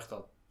heel erg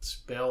dat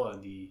spel en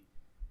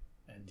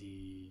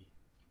die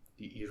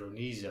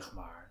ironie, zeg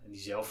maar. En die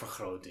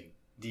zelfvergroting.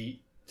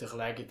 Die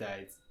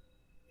tegelijkertijd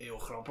heel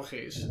grappig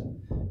is.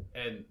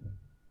 En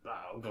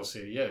nou, ook wel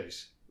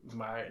serieus.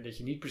 Maar dat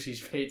je niet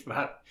precies weet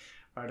waar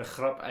de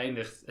grap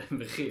eindigt en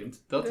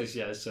begint. Dat is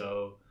juist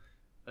zo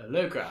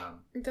leuker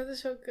aan. Dat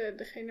is ook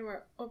degene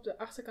waar op de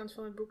achterkant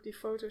van het boek die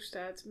foto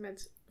staat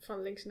met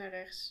van links naar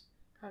rechts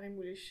Harry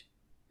Mulisch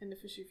en de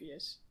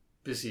Vesuvius.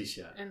 Precies,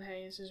 ja. En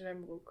hij in zijn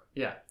zwembroek.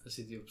 Ja, dan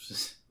zit hij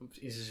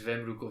in zijn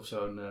zwembroek op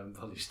zo'n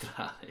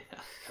balustrade.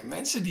 Ja. En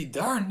mensen die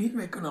daar niet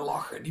mee kunnen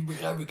lachen, die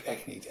begrijp ik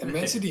echt niet. En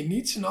mensen die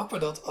niet snappen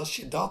dat als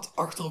je dat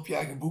achter op je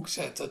eigen boek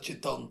zet, dat je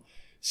het dan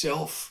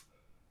zelf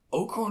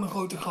ook gewoon een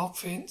grote grap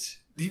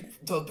vindt,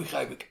 dat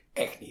begrijp ik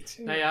echt niet.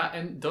 Nou ja,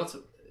 en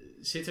dat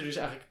zit er dus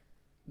eigenlijk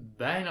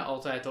bijna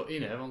altijd al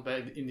in, hè? Want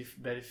bij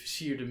de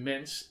Versierde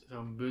Mens,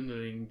 zo'n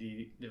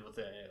bundeling wat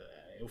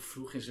heel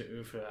vroeg in zijn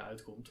oeuvre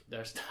uitkomt,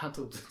 daar staat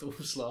op de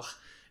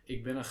omslag: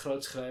 ik ben een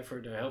groot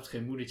schrijver, daar helpt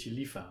geen moedertje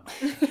lief aan.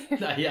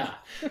 Nou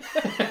ja.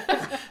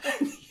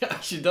 Ja,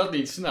 als je dat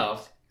niet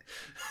snapt.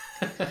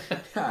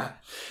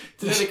 Ja,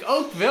 Terwijl ik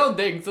ook wel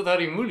denk dat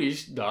Harry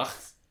Mulisch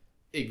dacht: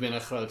 ik ben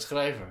een groot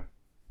schrijver.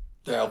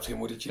 Daar helpt geen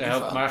moedertje lief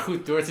aan. Maar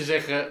goed, door te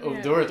zeggen,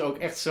 of door het ook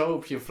echt zo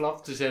op je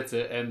flap te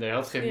zetten en daar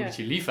helpt geen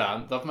moedertje lief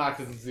aan, dat maakt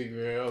het natuurlijk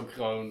weer ook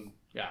gewoon,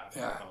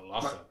 gewoon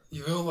lachen. Maar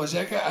je wil maar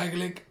zeggen,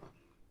 eigenlijk,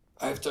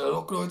 hij heeft er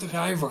ook nooit een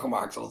geheim van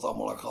gemaakt dat het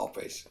allemaal een grap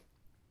is.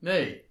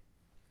 Nee.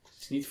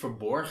 Het is niet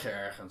verborgen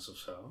ergens of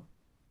zo.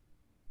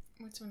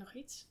 Moeten we nog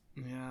iets?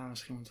 Ja,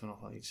 misschien moeten we nog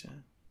wel iets,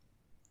 hè.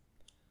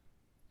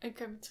 Ik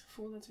heb het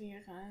gevoel dat we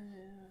hier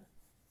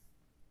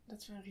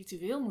dat we een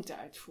ritueel moeten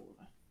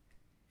uitvoeren.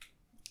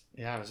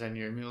 Ja, we zijn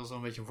hier inmiddels al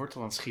een beetje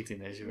wortel aan het schieten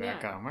in deze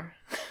werkkamer.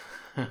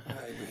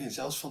 Ja, ik begin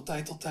zelfs van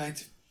tijd tot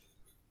tijd.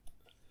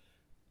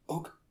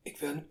 Ook,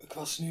 ik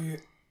was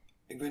nu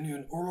ik ben nu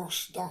een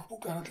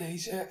oorlogsdagboek aan het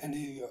lezen en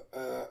die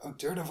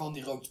auteur daarvan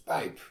die rookt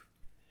pijp.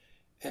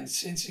 En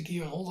sinds ik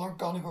hier rondhang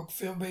kan ik ook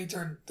veel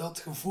beter dat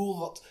gevoel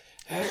dat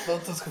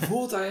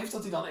gevoel dat hij heeft,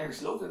 dat hij dan ergens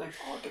loopt en denkt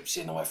van, ik heb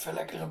zin om even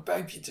lekker een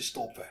pijpje te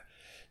stoppen.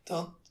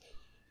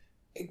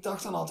 Ik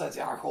dacht dan altijd,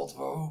 ja god,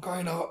 hoe kan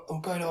je nou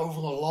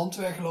over een land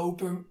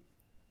weglopen?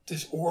 Het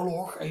is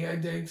oorlog en jij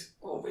denkt,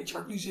 weet je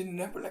waar ik nu zin in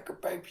heb? Een lekker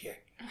pijpje.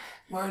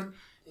 Maar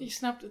Je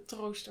snapt de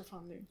troost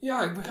ervan nu.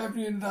 ja, ik begrijp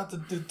nu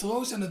inderdaad de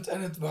troost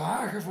en het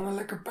behagen van een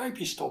lekker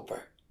pijpje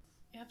stoppen.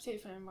 Je hebt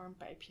even een warm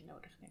pijpje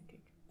nodig, denk ik.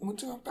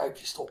 Moeten we een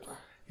pijpje stoppen?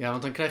 Ja,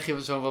 want dan krijg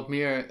je zo wat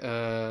meer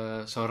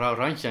zo'n rauw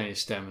randje aan je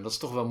stem. En dat is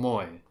toch wel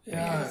mooi.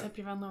 Ja, dat heb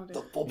je wel nodig.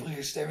 Dat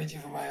popperige stemmetje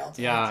van mij altijd.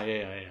 Ja.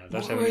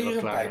 Daar zijn we hier wel een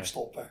klaar pijp mee.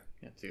 stoppen?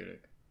 Ja,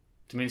 tuurlijk.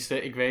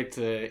 Tenminste, ik weet,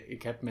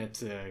 ik heb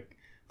met...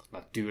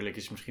 natuurlijk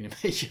is misschien een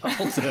beetje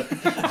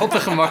al te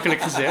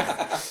gemakkelijk gezegd.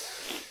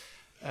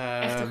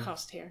 Echt een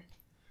gastheer.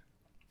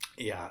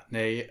 Ja,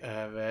 nee,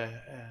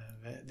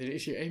 er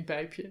is hier 1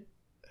 pijpje.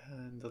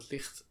 Dat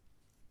ligt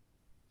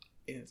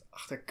in het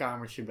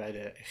achterkamertje bij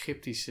de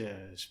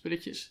Egyptische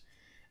spulletjes.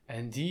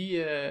 En die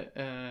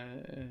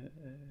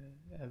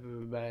hebben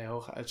we bij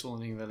hoge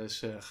uitzondering wel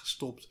eens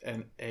gestopt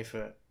en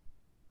even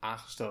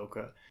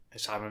aangestoken.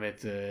 Samen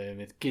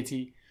met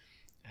Kitty.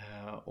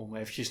 Om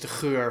eventjes de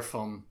geur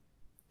van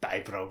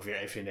pijprook weer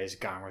even in deze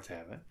kamer te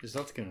hebben. Dus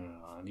dat kunnen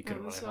we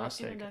wel even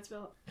aansteken. Inderdaad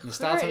wel. Geur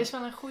Geur is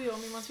wel een goeie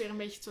om iemand weer een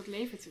beetje tot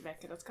leven te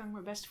wekken. Dat kan ik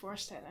me best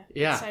voorstellen.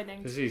 Ja, dat zij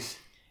denkt, precies.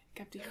 ik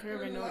heb die geur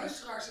weer De nodig.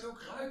 luisteraars het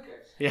ook ruiken.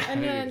 Ja,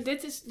 En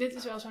dit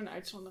is wel zo'n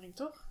uitzondering,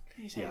 toch?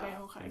 Je zei Ja, bij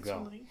hoge ik wel.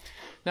 uitzondering.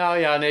 Nou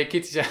ja, nee,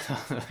 Kitty zei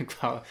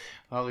we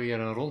hadden hier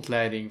een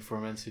rondleiding voor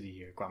mensen die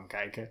hier kwamen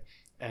kijken.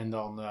 En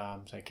dan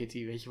zei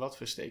Kitty, weet je wat,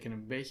 we steken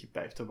een beetje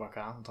pijptabak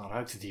aan, want dan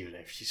ruikt het hier wel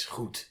eventjes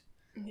goed.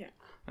 Ja.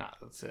 Nou,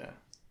 dat...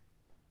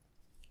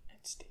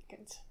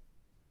 Uitstekend.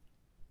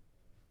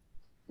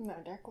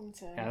 Nou, daar komt...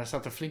 Ja, daar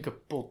staat een flinke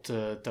pot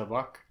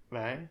tabak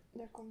bij.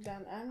 Daar komt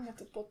Daan aan met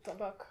de pot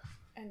tabak.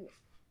 En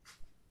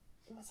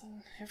wat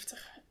een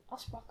heftig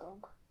asbak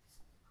ook.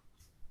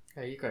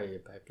 Ja, hier kan je je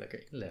pijp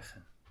lekker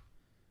inleggen.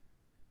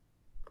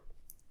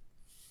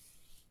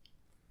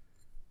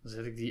 Dan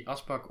zet ik die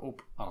asbak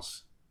op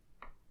as.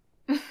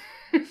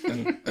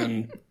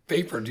 Een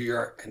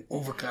peperduur en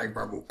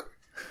onverkrijgbaar boek.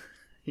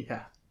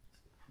 Ja.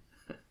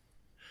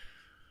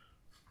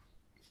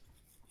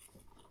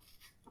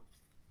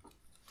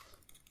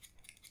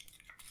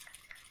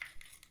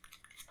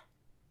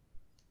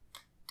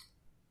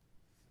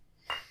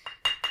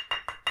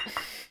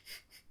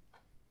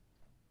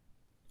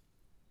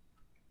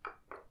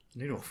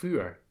 Nu nog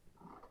vuur.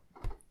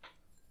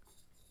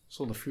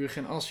 Zonder vuur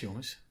geen as,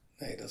 jongens.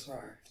 Nee, dat is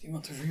waar. Heeft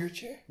iemand een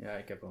vuurtje? Ja,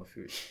 ik heb wel een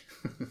vuurtje.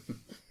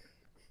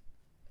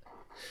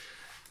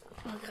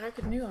 Oh, ik ruik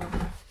het nu al.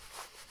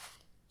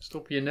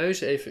 Stop je neus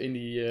even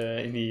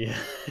in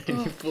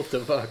die pot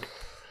tabak.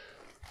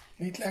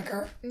 Niet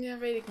lekker? Ja,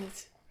 weet ik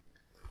niet.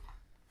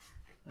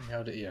 Aan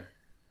jou de eer.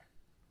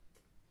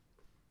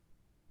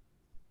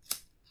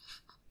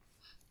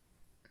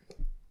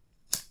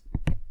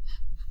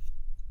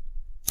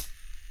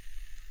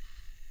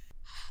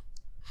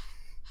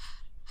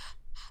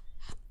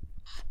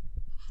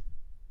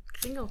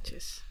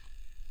 Kringeltjes.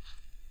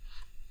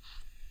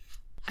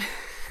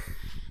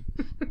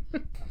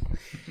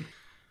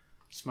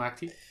 Smaakt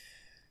die?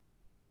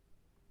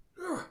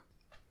 Ja.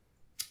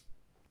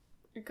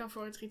 Ik kan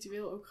voor het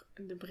ritueel ook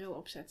de bril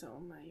opzetten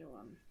om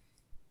Johan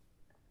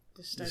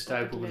de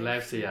Stuip op het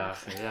lijf te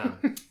jagen, ja.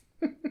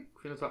 Ik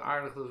vind het wel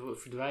aardig dat we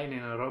verdwijnen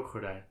in een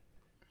rookgordijn.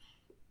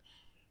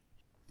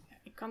 Ja,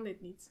 ik kan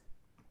dit niet.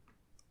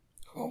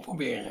 Gewoon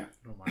proberen.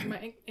 Normaal.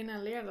 Maar ik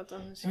inhaleer dat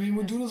dan. En je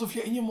moet doen alsof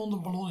je in je mond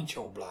een ballonnetje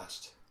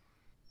opblaast.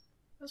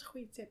 Dat is een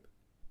goede tip.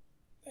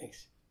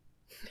 Thanks.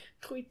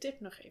 Goede tip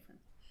nog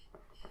even.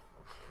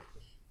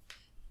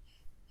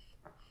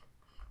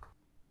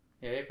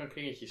 Ja, je hebt dan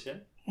kringetjes,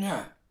 hè?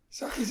 Ja.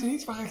 Zag je ze niet?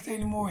 Het waren echt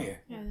hele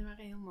mooie. Ja, die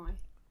waren heel mooi.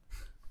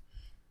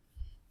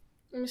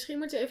 Misschien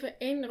moeten we even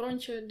 1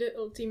 rondje de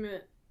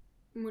ultieme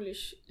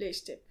Moelish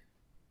leestip.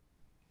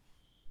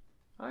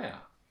 Oh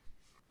ja.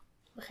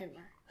 Begin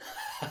maar.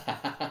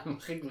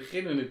 Mag ik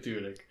beginnen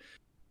natuurlijk.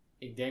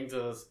 Ik denk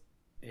dat het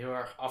heel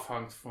erg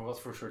afhangt van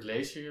wat voor soort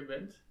lezer je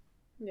bent.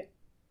 Ja.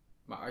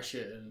 Maar als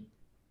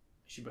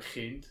je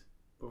begint,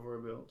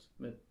 bijvoorbeeld,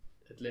 met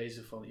het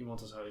lezen van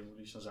iemand als Harry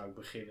Mulisch, dan zou ik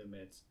beginnen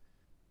met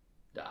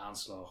De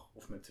Aanslag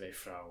of met 2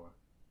 vrouwen.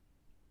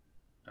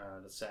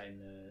 Dat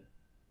zijn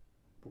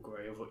boeken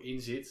waar heel veel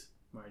in zit,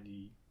 maar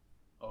die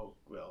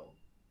ook wel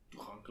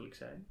toegankelijk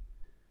zijn.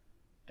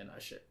 En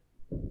als je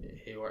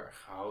heel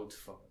erg houdt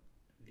van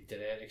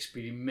literair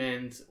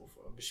experiment of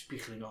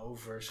bespiegelingen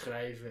over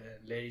schrijven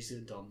en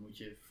lezen, dan moet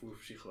je Voer voor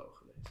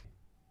Psychologen lezen.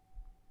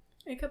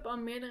 Ik heb al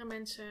meerdere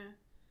mensen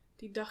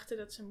die dachten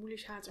dat ze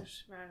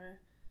Moelish-haters waren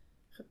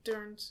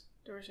geturnd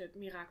door ze het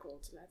Mirakel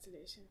te laten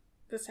lezen.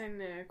 Dat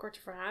zijn korte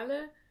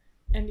verhalen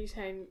en die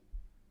zijn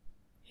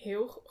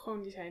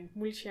die zijn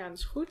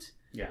Moelishiaans goed,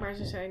 Ja. maar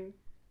ze zijn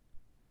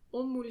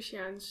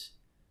on-Moelishiaans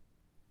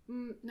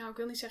nou ik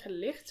wil niet zeggen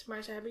licht,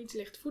 maar ze hebben iets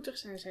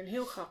lichtvoetigs en ze zijn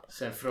heel grappig. Ze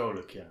zijn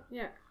vrolijk, ja.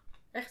 Ja,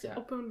 echt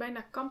op een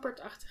bijna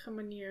kampertachtige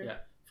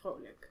manier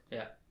vrolijk.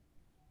 Ja.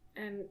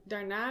 En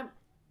daarna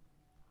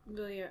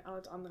wil je al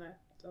het andere,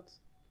 dat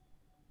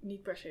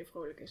niet per se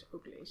vrolijk is,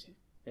 ook lezen.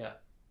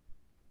 Ja.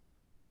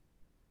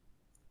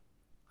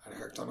 Dan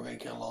ga ik toch nog een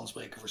keer een lans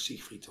breken voor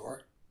Siegfried,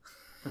 hoor.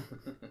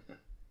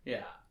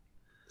 Ja.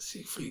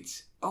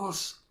 Siegfried.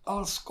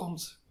 Alles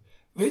komt...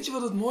 Weet je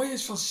wat het mooie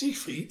is van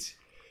Siegfried?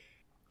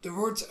 Er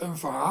wordt een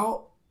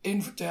verhaal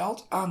in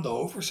verteld aan de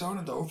hoofdpersoon.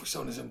 En de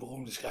hoofdpersoon is een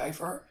beroemde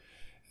schrijver.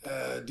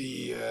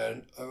 Die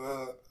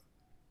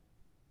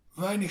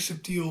weinig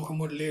subtiel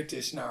gemodelleerd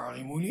is naar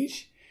Harry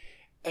Mulisch.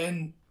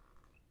 En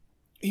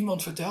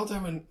iemand vertelt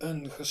hem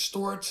een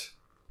gestoord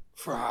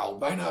verhaal.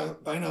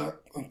 Bijna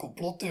een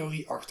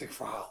complottheorie-achtig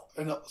verhaal.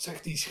 En dan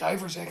zegt die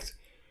schrijver,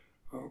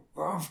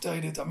 waarom vertel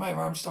je dit aan mij?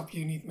 Waarom stap je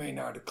hier niet mee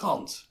naar de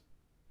krant?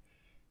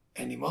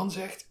 En die man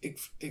zegt,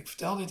 ik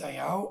vertel dit aan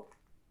jou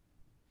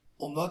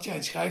omdat jij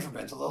een schrijver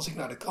bent. Want als ik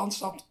naar de krant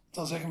stap,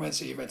 dan zeggen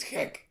mensen, je bent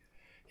gek.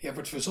 Je hebt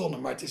het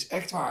verzonnen, maar het is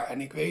echt waar.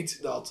 En ik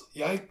weet dat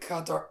jij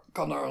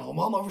kan daar een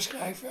roman over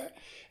schrijven.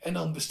 En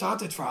dan bestaat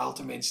dit verhaal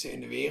tenminste in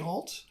de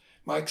wereld.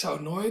 Maar ik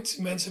zou nooit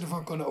mensen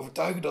ervan kunnen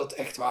overtuigen dat het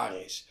echt waar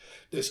is.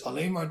 Dus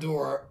alleen maar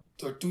door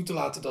toe te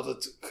laten dat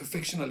het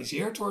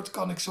gefictionaliseerd wordt,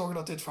 kan ik zorgen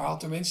dat dit verhaal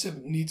tenminste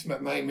niet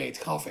met mij mee het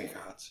graf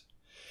ingaat.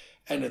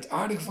 En het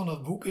aardige van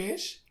dat boek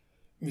is,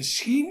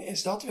 misschien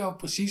is dat wel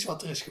precies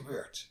wat er is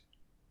gebeurd.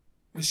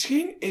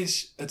 Misschien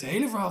is het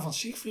hele verhaal van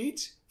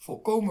Siegfried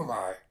volkomen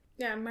waar.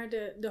 Ja, maar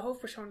de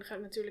hoofdpersoon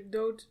gaat natuurlijk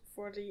dood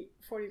voor die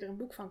er een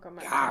boek van kan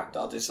maken. Ja,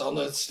 dat is dan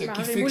het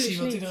stukje fictie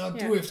wat hij eraan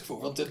toe heeft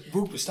gevoegd. Want het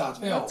boek bestaat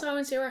wel. Wat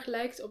trouwens heel erg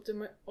lijkt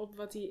op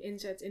wat hij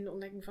inzet in de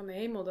ontdekking van de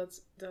hemel.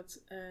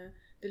 Dat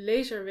de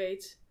lezer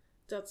weet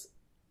dat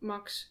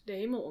Max de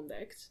hemel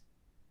ontdekt.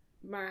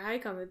 Maar hij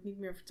kan het niet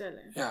meer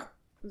vertellen. Ja.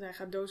 Want hij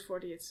gaat dood voor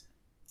hij het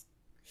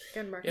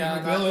kenbaar kan. Ja, ik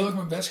heb wel heel erg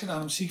mijn best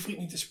gedaan om Siegfried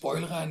niet te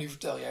spoileren. En nu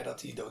vertel jij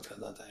dat hij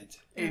doodgaat aan het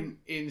eind.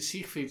 In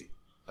Siegfried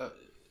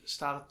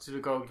staat het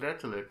natuurlijk ook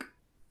letterlijk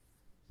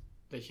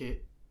dat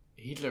je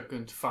Hitler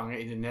kunt vangen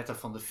in de netten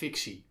van de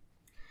fictie.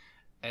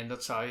 En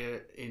dat zou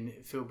je in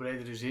veel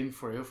bredere zin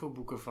voor heel veel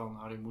boeken van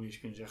Harry Mulisch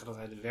kunnen zeggen, dat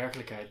hij de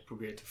werkelijkheid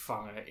probeert te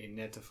vangen in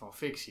netten van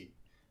fictie.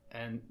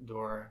 En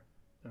door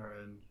er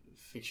een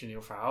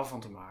fictioneel verhaal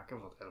van te maken,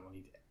 wat helemaal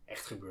niet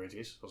echt gebeurd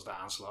is, zoals de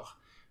aanslag,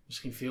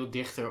 misschien veel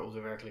dichter op de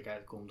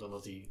werkelijkheid komt dan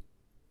dat hij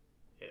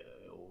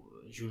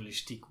een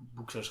journalistiek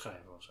boek zou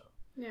schrijven of zo.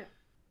 Ja.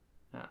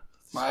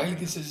 Maar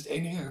eigenlijk is dus het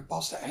enige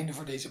gepaste einde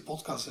voor deze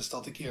podcast is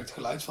dat ik hier het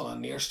geluid van een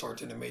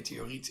neerstortende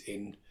meteoriet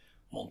in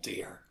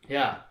monteer.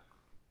 Ja.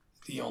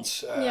 Die ons...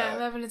 we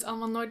hebben het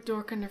allemaal nooit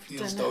door kunnen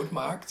vertellen. Die ons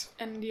doodmaakt.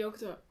 En die ook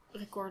de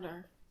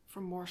recorder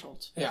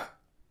vermorzelt. Ja.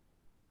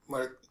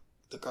 Maar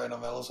dan kan je dan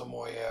wel eens een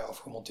mooie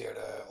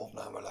afgemonteerde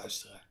opname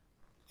luisteren.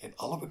 In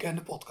alle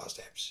bekende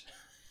podcast apps.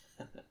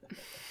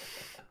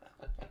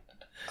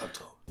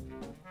 Outro.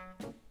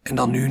 En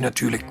dan nu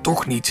natuurlijk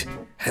toch niet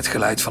het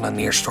geluid van een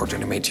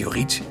neerstortende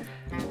meteoriet.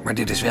 Maar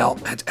dit is wel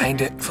het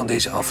einde van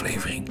deze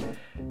aflevering.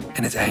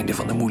 En het einde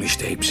van de Mulisch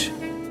Tapes.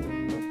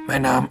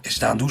 Mijn naam is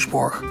Daan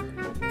Doesborg.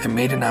 En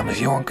mede namens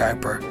Johan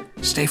Kuiper,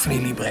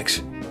 Stefanie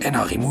Liebrechts en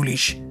Harry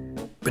Mulisch.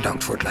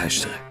 Bedankt voor het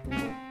luisteren.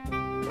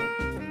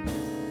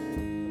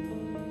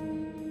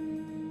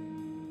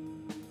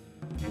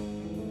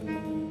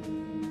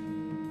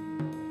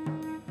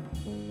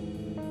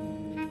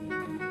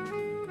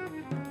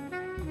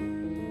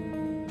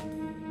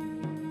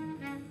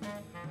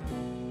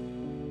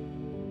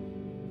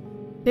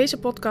 Deze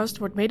podcast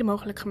wordt mede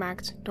mogelijk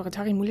gemaakt door het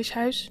Harry Mulisch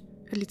Huis,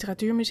 het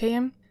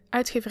Literatuurmuseum,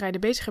 uitgeverij De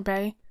Bezige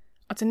Bij,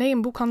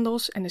 Atheneum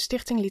Boekhandels en de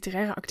Stichting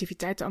Literaire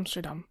Activiteiten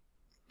Amsterdam.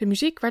 De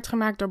muziek werd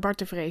gemaakt door Bart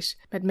de Vrees,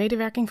 met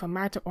medewerking van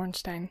Maarten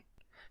Ornstein.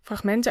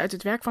 Fragmenten uit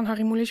het werk van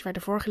Harry Mulisch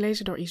werden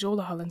voorgelezen door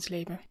Isolde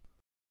Hallensleben.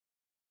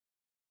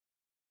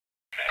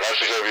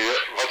 Luister eens even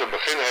hier, wat een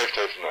begin heeft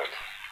een eind.